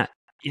this, and Matt.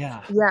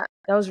 Yeah,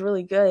 that was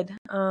really good.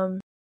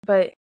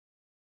 But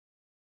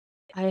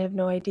I have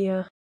no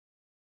idea.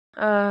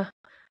 I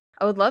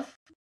would love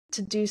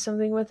to do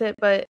something with it,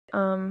 but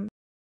I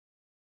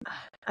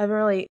haven't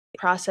really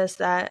processed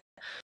that,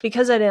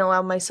 because I didn't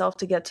allow myself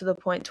to get to the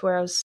point to where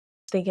I was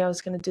thinking I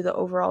was going to do the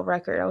overall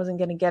record. I wasn't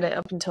going to get it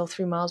up until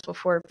 3 miles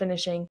before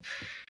finishing.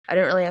 I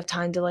didn't really have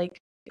time to like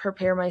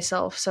prepare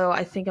myself, so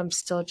I think I'm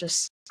still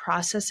just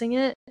processing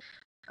it.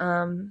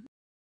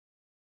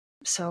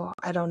 So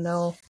I don't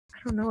know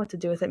what to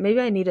do with it. Maybe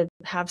I need to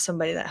have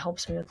somebody that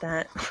helps me with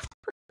that.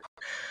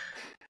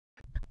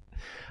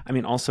 I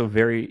mean, also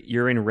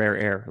you're in rare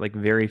air. Like,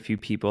 very few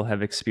people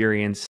have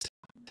experienced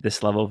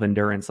this level of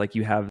endurance. Like,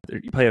 you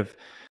probably have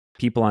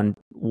people on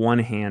one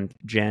hand,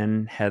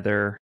 Jen,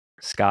 Heather,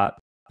 Scott,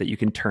 that you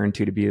can turn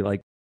to be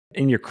like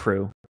in your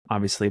crew,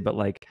 obviously, but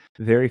like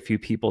very few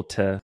people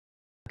to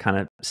kind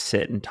of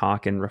sit and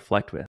talk and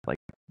reflect with. Like,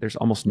 there's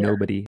almost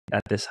nobody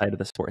at this height of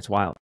the sport. It's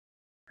wild.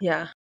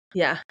 Yeah.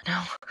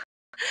 No.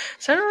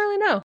 So I don't really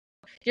know.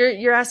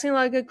 You're asking a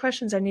lot of good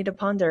questions I need to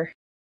ponder.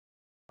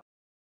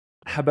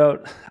 How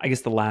about, I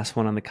guess, the last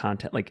one on the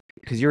content, like,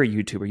 because you're a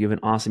YouTuber, you have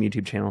an awesome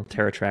YouTube channel,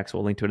 Tara Tracks.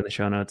 We'll link to it in the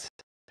show notes.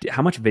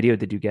 How much video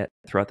did you get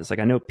throughout this? Like,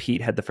 I know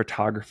Pete had the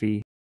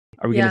photography.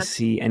 Are we going to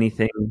see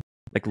anything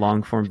like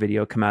long form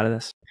video come out of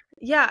this?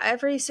 Yeah,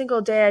 every single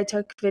day I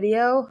took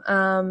video,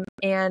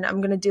 and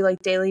I'm going to do like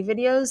daily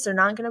videos. They're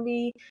not going to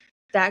be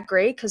that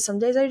great, because some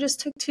days I just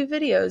took 2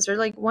 videos or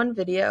like 1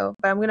 video,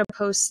 but I'm going to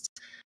post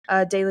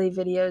daily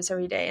videos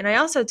every day. And I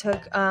also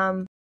took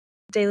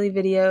daily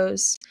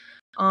videos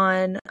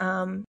on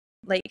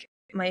like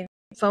my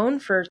phone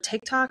for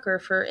TikTok or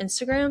for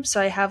Instagram. So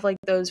I have like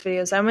those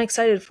videos I'm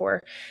excited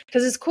for,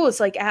 because it's cool.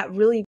 It's like at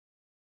really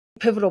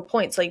pivotal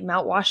points like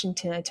Mount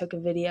Washington. I took a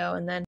video,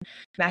 and then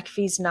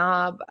McAfee's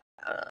Knob.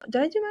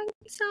 Did I do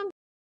McAfee's Knob?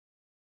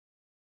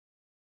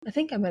 I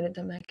think I might have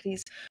done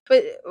McAfee's, but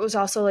it was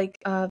also like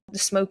the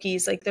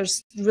Smokies. Like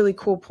there's really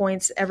cool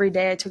points every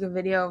day. I took a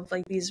video of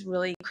like these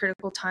really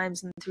critical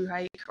times in the through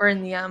hike or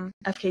in the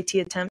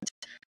FKT attempt.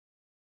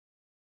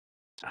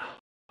 Oh,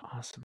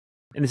 awesome.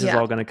 And this is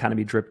all going to kind of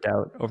be dripped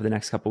out over the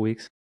next couple of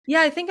weeks.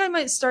 Yeah, I think I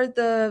might start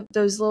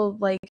those little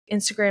like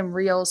Instagram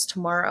reels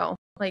tomorrow,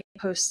 like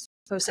post,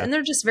 okay. And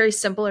they're just very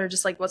simple, or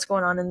just like what's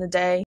going on in the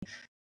day.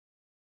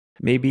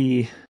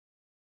 Maybe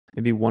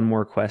one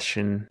more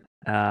question.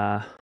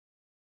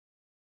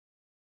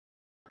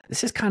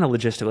 This is kind of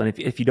logistical, and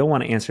if you don't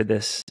want to answer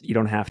this, you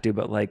don't have to,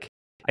 but like,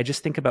 I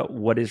just think about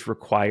what is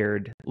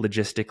required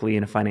logistically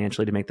and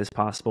financially to make this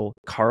possible.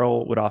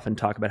 Karel would often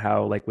talk about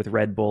how, like with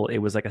Red Bull, it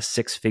was like a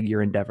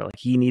 6-figure endeavor. Like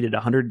he needed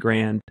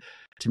 $100,000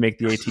 to make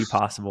the AT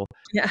possible.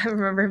 Yeah, I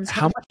remember him.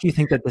 How much do you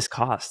think that this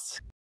costs?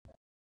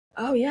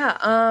 Oh yeah.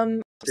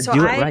 So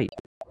do it right.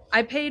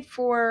 I paid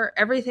for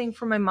everything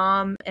for my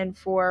mom and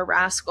for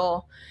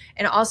Rascal,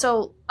 and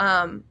also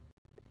it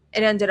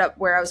ended up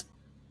where I was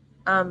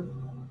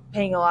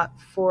paying a lot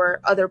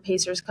for other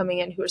pacers coming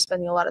in who are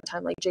spending a lot of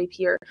time, like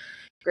JP or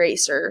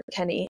Grace or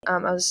Kenny. I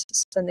was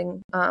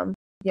spending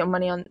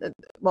money on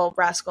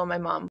Rascal and my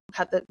mom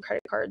had the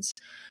credit cards,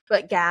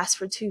 but gas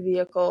for 2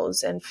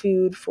 vehicles and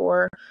food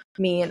for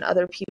me and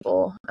other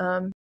people.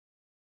 I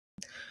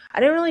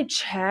didn't really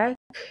check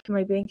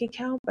my bank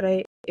account, but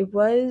it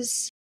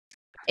was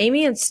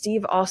Amy and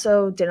Steve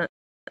also didn't.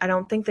 I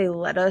don't think they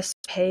let us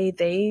pay.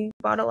 They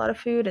bought a lot of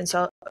food, and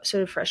so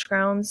did Fresh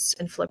Grounds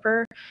and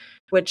Flipper,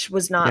 which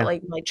was not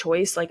like my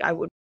choice. Like I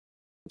would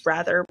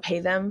rather pay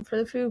them for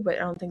the food, but I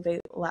don't think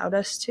they allowed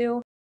us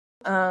to.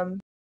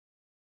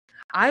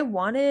 I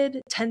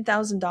wanted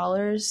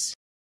 $10,000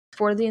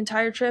 for the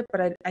entire trip,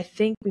 but I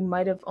think we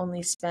might have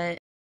only spent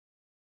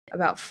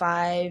about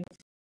 $5,000.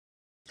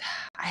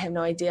 I have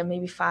no idea,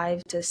 maybe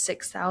 $5,000 to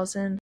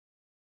 $6,000.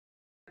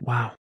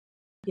 Wow.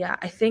 Yeah,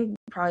 I think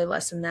probably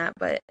less than that,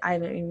 but I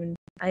haven't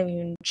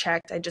even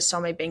checked. I just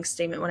saw my bank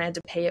statement when I had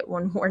to pay it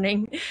one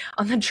morning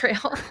on the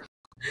trail.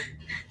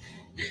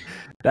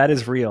 That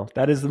is real.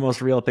 That is the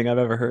most real thing I've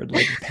ever heard.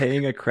 Like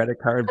paying a credit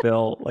card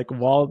bill, like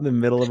while in the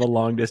middle of a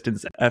long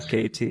distance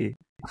FKT.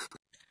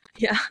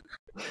 Yeah.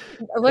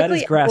 That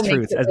is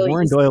grassroots. As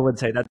Warren Doyle would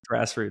say, that's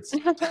grassroots.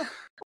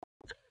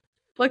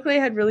 Luckily, I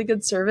had really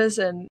good service,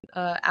 and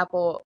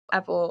Apple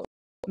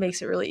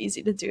makes it really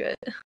easy to do it.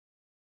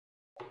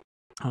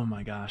 Oh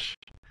my gosh!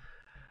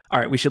 All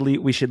right, we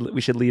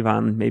should leave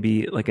on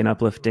maybe like an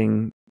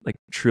uplifting, like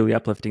truly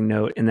uplifting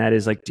note, and that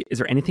is like, is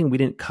there anything we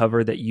didn't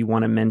cover that you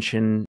want to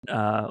mention,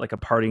 like a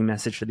parting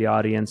message to the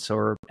audience,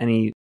 or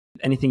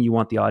anything you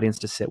want the audience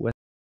to sit with?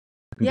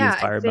 Yeah,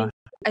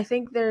 I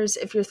think there's,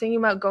 if you're thinking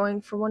about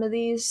going for one of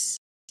these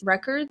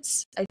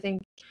records, I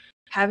think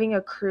having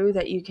a crew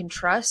that you can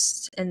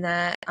trust and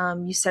that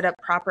you set up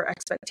proper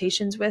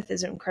expectations with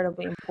is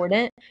incredibly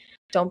important.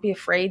 Don't be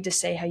afraid to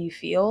say how you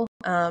feel,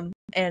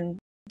 and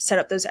set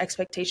up those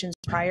expectations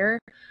prior,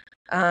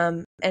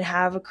 and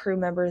have a crew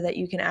member that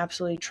you can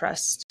absolutely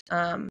trust,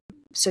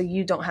 so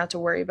you don't have to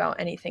worry about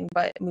anything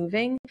but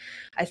moving.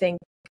 I think,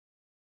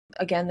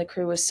 again, the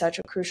crew was such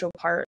a crucial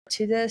part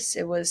to this.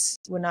 It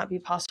would not be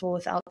possible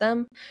without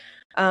them.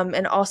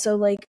 And also,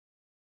 like,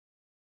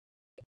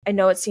 I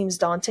know it seems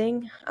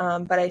daunting,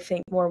 but I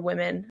think more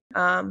women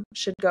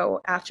should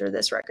go after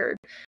this record,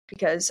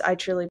 because I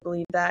truly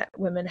believe that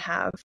women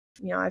have,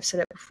 I've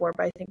said it before,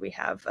 but I think we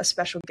have a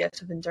special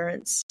gift of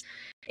endurance.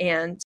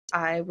 And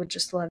I would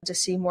just love to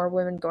see more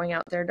women going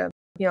out there to,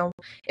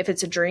 if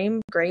it's a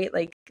dream, great.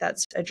 Like,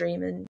 that's a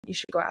dream and you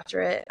should go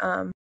after it.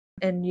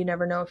 And you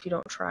never know if you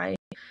don't try.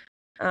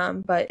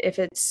 But if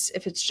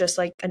it's just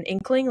like an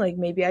inkling, like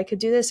maybe I could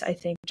do this, I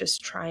think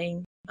just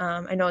trying.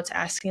 I know it's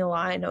asking a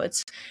lot. I know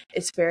it's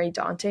very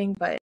daunting,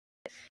 but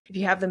if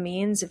you have the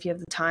means, if you have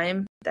the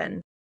time,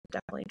 then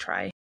definitely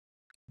try.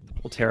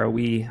 Well, Tara,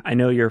 I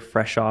know you're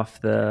fresh off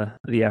the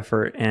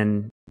effort,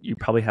 and you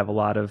probably have a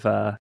lot of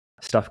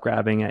stuff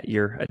grabbing at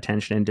your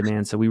attention and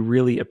demand. So we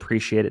really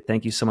appreciate it.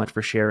 Thank you so much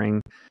for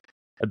sharing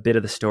a bit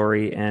of the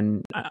story.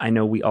 And I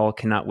know we all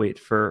cannot wait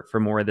for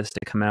more of this to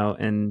come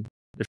out. And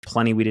there's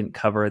plenty we didn't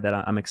cover that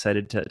I'm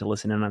excited to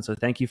listen in on. So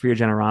thank you for your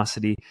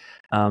generosity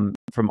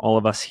from all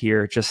of us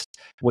here. Just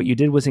what you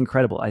did was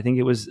incredible. I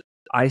think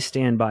I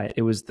stand by it.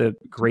 It was the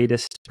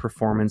greatest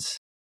performance,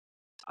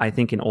 I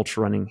think, in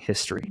ultra running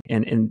history.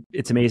 And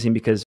it's amazing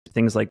because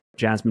things like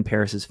Jasmine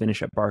Paris's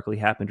finish at Barkley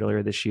happened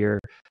earlier this year.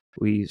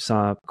 We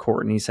saw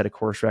Courtney set a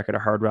course record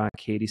at Hard Rock.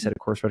 Katie set a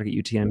course record at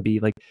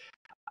UTMB. Like,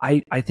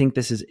 I think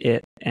this is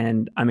it.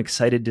 And I'm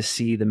excited to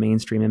see the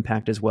mainstream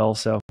impact as well.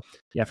 So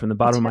yeah, from the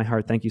bottom of my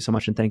heart, thank you so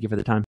much. And thank you for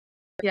the time.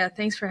 Yeah,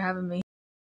 thanks for having me.